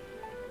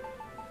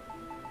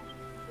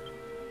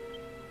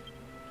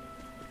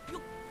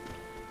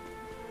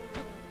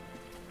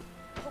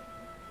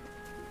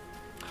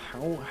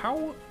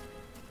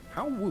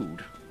 How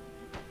wooed?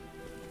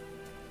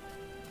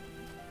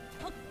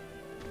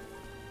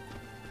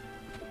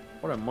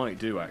 What I might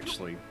do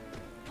actually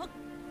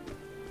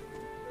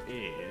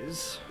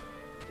is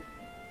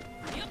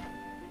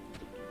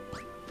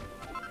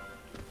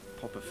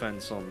pop a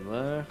fence on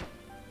there.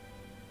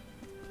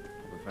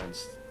 Pop a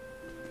fence.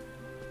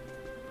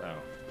 Oh.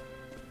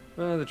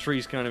 The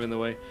tree's kind of in the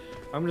way.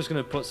 I'm just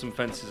going to put some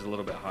fences a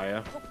little bit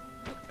higher.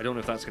 I don't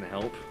know if that's going to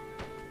help.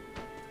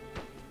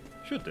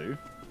 Should do.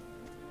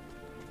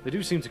 They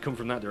do seem to come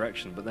from that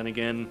direction, but then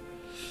again,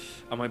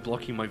 am I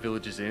blocking my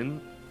villages in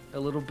a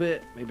little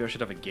bit? Maybe I should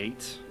have a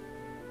gate.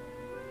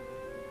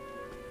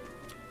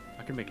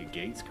 I can make a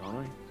gate, can't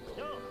I?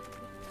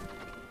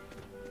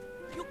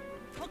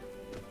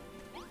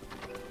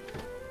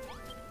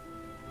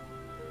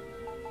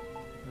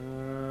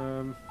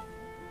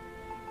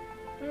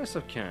 Yes,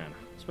 I can.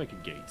 Let's make a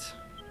gate.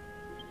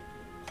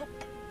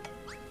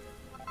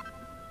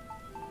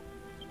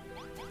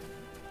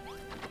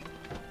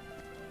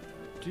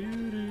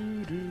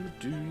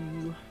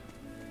 Do.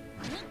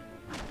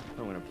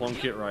 I'm gonna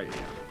plonk it right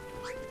here.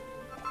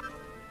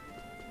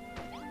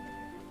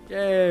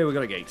 Yay, we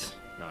got a gate.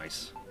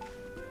 Nice.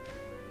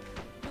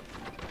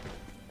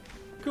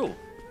 Cool.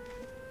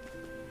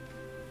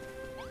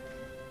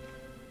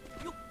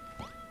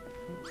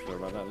 Sorry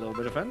about that little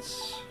bit of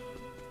fence.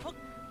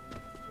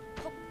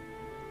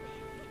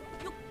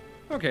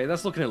 Okay,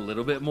 that's looking a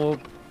little bit more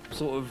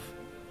sort of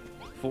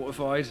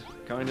fortified,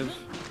 kind of.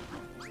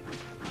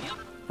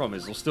 Problem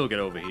is, they'll still get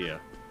over here.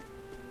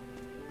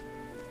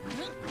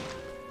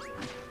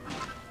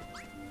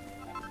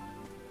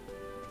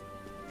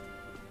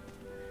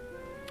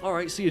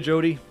 Alright, see you,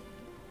 Jody.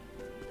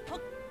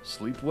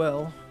 Sleep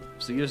well.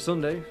 See you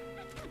Sunday.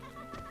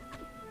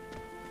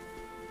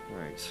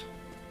 Right.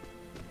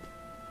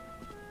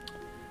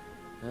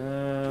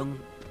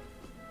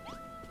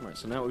 Right,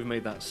 so now we've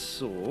made that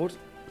sword.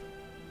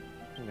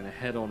 I'm going to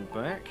head on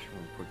back.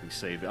 I'll quickly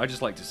save it. I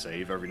just like to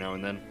save every now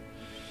and then.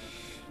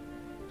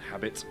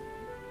 Habit.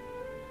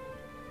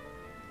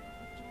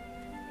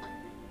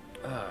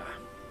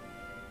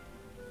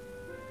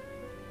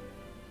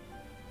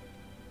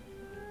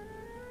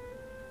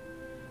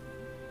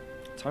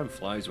 Time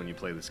flies when you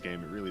play this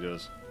game, it really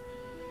does.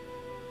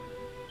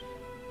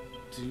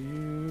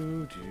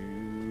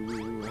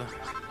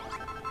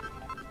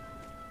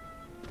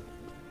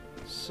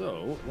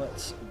 So,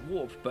 let's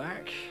warp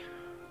back.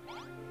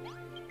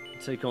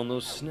 Take on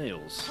those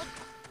snails.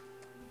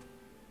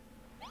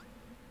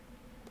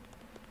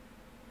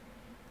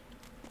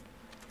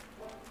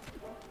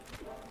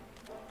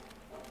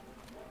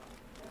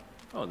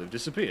 Oh, they've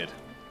disappeared.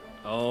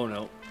 Oh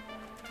no.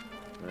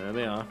 There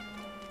they are.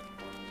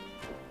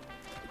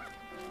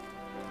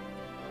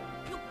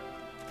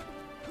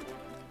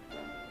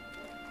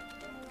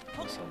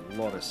 That's a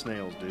lot of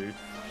snails, dude.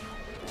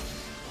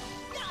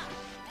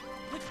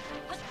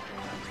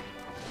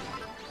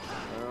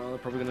 Oh, they're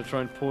probably gonna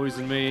try and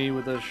poison me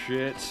with their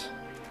shit.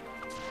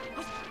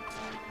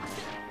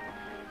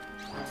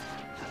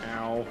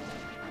 Ow.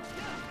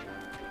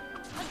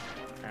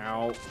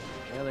 Ow.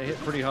 Yeah, they hit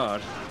pretty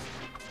hard.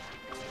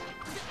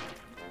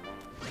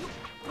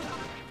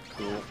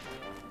 Cool.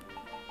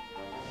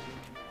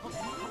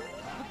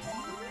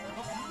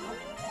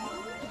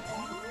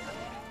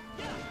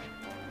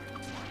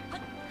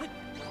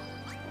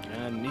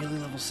 And nearly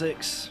level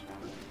 6.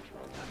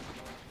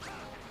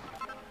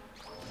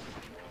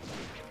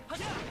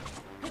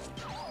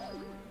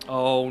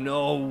 Oh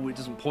no, it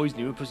doesn't poison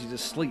you, it puts you to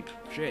sleep.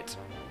 Shit.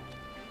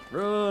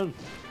 Run!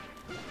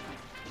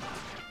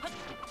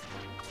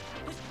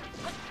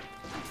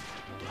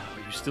 Oh,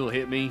 you still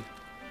hit me.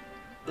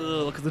 Ugh,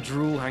 look at the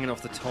drool hanging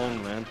off the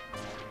tongue, man.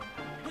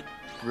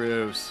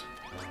 Gross.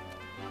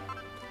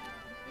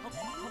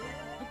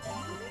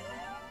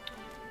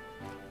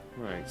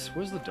 Right,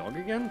 where's the dog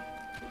again?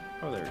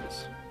 Oh, there he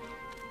is.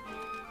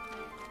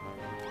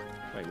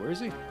 Wait, where is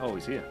he? Oh,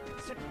 he's here.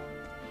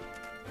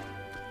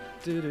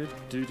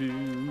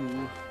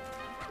 Do-do-do-do.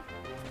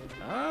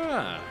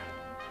 Ah!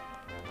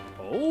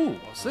 Oh,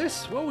 what's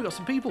this? Well, we got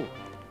some people.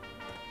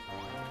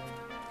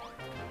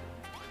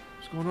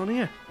 What's going on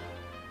here?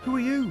 Who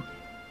are you?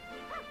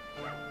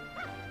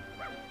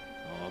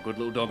 Oh, good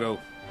little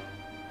doggo.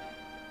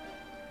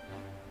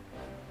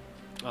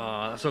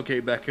 Ah, that's okay,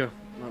 Becca.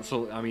 That's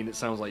all. I mean, it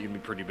sounds like you'll be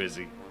pretty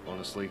busy,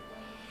 honestly.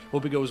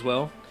 Hope it goes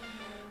well.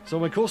 So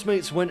my course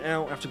mates went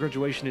out after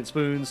graduation in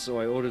spoons, so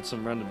I ordered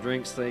some random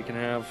drinks they can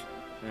have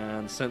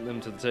and sent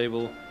them to the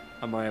table.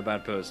 Am I a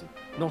bad person?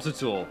 Not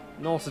at all.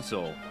 Not at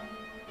all.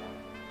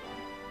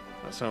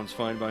 That sounds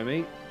fine by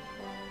me.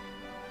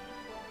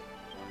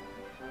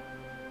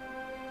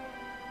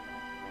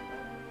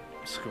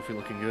 Scruffy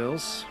looking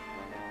girls.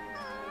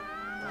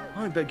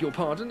 I beg your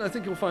pardon, I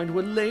think you'll find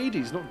we're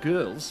ladies, not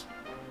girls.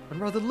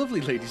 And rather lovely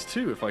ladies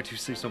too, if I do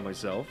say so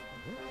myself.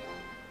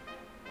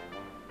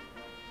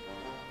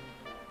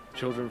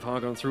 Children of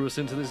Hargon threw us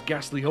into this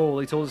ghastly hole.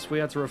 They told us we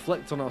had to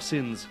reflect on our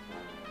sins.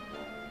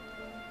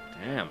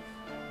 Damn.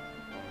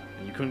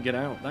 And you couldn't get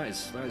out. That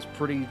is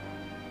pretty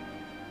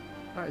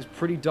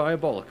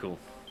diabolical.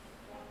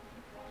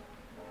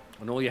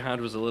 And all you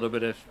had was a little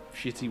bit of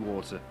shitty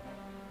water.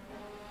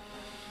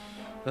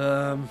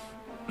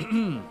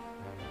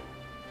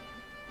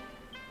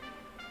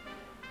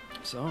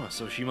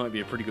 So she might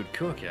be a pretty good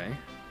cook, eh?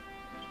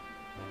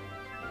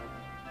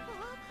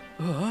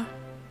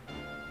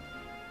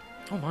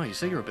 Oh my, you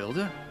say you're a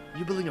builder?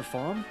 You building a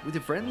farm with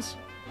your friends?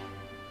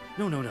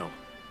 No.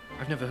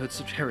 I've never heard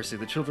such heresy.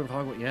 The children of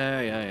Hogwarts.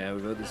 Yeah,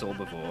 we've heard this all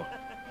before.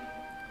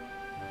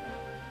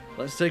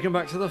 Let's take them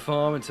back to the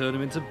farm and turn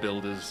them into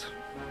builders.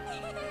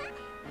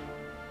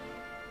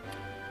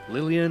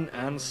 Lillian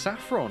and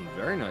Saffron.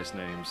 Very nice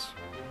names.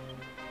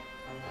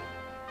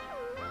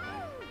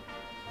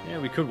 Yeah,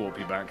 we could walk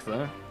you back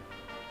there.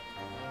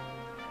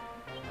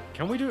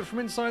 Can we do it from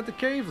inside the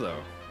cave,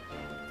 though?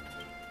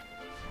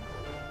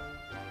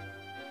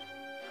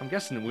 I'm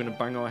guessing we're going to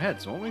bang our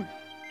heads, aren't we?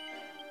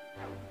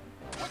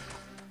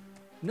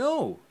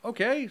 No!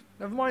 Okay,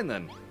 never mind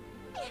then.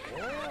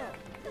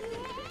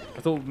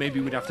 I thought maybe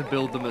we'd have to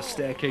build them a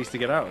staircase to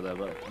get out of there,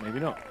 but maybe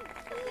not.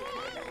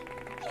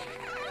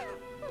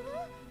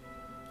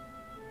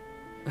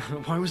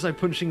 Why was I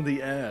punching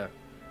the air?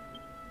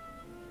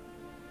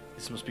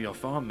 This must be our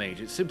farm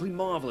mage. It's simply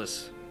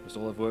marvellous. Must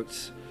all have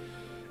worked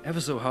ever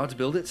so hard to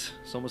build it.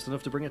 It's almost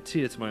enough to bring a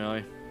tear to my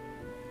eye.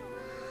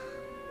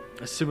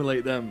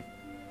 Assimilate them.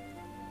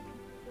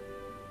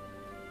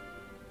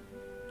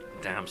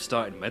 Damn,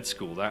 starting med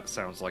school, that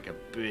sounds like a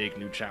big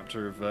new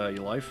chapter of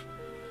your life.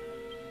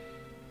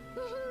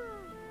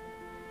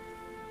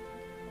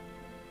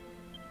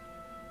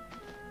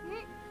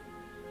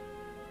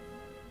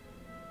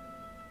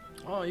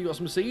 Oh, you got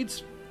some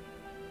seeds?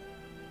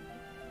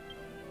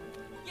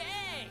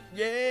 Yay!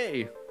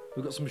 Yay!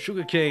 We've got some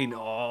sugar cane.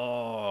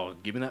 Oh,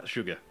 give me that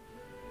sugar.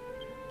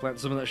 Plant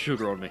some of that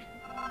sugar on me.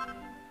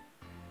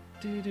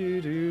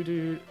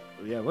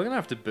 Yeah, we're gonna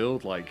have to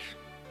build, like...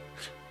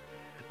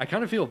 I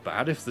kind of feel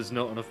bad if there's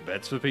not enough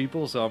beds for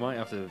people, so I might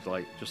have to,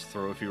 like, just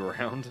throw a few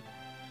around.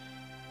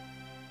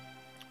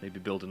 Maybe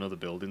build another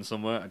building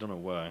somewhere. I don't know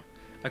where.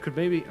 I could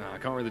maybe... I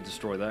can't really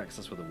destroy that, because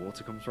that's where the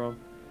water comes from.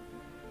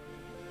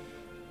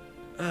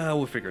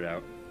 We'll figure it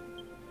out.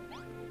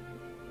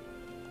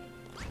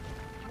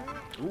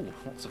 Ooh,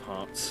 lots of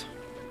hearts.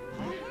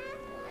 Hang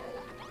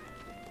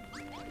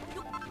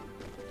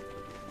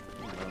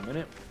on a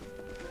minute.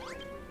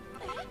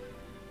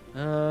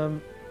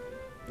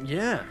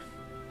 Yeah.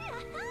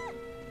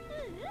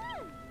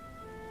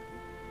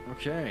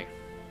 Okay.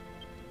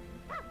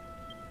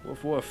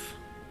 Woof woof.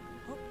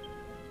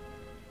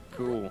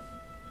 Cool.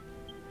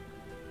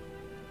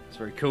 It's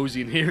very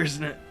cozy in here,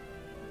 isn't it?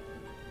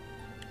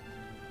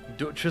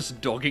 Duchess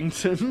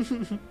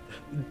Doggington?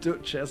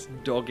 Duchess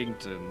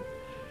Doggington.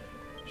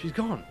 She's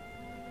gone.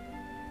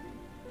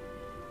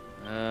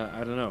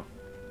 I don't know.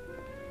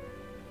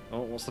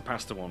 Oh, what's the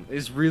pasta one?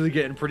 It's really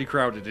getting pretty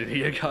crowded in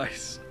here,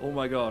 guys. Oh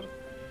my god.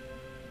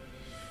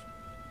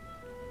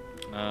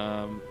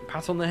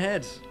 Pat on the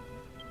head.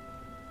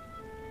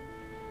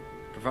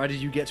 Provided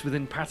you get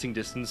within patting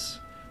distance,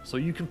 so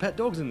you can pet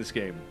dogs in this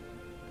game.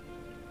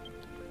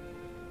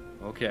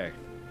 Okay.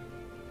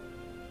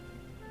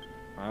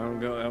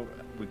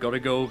 We gotta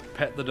go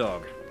pet the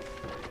dog.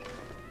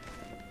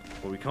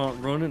 But we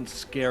can't run and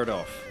scare it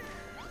off.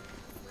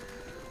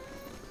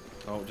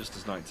 Oh, just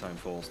as nighttime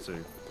falls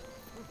too.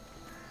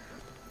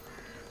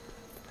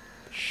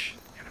 Shh,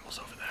 the animal's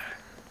over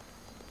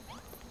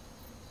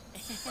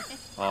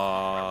there.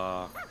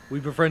 Ah, we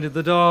befriended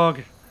the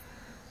dog.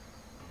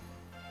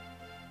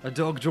 A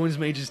dog joins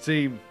Mage's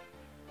team.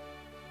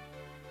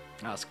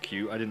 That's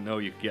cute. I didn't know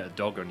you could get a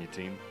dog on your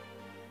team.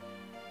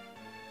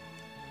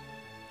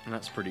 And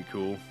that's pretty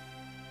cool.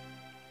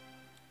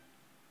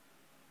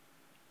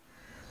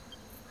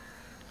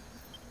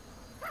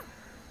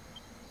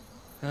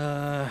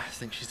 I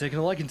think she's taking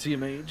a liking to you,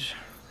 Mage.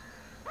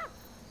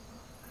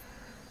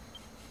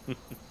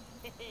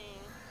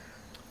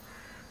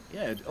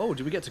 Yeah, oh,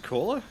 did we get to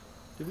call her?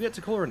 Did we get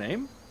to call her a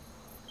name?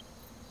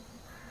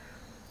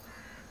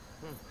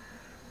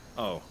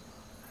 Oh.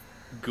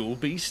 Ghoul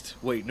Beast?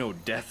 Wait, no,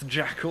 Death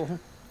Jackal?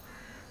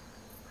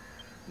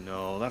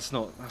 No, that's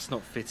not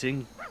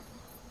fitting.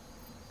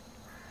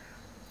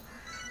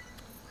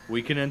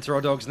 We can enter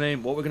our dog's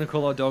name. What we're going to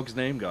call our dog's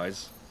name,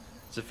 guys?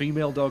 It's a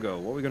female doggo.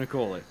 What are we going to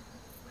call it?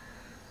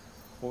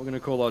 What are we going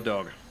to call our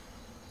dog?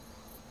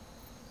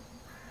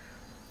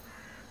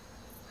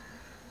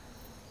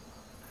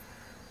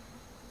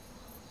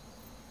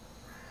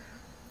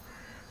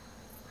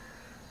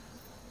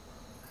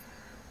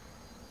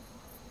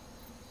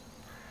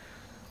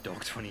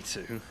 Dog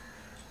 22.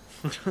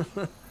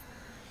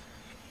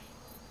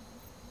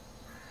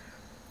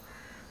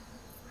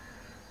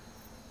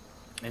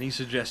 Any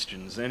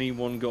suggestions?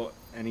 Anyone got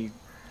any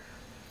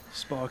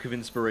spark of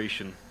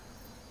inspiration?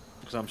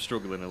 Because I'm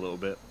struggling a little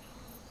bit.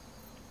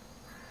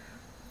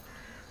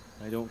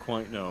 I don't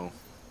quite know.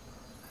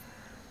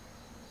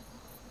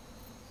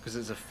 Because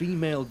it's a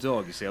female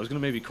dog, you see. I was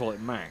going to maybe call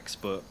it Max,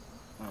 but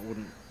that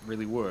wouldn't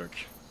really work.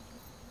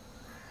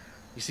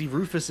 You see,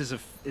 Rufus is a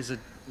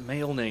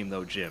male name,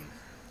 though, Jim.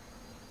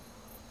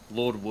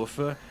 Lord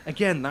Woofer.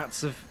 Again,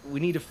 we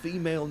need a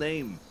female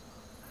name.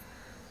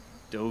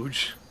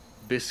 Doge.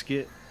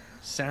 Biscuit.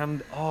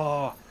 Sandy.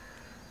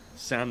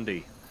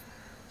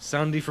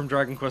 Sandy from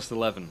Dragon Quest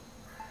XI.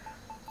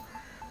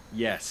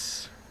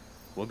 Yes.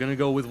 We're going to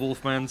go with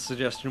Wolfman's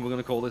suggestion. We're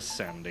going to call this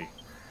Sandy.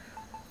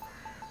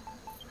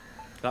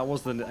 That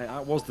was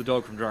the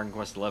dog from Dragon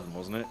Quest XI,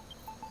 wasn't it?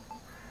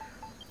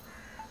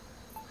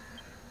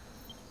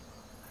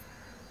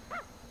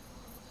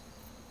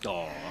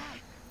 Aww.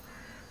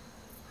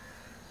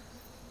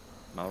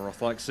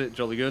 Malroth likes it.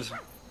 Jolly good. Oh,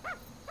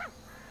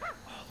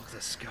 look at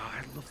the sky.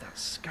 I love that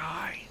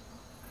sky.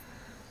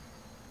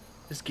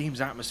 This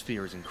game's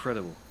atmosphere is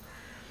incredible.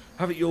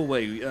 Have it your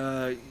way.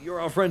 You're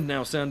our friend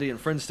now, Sandy, and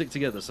friends stick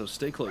together, so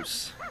stay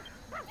close.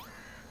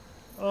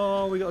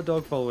 Oh, we got a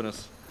dog following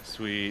us.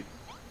 Sweet.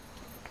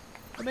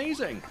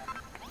 Amazing.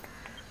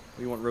 What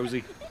do you want,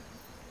 Rosie?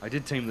 I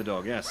did tame the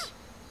dog, yes.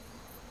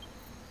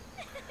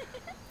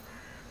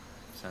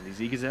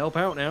 Sandy's eager to help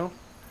out now.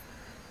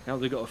 Now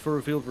that we've got a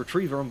Furrowfield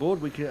Retriever on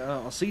board,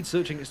 our seed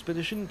searching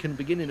expedition can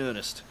begin in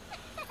earnest.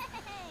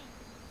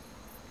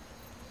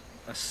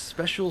 A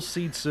special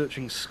seed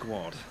searching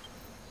squad.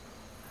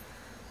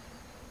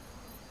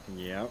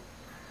 Yeah.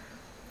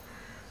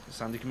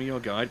 Sandy can be your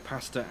guide.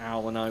 Pastor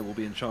Owl and I will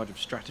be in charge of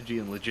strategy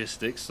and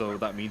logistics, so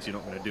that means you're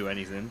not going to do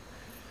anything.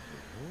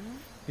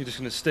 You're just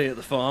going to stay at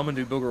the farm and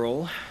do bugger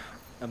all.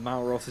 And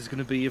Malroth is going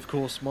to be, of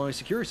course, my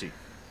security.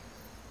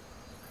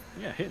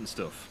 Yeah, hitting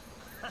stuff.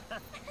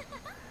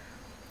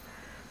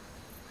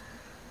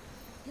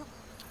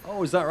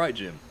 Oh, is that right,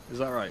 Jim? Is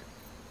that right?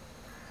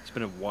 It's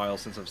been a while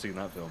since I've seen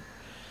that film.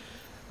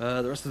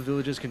 The rest of the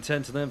villagers can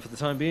tend to them for the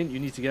time being. You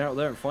need to get out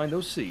there and find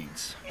those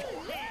seeds.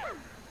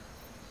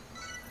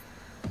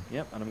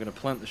 Yep, and I'm going to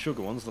plant the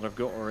sugar ones that I've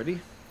got already.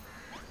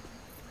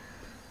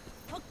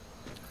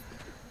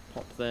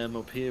 Pop them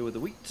up here with the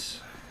wheat.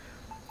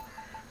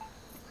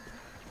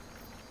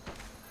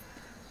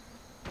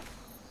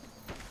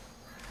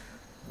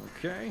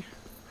 Okay.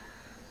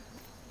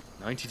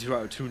 92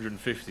 out of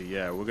 250.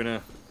 Yeah, we're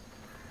gonna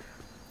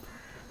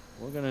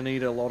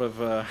need a lot of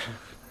a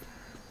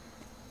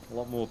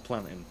lot more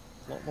planting.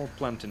 A lot more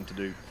planting to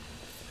do.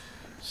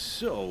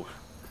 So,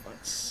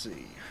 let's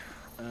see.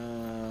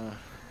 Let's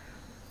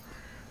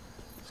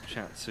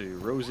chat to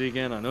Rosie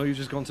again. I know you've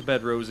just gone to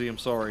bed, Rosie. I'm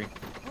sorry.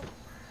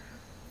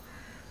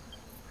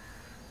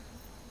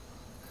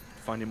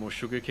 Finding more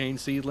sugarcane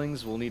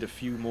seedlings. We'll need a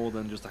few more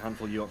than just a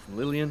handful you got from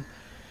Lillian.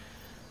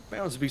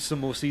 Bound to be some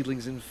more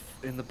seedlings in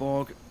the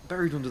bog,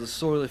 buried under the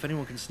soil. If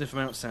anyone can sniff them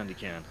out, Sandy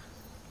can.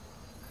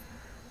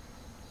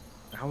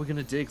 How are we going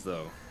to dig,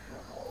 though?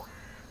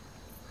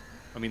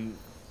 I mean,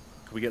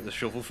 can we get the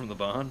shovel from the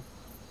barn?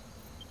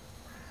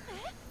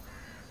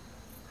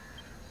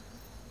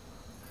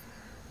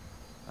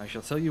 I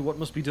shall tell you what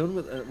must be done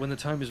with, when the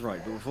time is right,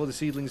 but before the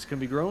seedlings can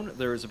be grown,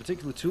 there is a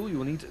particular tool you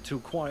will need to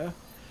acquire.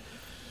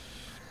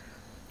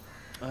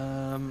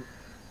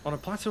 On a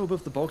plateau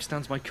above the bog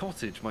stands my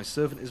cottage. My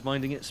servant is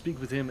minding it.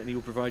 Speak with him and he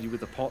will provide you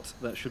with a pot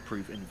that should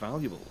prove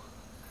invaluable.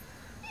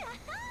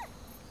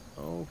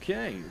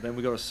 Okay, then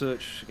we got to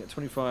search, get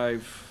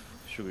 25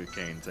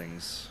 sugarcane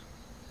things.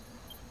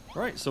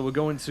 Right, so we're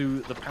going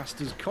to the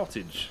pastor's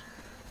cottage.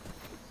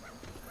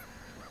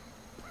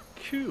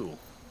 Cool.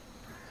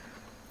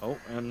 Oh,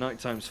 and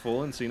nighttime's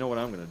falling, so you know what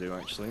I'm going to do,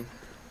 actually.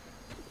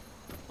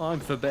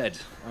 I'm for bed.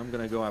 I'm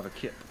going to go have a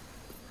kip.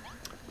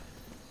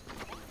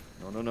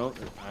 No.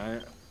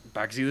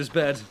 Bagsy, this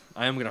bed.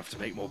 I am going to have to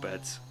make more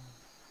beds.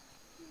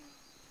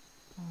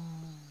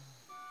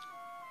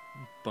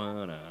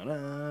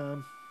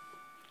 Ba-da-da.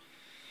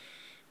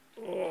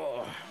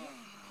 Oh.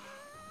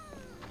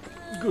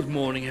 Good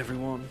morning,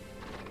 everyone.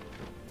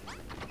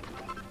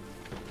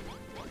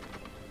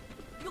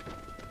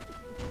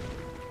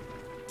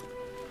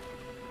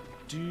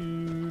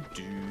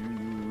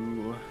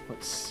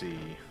 Let's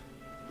see.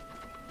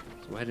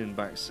 So we're heading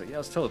back. So yeah,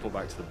 let's teleport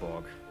back to the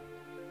bog.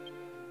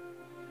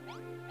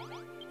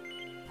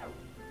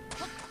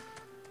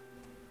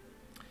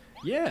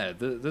 Yeah,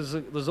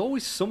 there's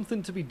always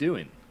something to be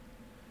doing.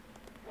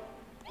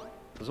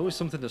 There's always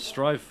something to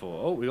strive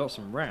for. Oh, we got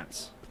some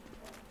rats.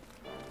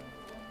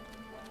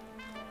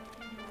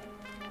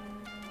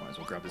 Might as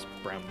well grab this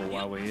bramble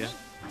while we're here.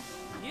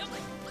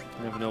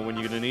 Never know when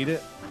you're going to need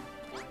it.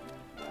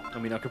 I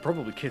mean, I could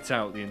probably kit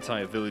out the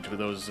entire village with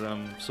those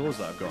swords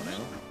that I've got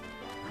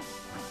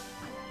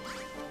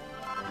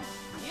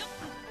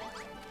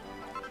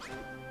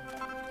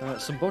now.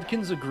 Some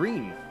bodkins are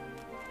green.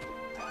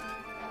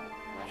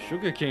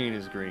 Sugarcane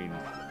is green.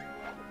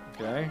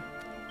 Okay.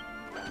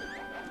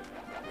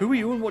 Who are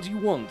you and what do you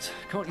want?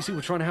 Can't you see we're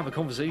trying to have a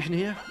conversation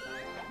here?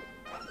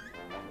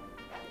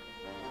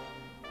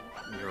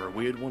 You're a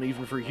weird one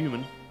even for a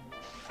human.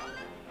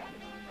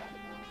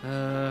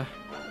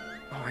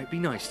 Alright, be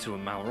nice to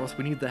him, Malroth.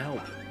 We need the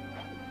help.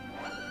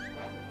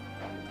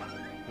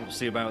 We'll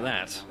see about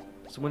that.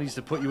 Someone needs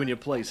to put you in your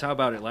place. How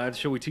about it, lads?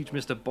 Shall we teach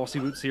Mr. Bossy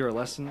Boots here a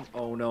lesson?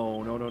 Oh,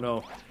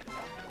 no.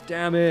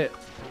 Damn it!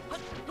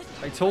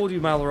 I told you,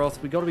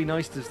 Malroth, we gotta be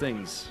nice to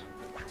things.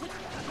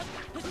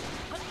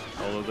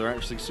 Although they're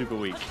actually super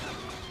weak.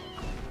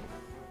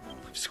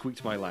 I've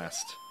squeaked my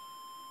last.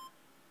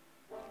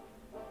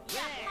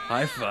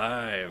 High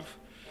five!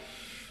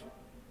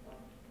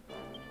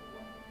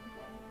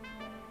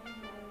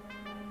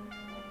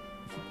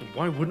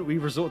 Why wouldn't we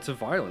resort to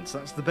violence?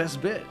 That's the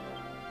best bit.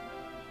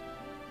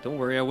 Don't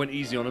worry, I went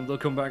easy on them. They'll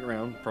come back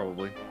around,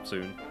 probably,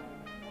 soon.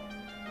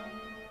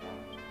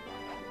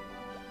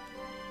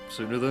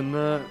 Sooner than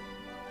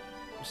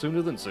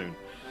soon.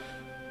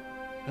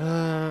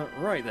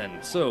 Right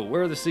then, so,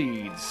 where are the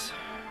seeds?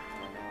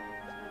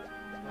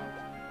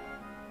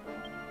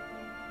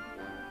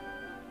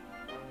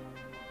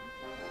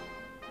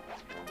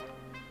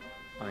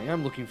 I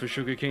am looking for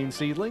sugarcane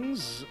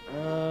seedlings.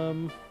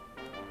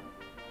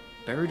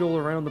 Buried all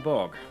around the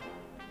bog.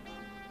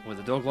 With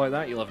a dog like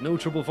that, you'll have no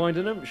trouble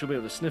finding them. She'll be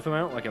able to sniff them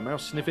out like a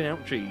mouse sniffing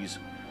out cheese.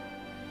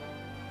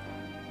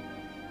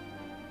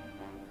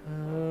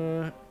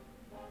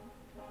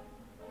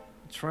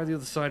 Try the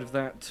other side of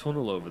that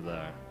tunnel over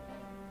there.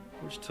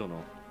 Which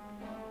tunnel?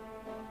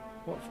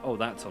 What? Oh,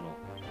 that tunnel.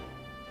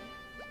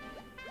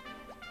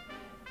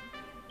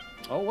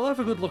 Oh, we'll have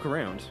a good look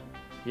around.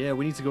 Yeah,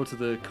 we need to go to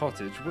the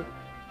cottage.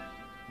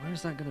 Where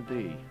is that going to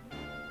be?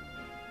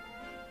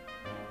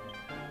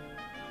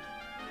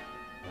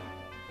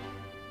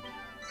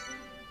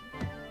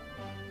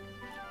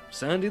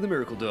 Sandy the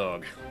Miracle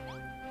Dog.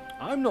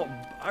 I'm not...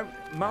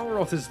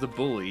 Malroth is the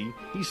bully.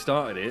 He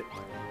started it.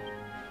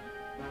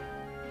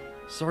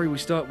 Sorry we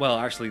start... Well,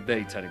 actually,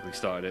 they technically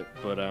started it,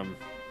 but, I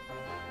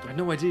had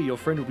no idea your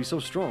friend would be so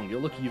strong. You're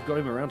lucky you've got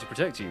him around to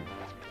protect you.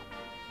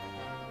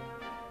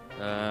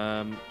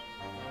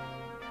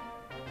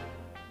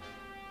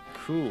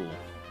 Cool.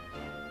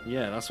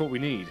 Yeah, that's what we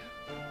need.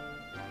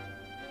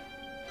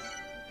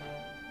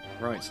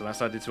 Right, so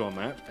that's added to our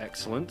map.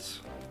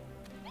 Excellent.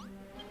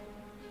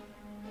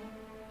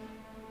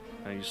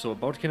 And you saw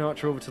Bodkin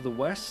Archer over to the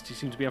west. He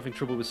seems to be having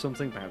trouble with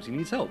something. Perhaps he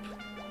needs help.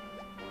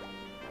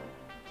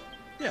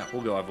 Yeah,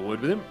 we'll go have a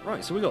word with him.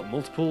 Right, so we got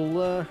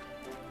multiple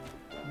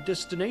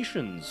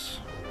destinations.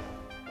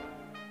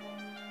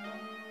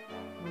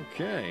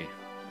 Okay.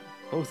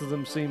 Both of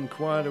them seem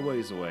quite a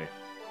ways away.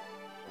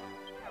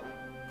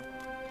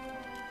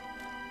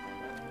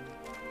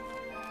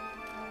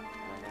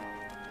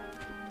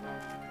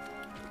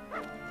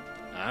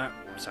 Ah,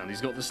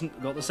 Sandy's got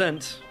the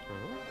scent.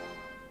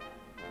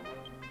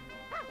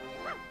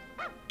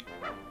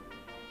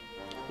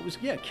 It was,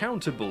 yeah,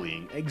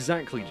 counter-bullying.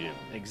 Exactly, Jim.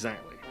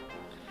 Exactly.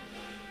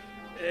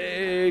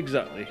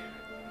 Exactly.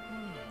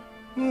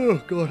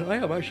 Oh, God, I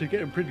am actually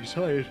getting pretty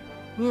tired.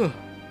 Oh.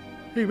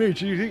 Hey, mate,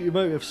 do you think you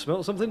might have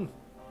smelt something?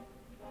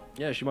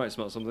 Yeah, she might have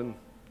smelt something.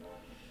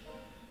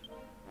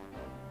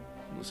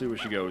 Let's see where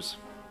she goes.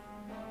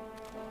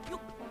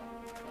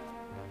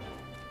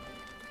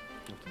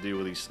 Have to deal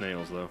with these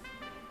snails, though.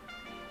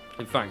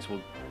 In fact,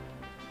 we'll...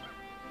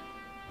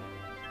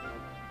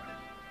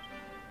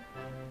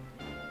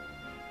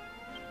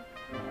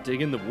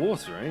 dig in the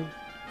water, eh?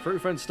 Furry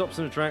friend stops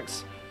in her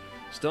tracks.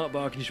 Start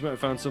barking, she might have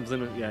found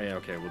something. Yeah,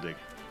 okay, we'll dig.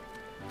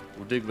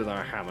 We'll dig with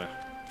our hammer.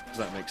 Does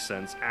that make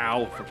sense?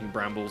 Ow, fucking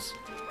brambles.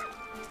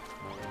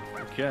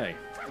 Okay.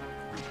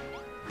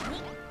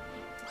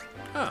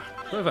 Ah,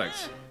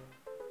 perfect.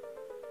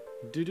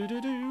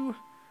 Do-do-do-do.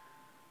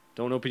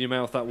 Don't open your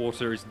mouth, that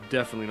water is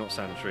definitely not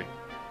sanitary.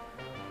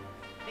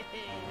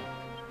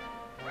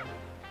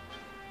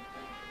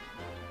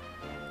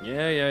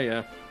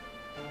 Yeah.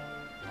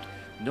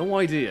 No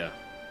idea.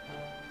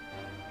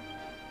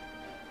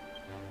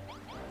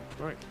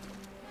 Right,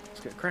 let's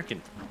get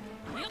cracking.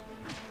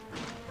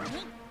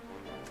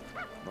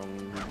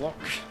 Wrong block.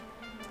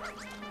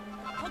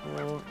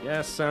 Oh,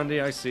 yes, Sandy,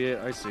 I see it,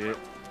 I see it.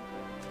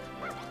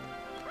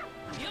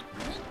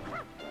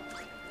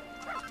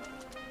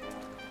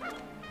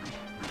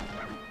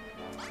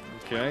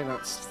 Okay,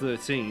 that's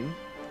 13. You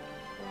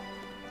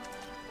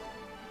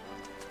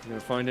gonna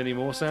find any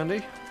more,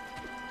 Sandy?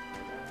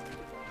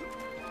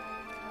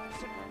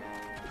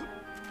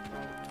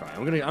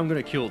 Fine, I'm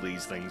gonna kill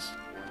these things.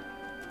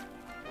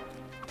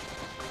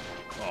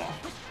 Oh,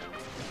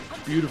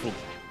 beautiful.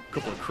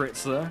 Couple of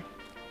crits there.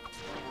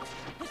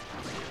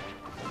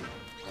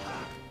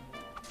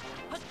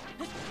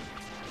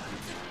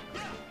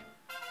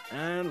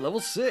 And level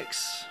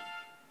 6.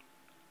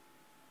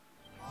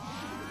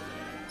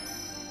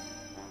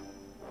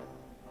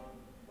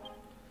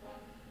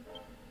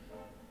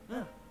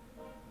 We're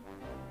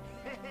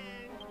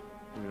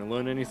gonna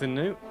learn anything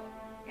new?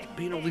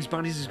 Beating all these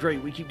baddies is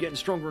great. We keep getting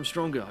stronger and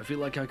stronger. I feel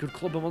like I could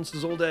clubber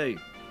monsters all day.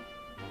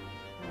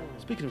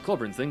 Speaking of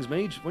clobbering things,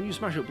 Mage, when you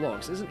smash up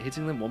blocks, isn't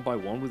hitting them one by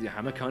one with your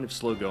hammer kind of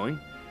slow going?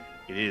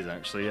 It is,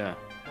 actually, yeah.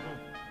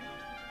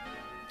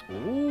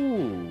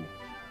 Ooh.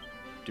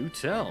 Do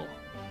tell.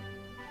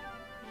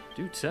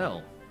 Do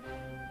tell.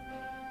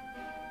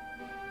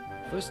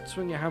 First,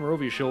 swing your hammer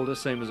over your shoulder,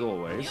 same as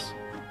always.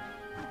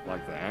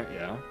 Like that,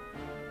 yeah.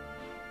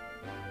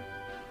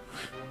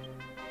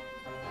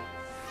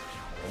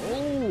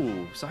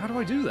 Oh, so how do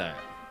I do that?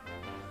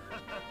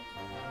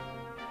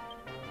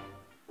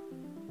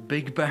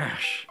 Big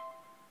bash.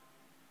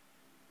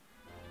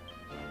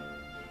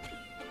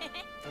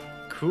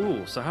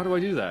 Cool, so how do I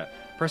do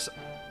that? Press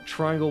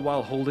triangle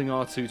while holding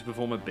R2 to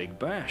perform a big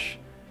bash.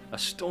 A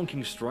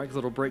stonking strike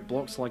that'll break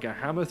blocks like a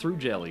hammer through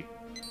jelly.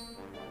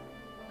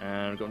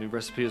 And I've got a new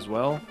recipe as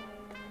well.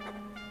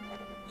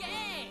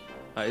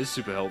 That is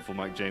super helpful,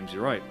 Mike James,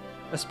 you're right.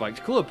 A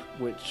spiked club,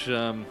 which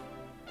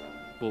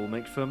will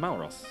make for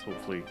Malroth,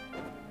 hopefully.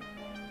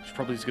 Which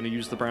probably is going to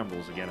use the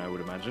brambles again, I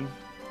would imagine.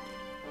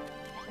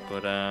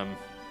 But,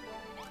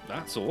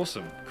 that's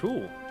awesome.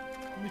 Cool.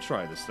 Let me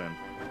try this then.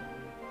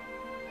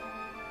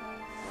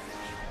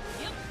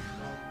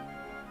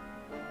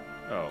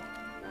 Oh.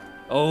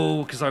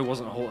 Oh, because I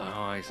wasn't holding...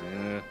 Oh, I see.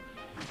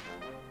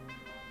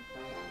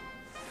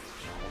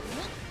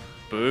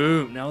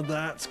 Boom. Now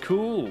that's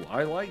cool.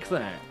 I like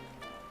that.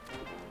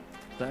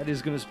 That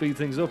is going to speed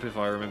things up if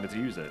I remember to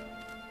use it.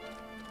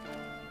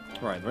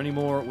 Right, are there any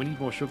more? We need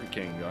more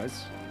sugarcane,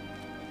 guys.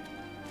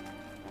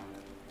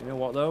 You know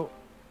what, though?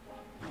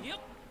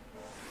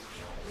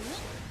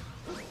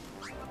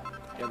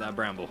 Get that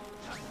bramble.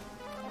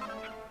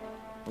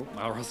 Oh,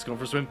 Malroth's gone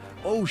for a swim.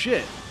 Oh,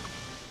 shit!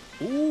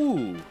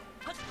 Ooh!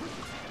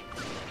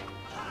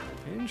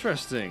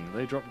 Interesting.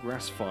 They drop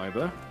grass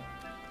fiber.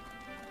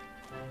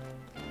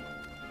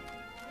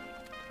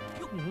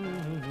 Oh,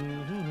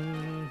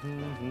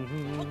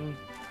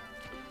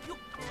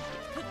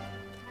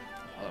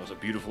 that was was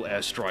a beautiful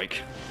airstrike.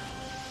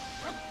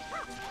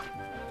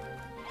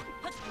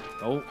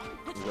 Oh,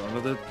 we got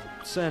another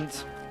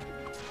scent.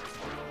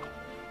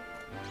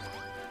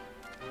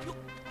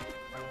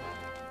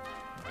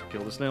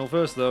 Kill the snail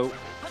first, though.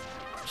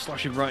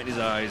 Slash him right in his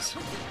eyes.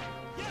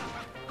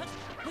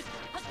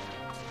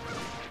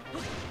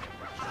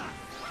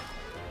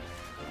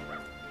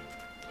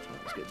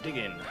 Let's get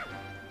digging.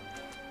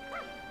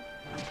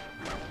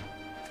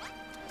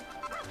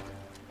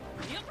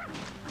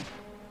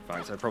 In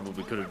fact, I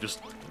probably could have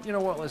just... You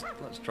know what? Let's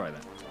try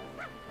that.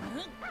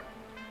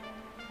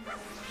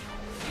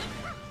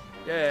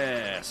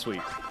 Yeah,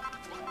 sweet.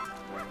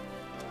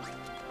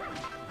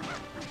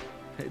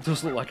 It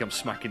does look like I'm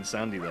smacking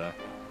Sandy there.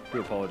 I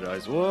do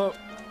apologise. Whoa!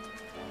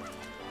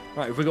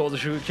 Right, have we got all the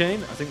sugar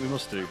cane? I think we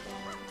must do.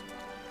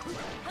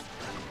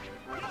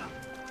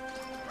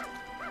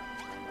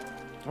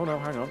 Oh no,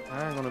 hang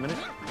on a minute.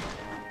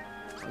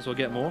 Might as well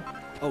get more.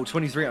 Oh,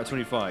 23 out of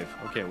 25.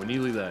 Okay, we're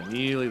nearly there,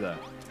 nearly there.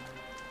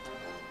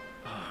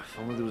 Oh, if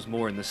only there was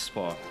more in this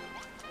spot.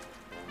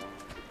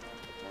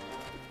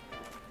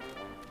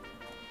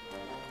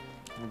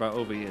 What about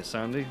over here,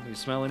 Sandy? You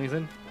smell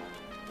anything?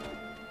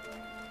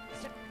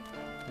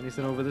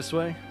 Anything over this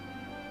way?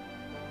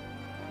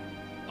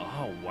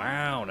 Oh,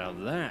 wow, now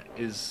that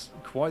is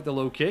quite the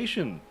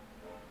location.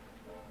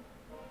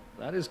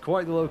 That is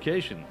quite the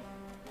location.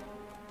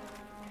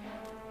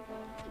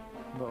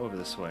 What about over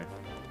this way?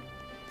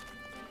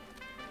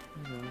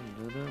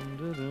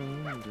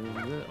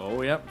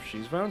 Oh, yep,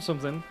 she's found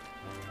something.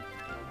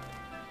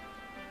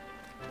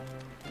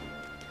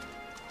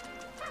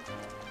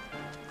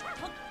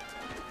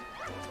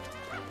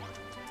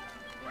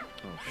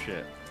 Oh,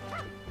 shit.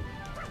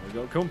 We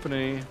got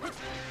company.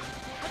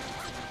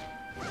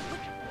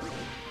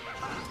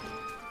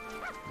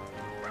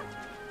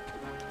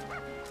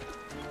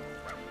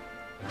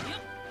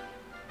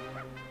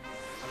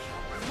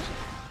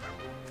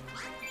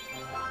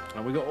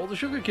 And we got all the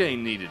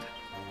sugarcane needed.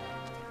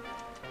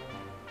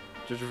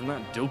 Judging from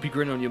that dopey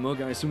grin on your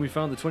mug, I assume we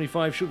found the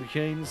 25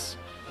 sugarcanes.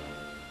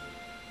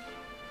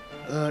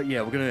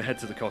 Yeah, we're gonna head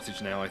to the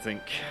cottage now, I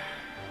think.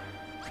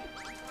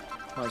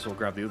 Might as well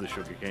grab the other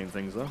sugarcane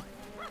things, though.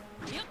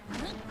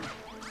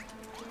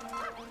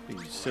 Be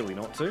silly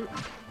not to.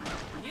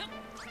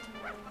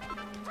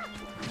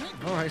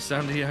 Alright,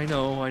 Sandy, I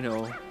know.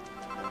 I'm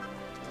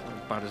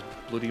bad as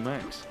bloody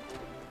Max.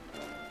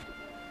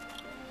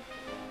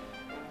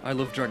 I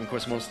love Dragon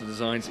Quest monster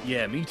designs.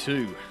 Yeah, me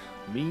too.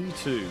 Me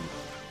too.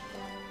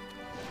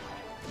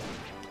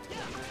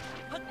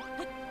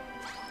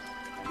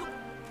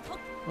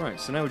 Right,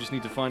 so now we just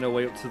need to find our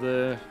way up to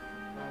the...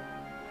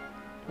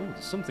 Oh,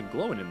 there's something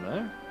glowing in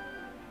there.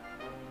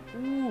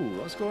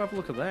 Ooh, let's go have a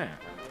look at that.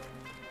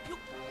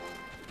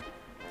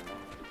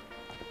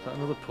 Is that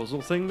another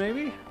puzzle thing,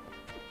 maybe? Might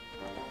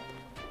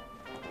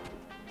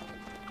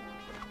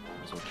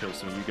as well kill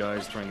some of you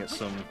guys, try and get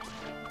some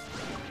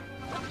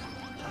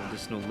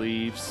medicinal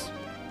leaves.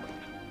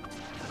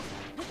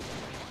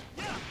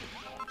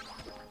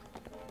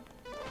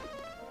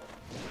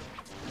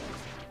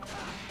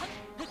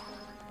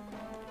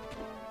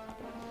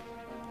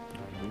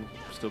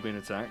 Still being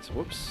attacked.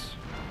 Whoops.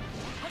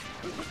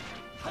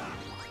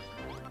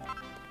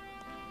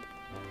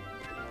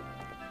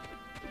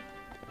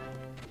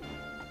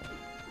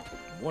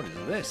 What is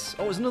this?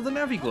 Oh, it's another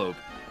Navi globe.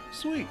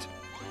 Sweet.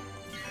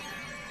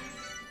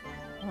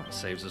 Oh, that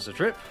saves us a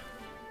trip.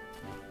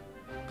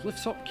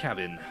 Clifftop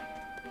cabin.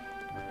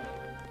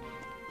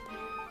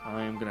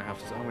 I'm gonna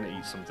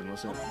eat something.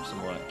 Let's eat some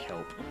more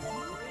kelp.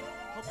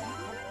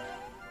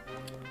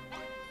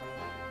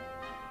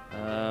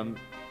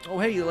 Oh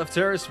hey, Left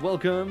Terrace,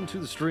 welcome to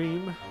the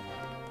stream.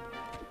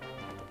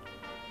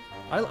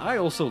 I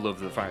also love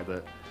the fact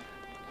that,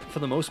 for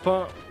the most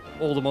part,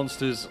 all the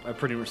monsters are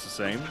pretty much the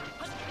same.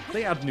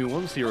 They add new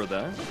ones here or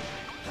there,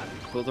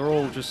 but they're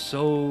all just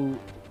so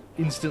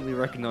instantly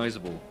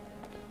recognizable.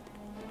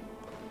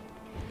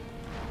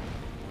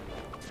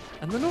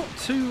 And they're not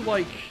too,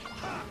 like,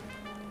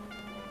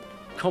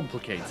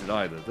 complicated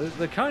either.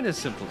 They're kind of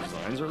simple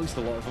designs, or at least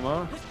a lot of them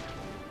are.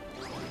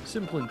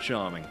 Simple and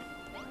charming.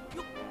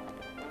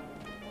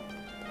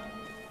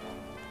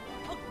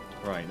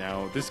 Right,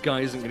 now, this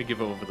guy isn't going to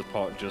give over the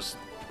pot just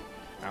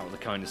out of the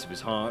kindness of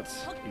his heart.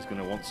 He's going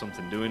to want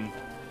something doing.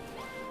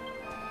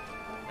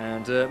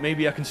 And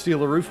maybe I can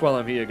steal a roof while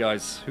I'm here,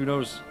 guys. Who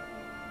knows?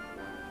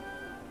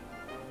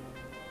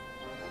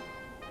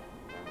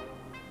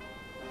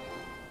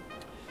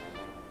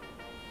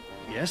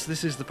 Yes,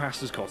 this is the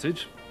pastor's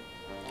cottage.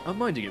 I'm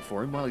minding it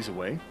for him while he's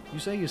away. You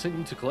say you sent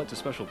you to collect a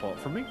special pot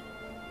from me?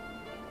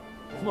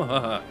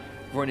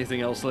 For anything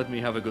else, let me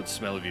have a good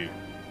smell of you.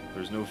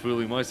 There's no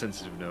fooling my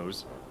sensitive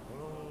nose.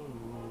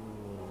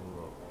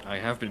 I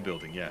have been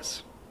building,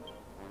 yes.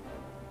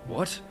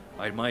 What?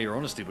 I admire your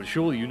honesty, but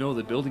surely you know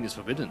that building is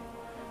forbidden.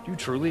 Do you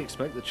truly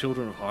expect the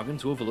children of Hagen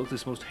to overlook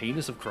this most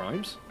heinous of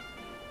crimes?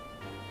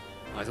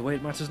 Either way,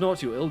 it matters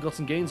not. Your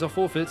ill-gotten gains are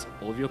forfeit.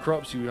 All of your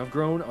crops you have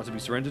grown are to be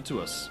surrendered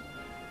to us.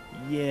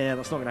 Yeah,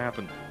 that's not going to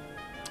happen.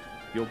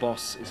 Your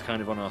boss is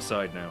kind of on our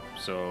side now,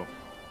 so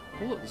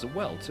Oh look, there's a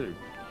well too.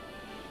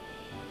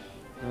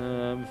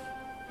 The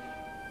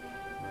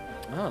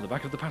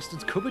back of the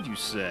bastard's cupboard, you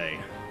say?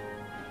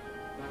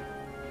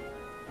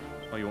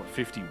 Oh, you want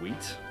 50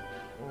 wheat?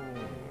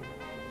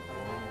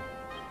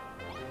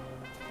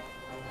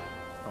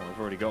 Oh, I've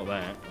already got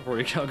that.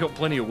 I've got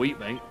plenty of wheat,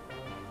 mate.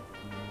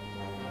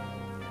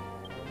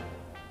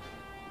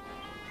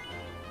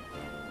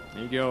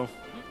 There you go.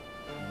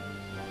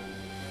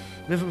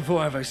 Never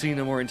before have I seen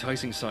a more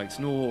enticing sight,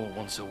 nor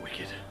one so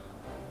wicked.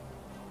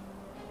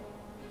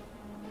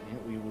 Yeah,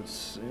 we would...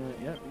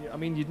 yeah, I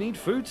mean, you'd need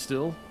food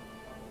still.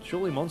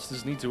 Surely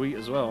monsters need to eat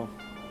as well.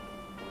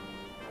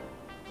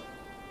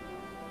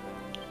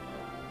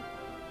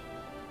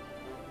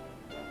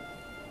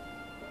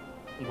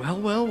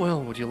 Well, well,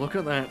 well, would you look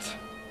at that?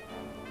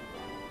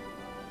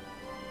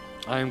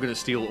 I am going to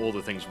steal all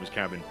the things from his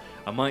cabin.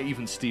 I might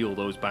even steal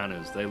those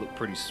banners. They look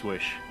pretty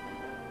swish.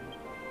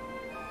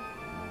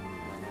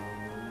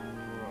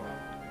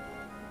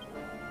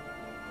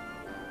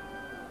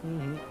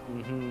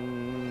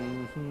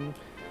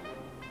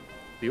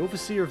 The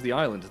overseer of the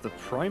island, the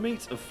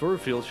primate of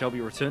Furfield, shall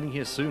be returning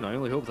here soon. I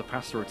only hope the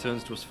pastor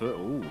returns to us for...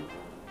 Ooh.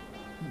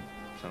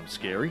 Sounds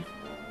scary.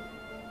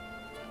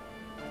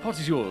 Pot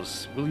is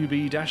yours. Will you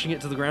be dashing it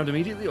to the ground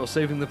immediately or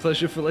saving the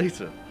pleasure for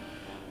later?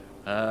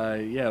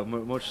 Yeah,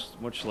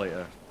 much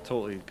later.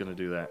 Totally gonna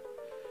do that.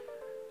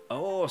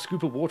 Oh, a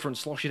scoop of water and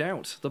slosh it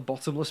out. The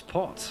bottomless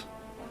pot.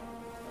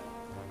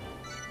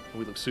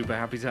 We look super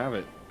happy to have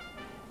it.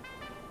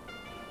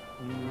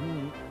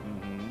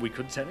 We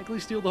could technically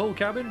steal the whole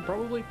cabin,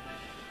 probably.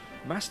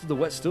 Master the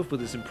wet stuff with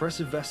this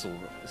impressive vessel.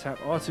 Let's have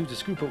R2 to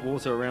scoop up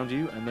water around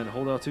you, and then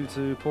hold R2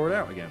 to pour it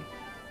out again.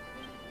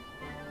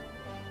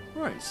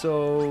 Right,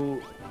 so...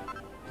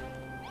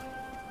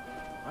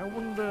 I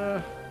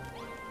wonder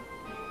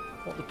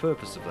what the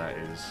purpose of that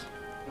is.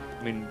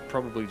 I mean,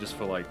 probably just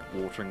for, like,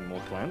 watering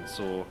more plants,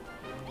 or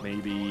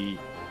maybe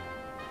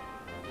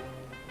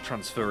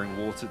transferring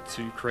water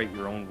to create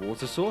your own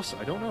water source?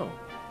 I don't know.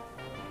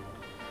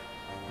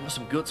 There's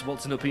some guts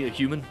waltzing up here,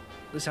 human.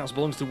 This house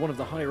belongs to one of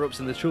the higher-ups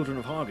in the Children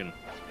of Hagen.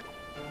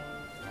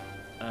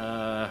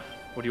 What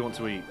do you want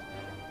to eat?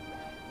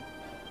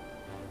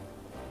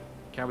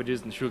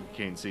 Cabbages and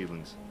sugarcane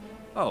seedlings.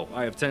 Oh,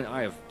 I have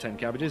 10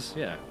 cabbages?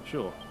 Yeah,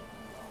 sure.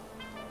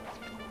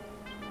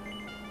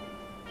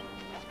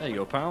 There you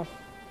go, pal.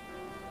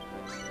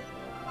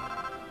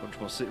 Bunch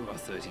more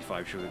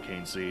 35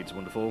 sugarcane seeds,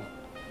 wonderful.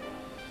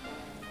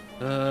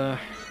 Alright,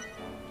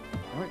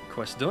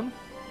 quest done.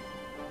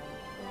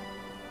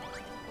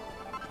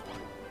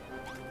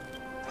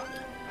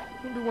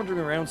 Wouldn't be wandering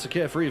around so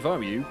carefree if I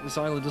were you. This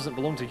island doesn't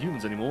belong to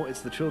humans anymore.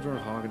 It's the Children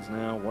of Hagen's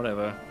now.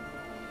 Whatever.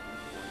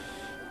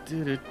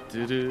 You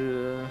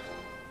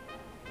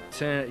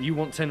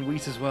want 10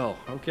 wheat as well.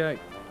 Okay.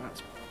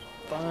 That's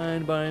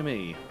fine by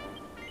me.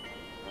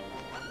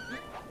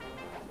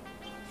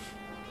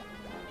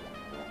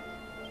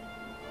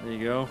 There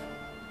you go.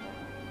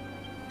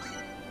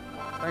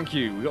 Thank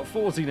you. We got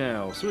 40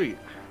 now. Sweet.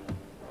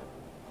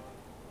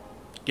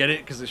 Get it?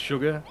 Because it's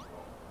sugar.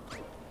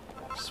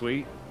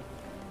 Sweet.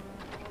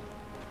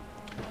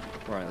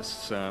 Right,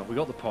 let's, we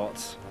got the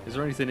pots. Is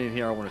there anything in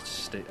here I want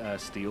to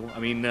steal? I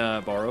mean,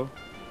 borrow.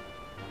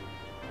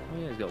 Oh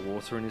yeah, he's got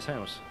water in his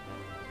house.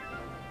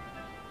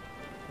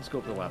 Let's go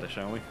up the ladder,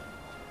 shall we?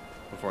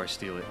 Before I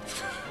steal it.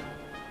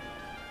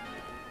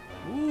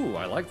 Ooh,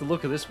 I like the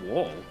look of this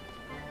wall.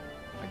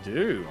 I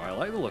do. I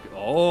like the look.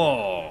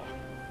 Oh!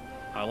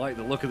 I like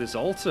the look of this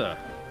altar.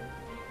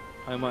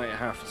 I might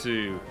have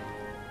to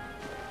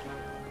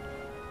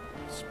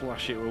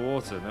splash it with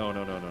water. No,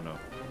 no, no, no, no.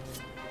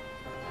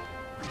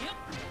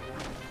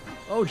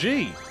 Oh,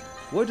 gee!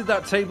 Where did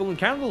that table and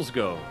candles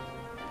go?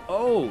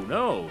 Oh,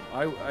 no.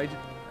 I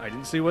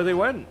didn't see where they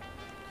went.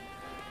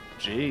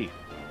 Gee.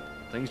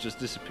 Things just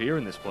disappear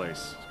in this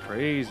place. It's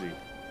crazy.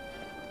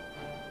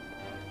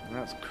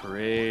 That's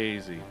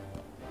crazy.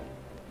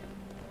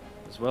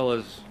 As well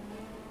as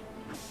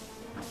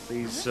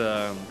these...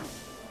 Oh,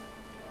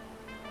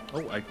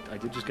 I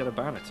did just get a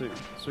banner, too.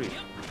 Sweet.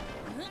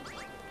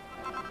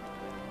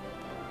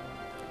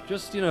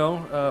 Just, you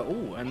know...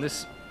 oh, and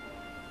this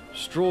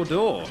straw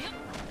door.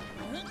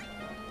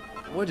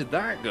 Where did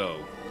that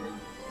go?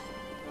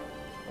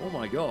 Oh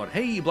my god.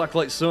 Hey,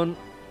 Blacklight Sun!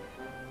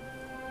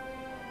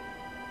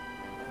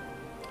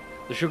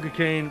 The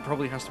sugarcane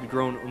probably has to be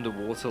grown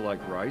underwater like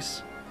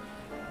rice.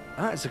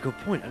 That's a good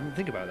point. I didn't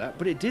think about that.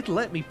 But it did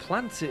let me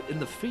plant it in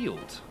the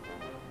field.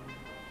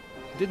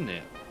 Didn't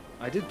it?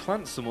 I did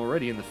plant some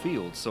already in the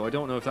field, so I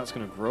don't know if that's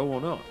going to grow or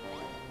not.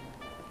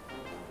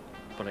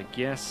 But I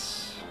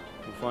guess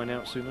we'll find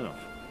out soon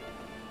enough.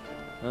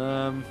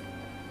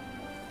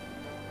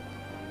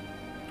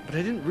 But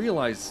I didn't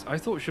realize... I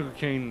thought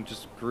sugarcane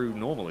just grew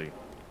normally.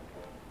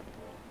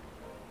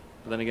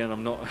 But then again,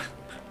 I'm not...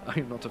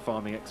 I'm not a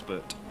farming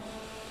expert.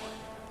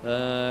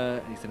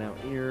 Anything out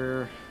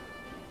here?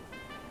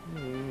 I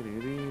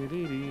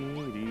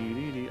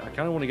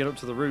kind of want to get up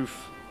to the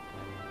roof.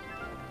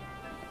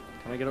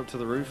 Can I get up to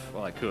the roof?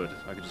 Well, I could.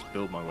 I could just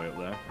build my way up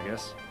there, I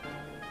guess.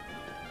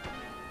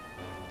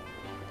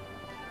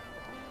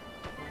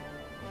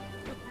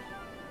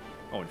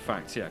 Oh, in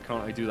fact, yeah,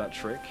 can't I do that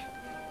trick?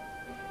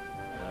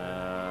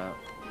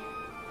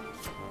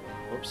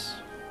 Whoops.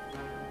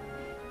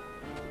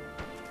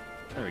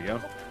 There we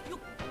go.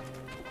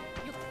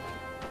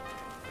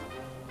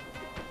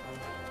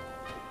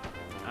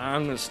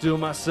 I'm gonna steal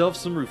myself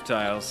some roof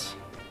tiles.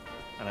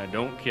 And I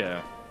don't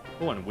care.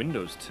 Oh, and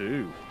windows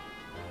too.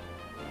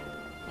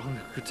 Oh,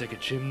 I could take a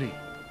chimney.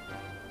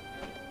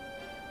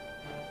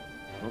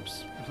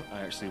 Oops.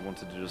 I actually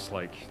wanted to just,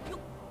 like...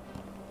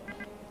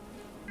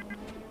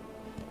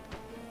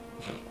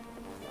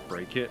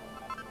 break it.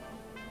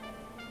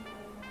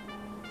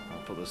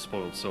 I'll put the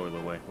spoiled soil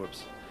away.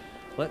 Whoops.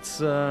 Let's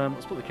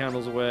put the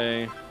candles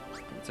away.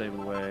 Put the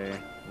table away.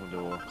 The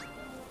door.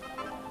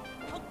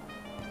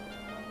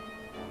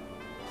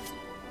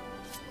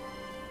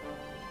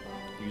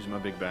 Use my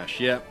big bash.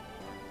 Yep.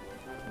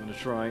 I'm gonna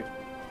try.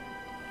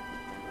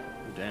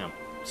 Oh, damn.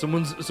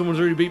 Someone's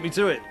already beat me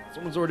to it.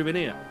 Someone's already been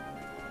here.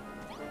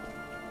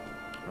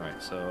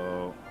 Right,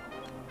 so...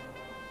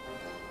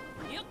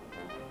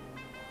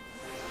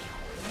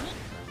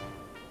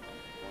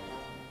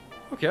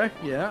 Okay,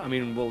 yeah, I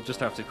mean, we'll just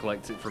have to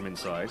collect it from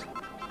inside.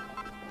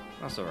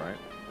 That's alright.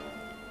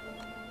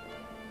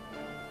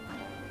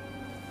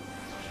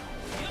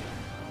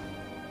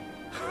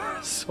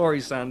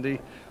 Sorry, Sandy.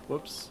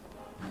 Whoops.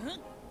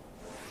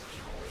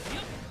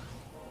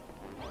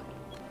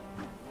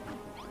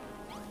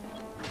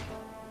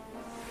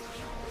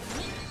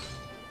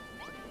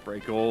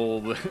 Break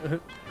all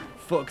the...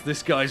 Fuck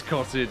this guy's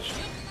cottage.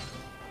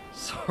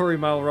 Sorry,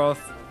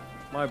 Malroth.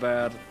 My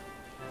bad.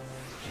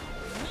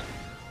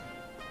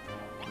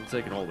 We're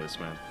taking all this,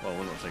 man. Well,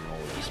 we're not taking all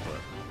of this,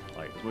 but,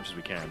 like, as much as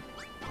we can.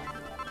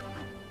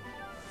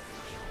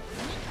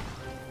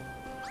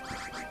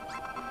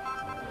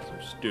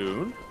 Some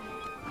stone.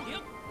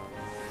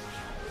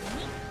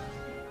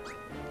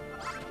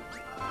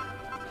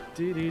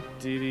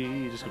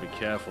 Dee-dee-dee-dee. Just gotta be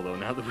careful, though,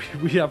 now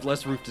that we have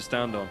less roof to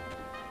stand on.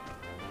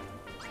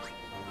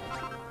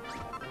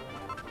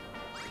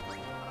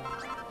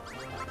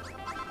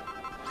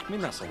 I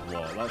mean, that's a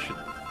lot.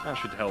 That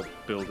should help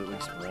build at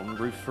least one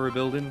roof for a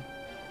building,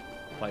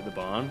 like the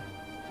barn.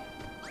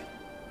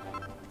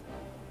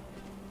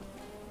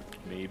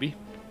 Maybe.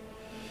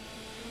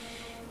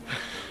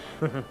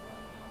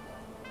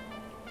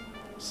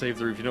 Save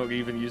the roof. You don't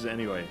even use it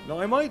anyway. No,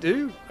 I might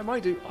do. I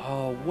might do.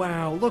 Oh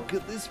wow! Look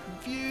at this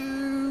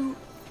view.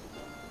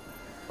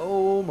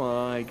 Oh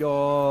my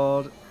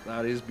god,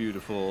 that is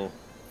beautiful.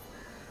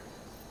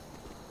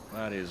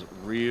 That is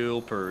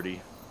real pretty.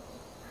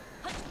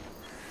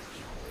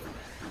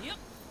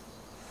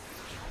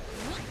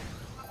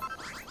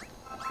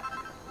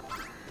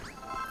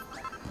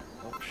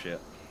 Shit.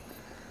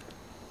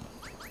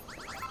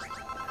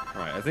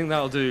 Alright, I think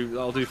that'll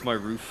do for my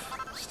roof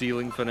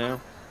stealing for now.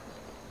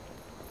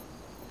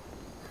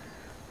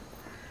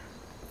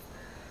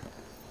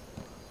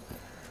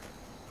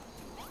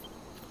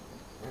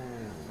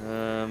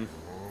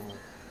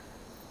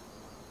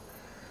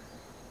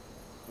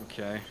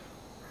 Okay.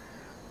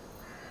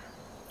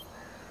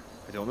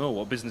 I don't know,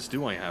 what business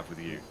do I have with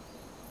you?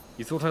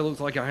 You thought I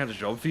looked like I had a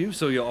job for you,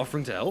 so you're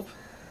offering to help?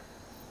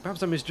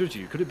 Perhaps I misjudged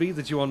you. Could it be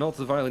that you are not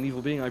the violent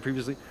evil being I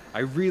previously... I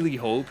really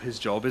hope his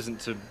job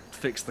isn't to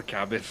fix the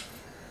cabin.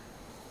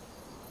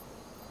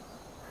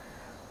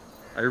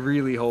 I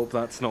really hope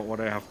that's not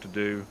what I have to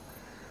do.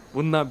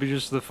 Wouldn't that be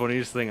just the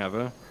funniest thing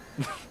ever?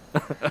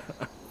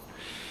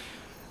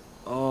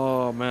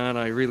 Oh man,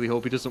 I really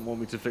hope he doesn't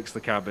want me to fix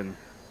the cabin.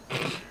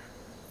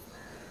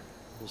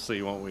 We'll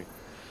see, won't we?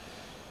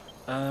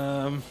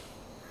 Oh,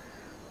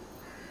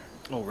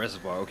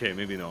 reservoir. Okay,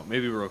 maybe not.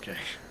 Maybe we're okay.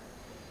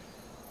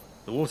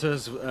 The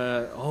water's...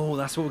 oh,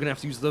 that's what we're going to have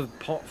to use the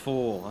pot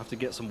for. I'll have to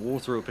get some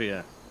water up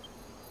here.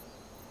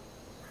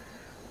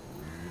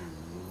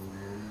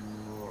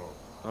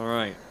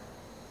 Alright.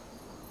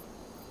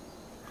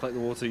 Collect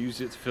the water, use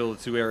it to fill the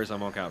 2 areas I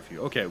mark out for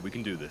you. Okay, we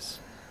can do this.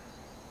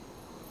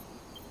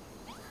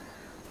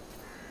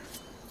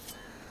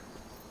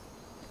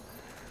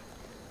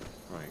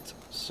 Right,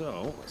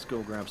 so, let's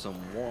go grab some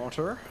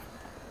water.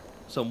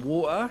 Some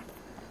water.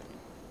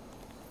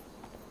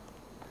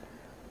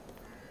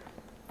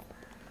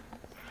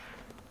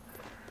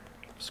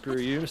 Screw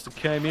you, Mr.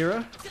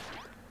 Chimera.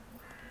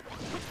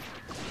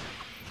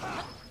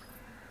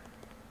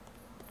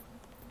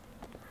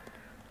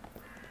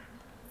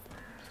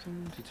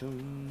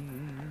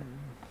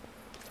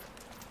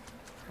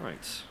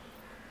 Right.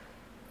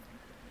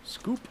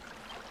 Scoop.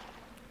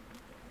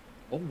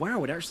 Oh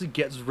wow, it actually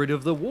gets rid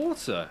of the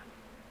water.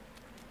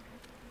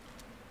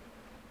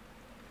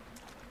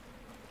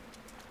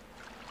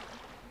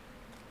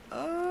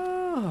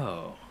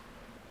 Oh.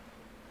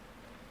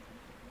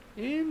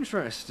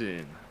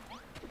 Interesting.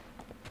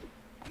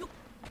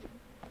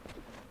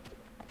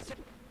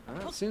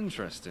 That's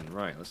interesting.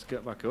 Right, let's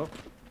get back up.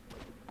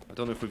 I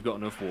don't know if we've got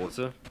enough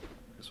water.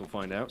 Guess we'll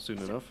find out soon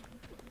enough.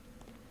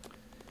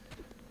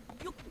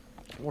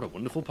 What a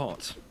wonderful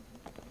pot.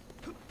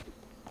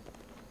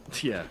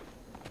 Yeah.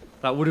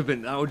 That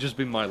would just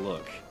been my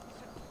luck.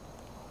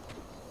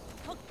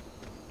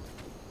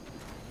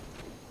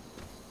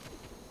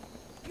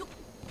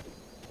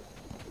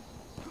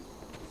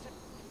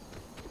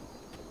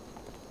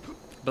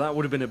 But that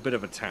would have been a bit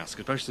of a task,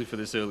 especially for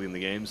this early in the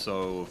game,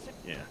 so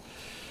yeah.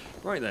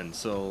 Right then,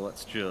 so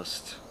let's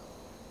just...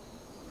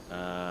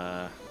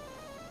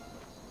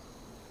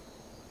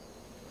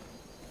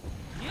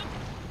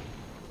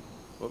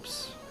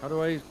 Whoops. How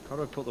do I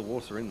put the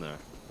water in there?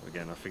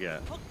 Again, I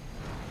forget.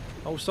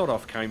 Oh, sod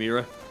off,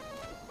 Chimera.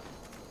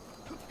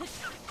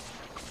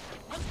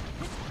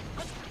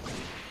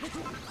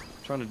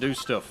 Trying to do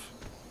stuff.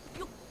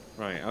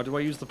 Right, how do I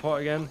use the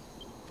pot again?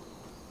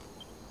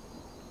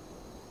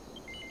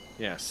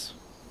 Yes.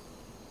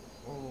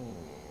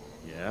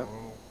 Yeah.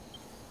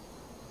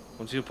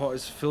 Once your pot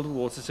is filled with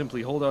water,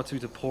 simply hold R2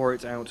 to pour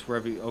it out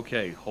wherever you...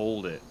 Okay,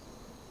 hold it.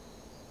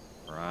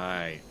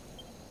 Right.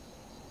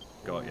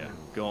 Got ya.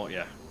 Got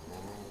ya.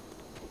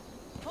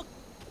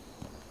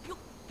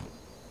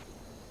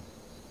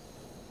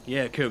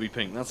 Yeah, Kirby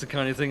Pink. That's the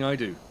kind of thing I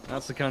do.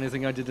 That's the kind of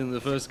thing I did in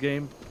the first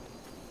game.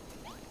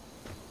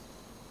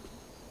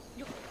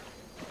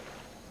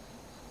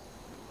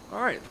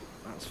 Alright.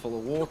 That's full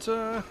of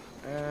water.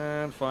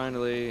 And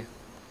finally...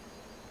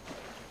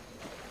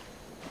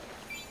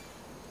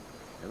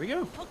 There we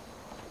go.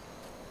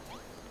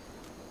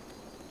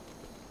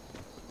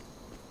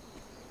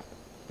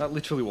 That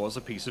literally was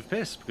a piece of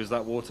piss, because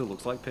that water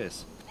looks like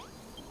piss.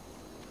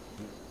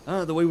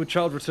 Ah, the wayward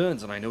child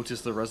returns, and I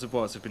notice the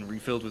reservoirs have been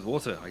refilled with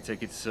water. I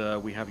take it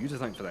we have you to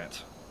thank for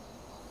that.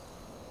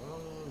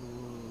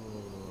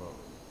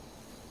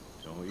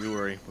 Don't you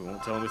worry, we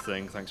won't tell him a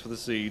thing. Thanks for the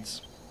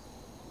seeds.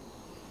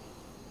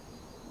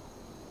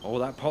 Oh,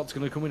 that pot's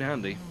gonna come in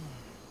handy.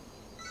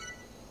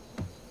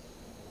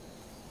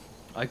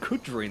 I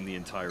could drain the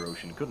entire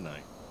ocean, couldn't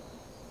I?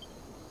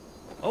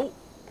 Oh!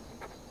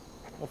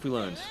 What have we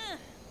learned?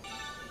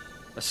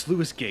 A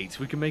sluice gate.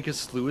 We can make a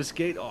sluice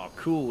gate? Oh,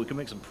 cool. We can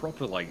make some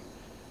proper, like,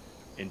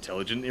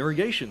 intelligent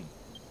irrigation.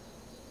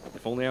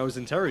 If only I was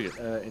If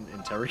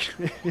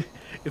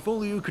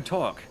only you could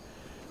talk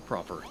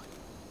proper.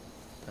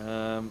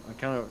 I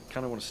kind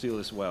of want to steal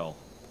this well.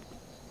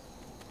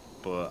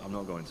 But I'm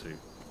not going to.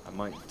 I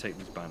might take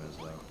these banners,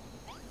 though.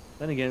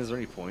 Then again, is there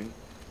any point?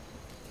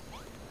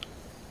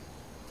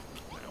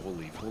 We'll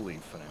leave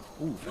for now.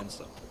 Ooh, fence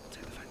though. I'll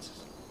take the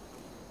fences.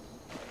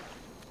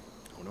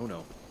 Oh, no,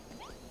 no.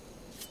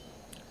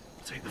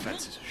 I'll take the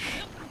fences.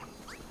 Shh,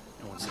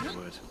 no one say a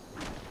word.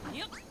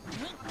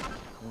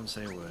 No one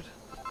say a word.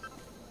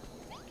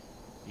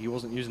 He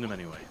wasn't using them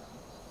anyway.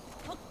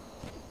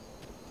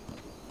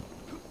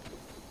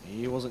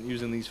 He wasn't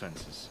using these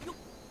fences.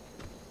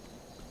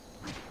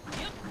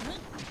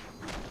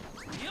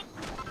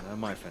 They're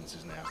my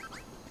fences now.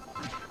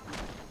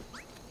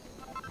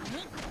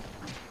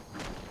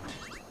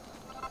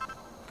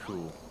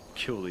 Cool.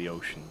 Kill the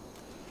ocean.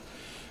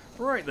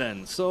 Right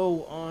then,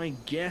 so I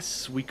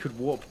guess we could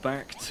warp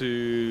back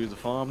to the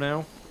farm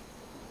now.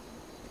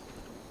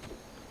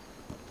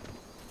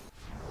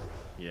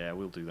 Yeah,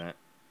 we'll do that.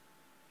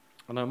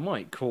 And I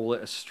might call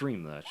it a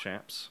stream there,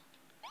 chaps.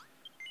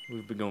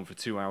 We've been going for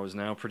 2 hours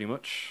now, pretty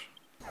much.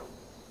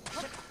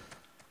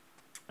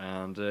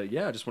 And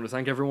yeah, I just want to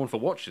thank everyone for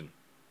watching.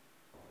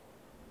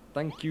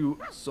 Thank you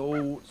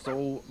so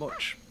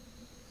much.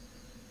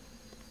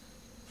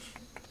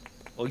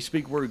 I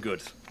speak very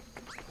good.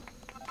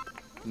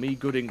 Me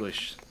good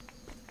English.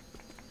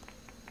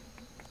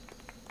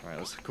 Alright,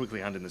 let's quickly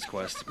hand in this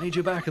quest. Made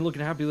you back and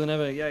looking happier than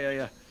ever.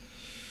 Yeah.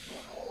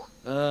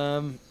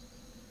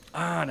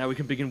 Now we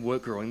can begin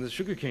work growing the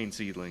sugarcane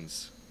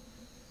seedlings.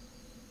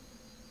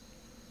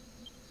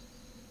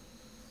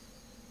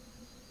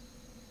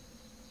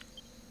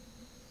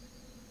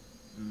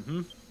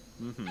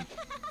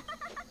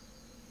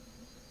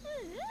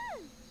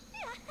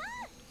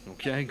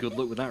 Okay, good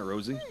luck with that,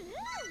 Rosie.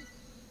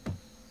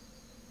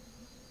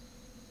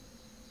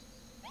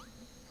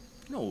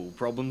 No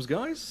problems,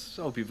 guys.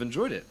 I hope you've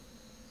enjoyed it.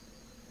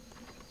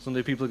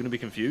 Someday people are going to be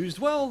confused.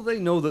 Well, they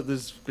know that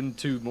there's been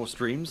 2 more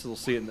streams. They'll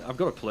see it. I've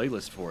got a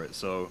playlist for it,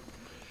 so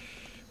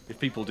if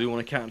people do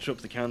want to catch up,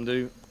 they can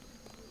do.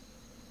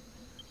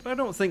 But I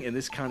don't think in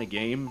this kind of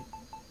game,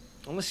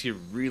 unless you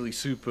really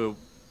super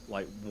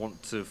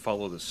want to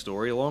follow the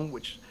story along,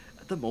 which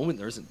at the moment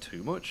there isn't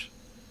too much,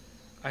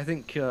 I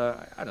think,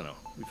 I don't know,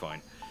 we'll be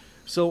fine.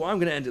 So I'm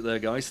going to end it there,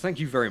 guys. Thank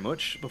you very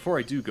much. Before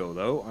I do go,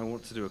 though, I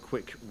want to do a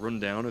quick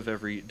rundown of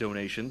every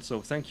donation.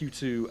 So thank you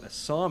to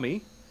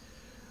Asami,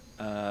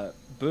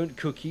 Burnt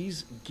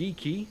Cookies,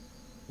 Geeky,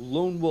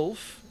 Lone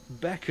Wolf,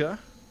 Becca,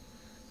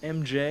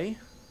 MJ.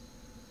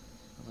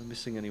 Am I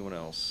missing anyone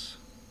else?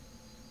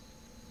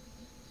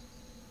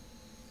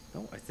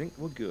 No, I think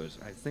we're good.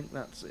 I think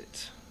that's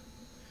it.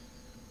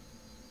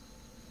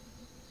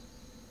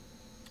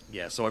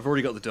 Yeah, so I've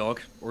already got the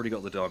dog. Already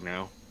got the dog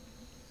now.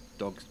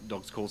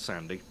 Dog's called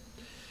Sandy.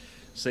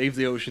 Save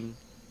the ocean.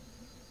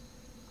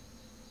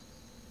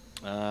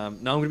 Now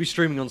I'm going to be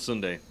streaming on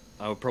Sunday.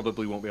 I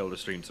probably won't be able to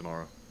stream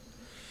tomorrow.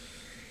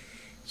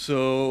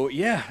 So,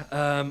 yeah.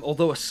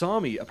 Although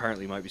Asami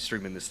apparently might be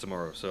streaming this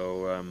tomorrow.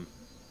 So,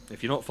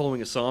 if you're not following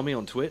Asami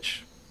on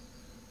Twitch,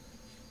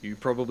 you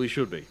probably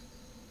should be.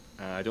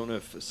 I don't know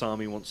if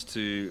Asami wants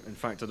to... In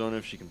fact, I don't know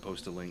if she can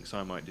post a link, so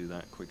I might do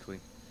that quickly.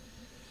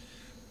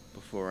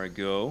 before I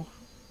go.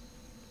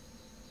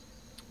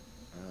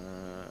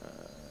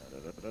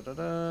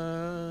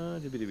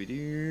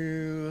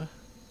 Dibby-dibby-doo.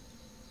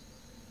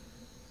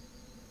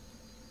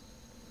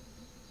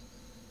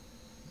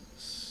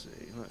 Let's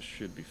see, that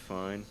should be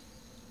fine.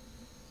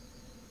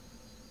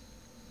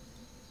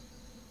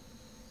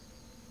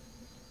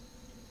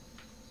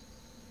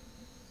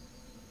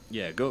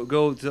 Yeah,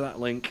 go to that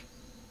link.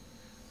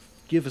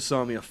 Give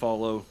Asami a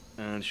follow,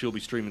 and she'll be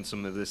streaming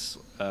some of this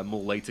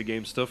more later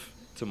game stuff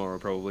tomorrow,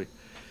 probably.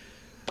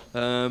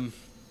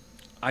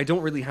 I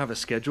don't really have a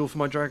schedule for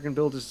my Dragon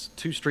build. There's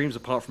 2 streams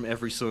apart from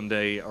every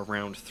Sunday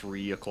around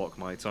 3 o'clock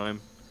my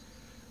time.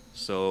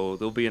 So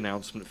there'll be an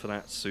announcement for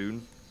that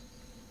soon.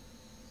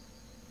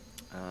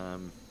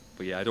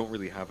 But yeah, I don't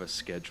really have a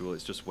schedule.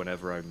 It's just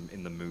whenever I'm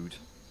in the mood.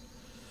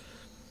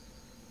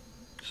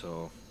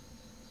 So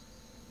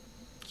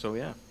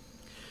yeah.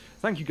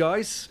 Thank you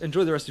guys.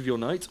 Enjoy the rest of your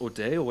night or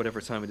day or whatever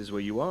time it is where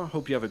you are.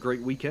 Hope you have a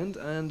great weekend,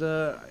 and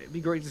it'd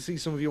be great to see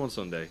some of you on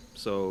Sunday.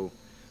 So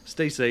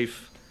stay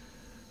safe,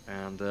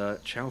 and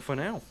ciao for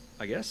now,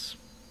 I guess.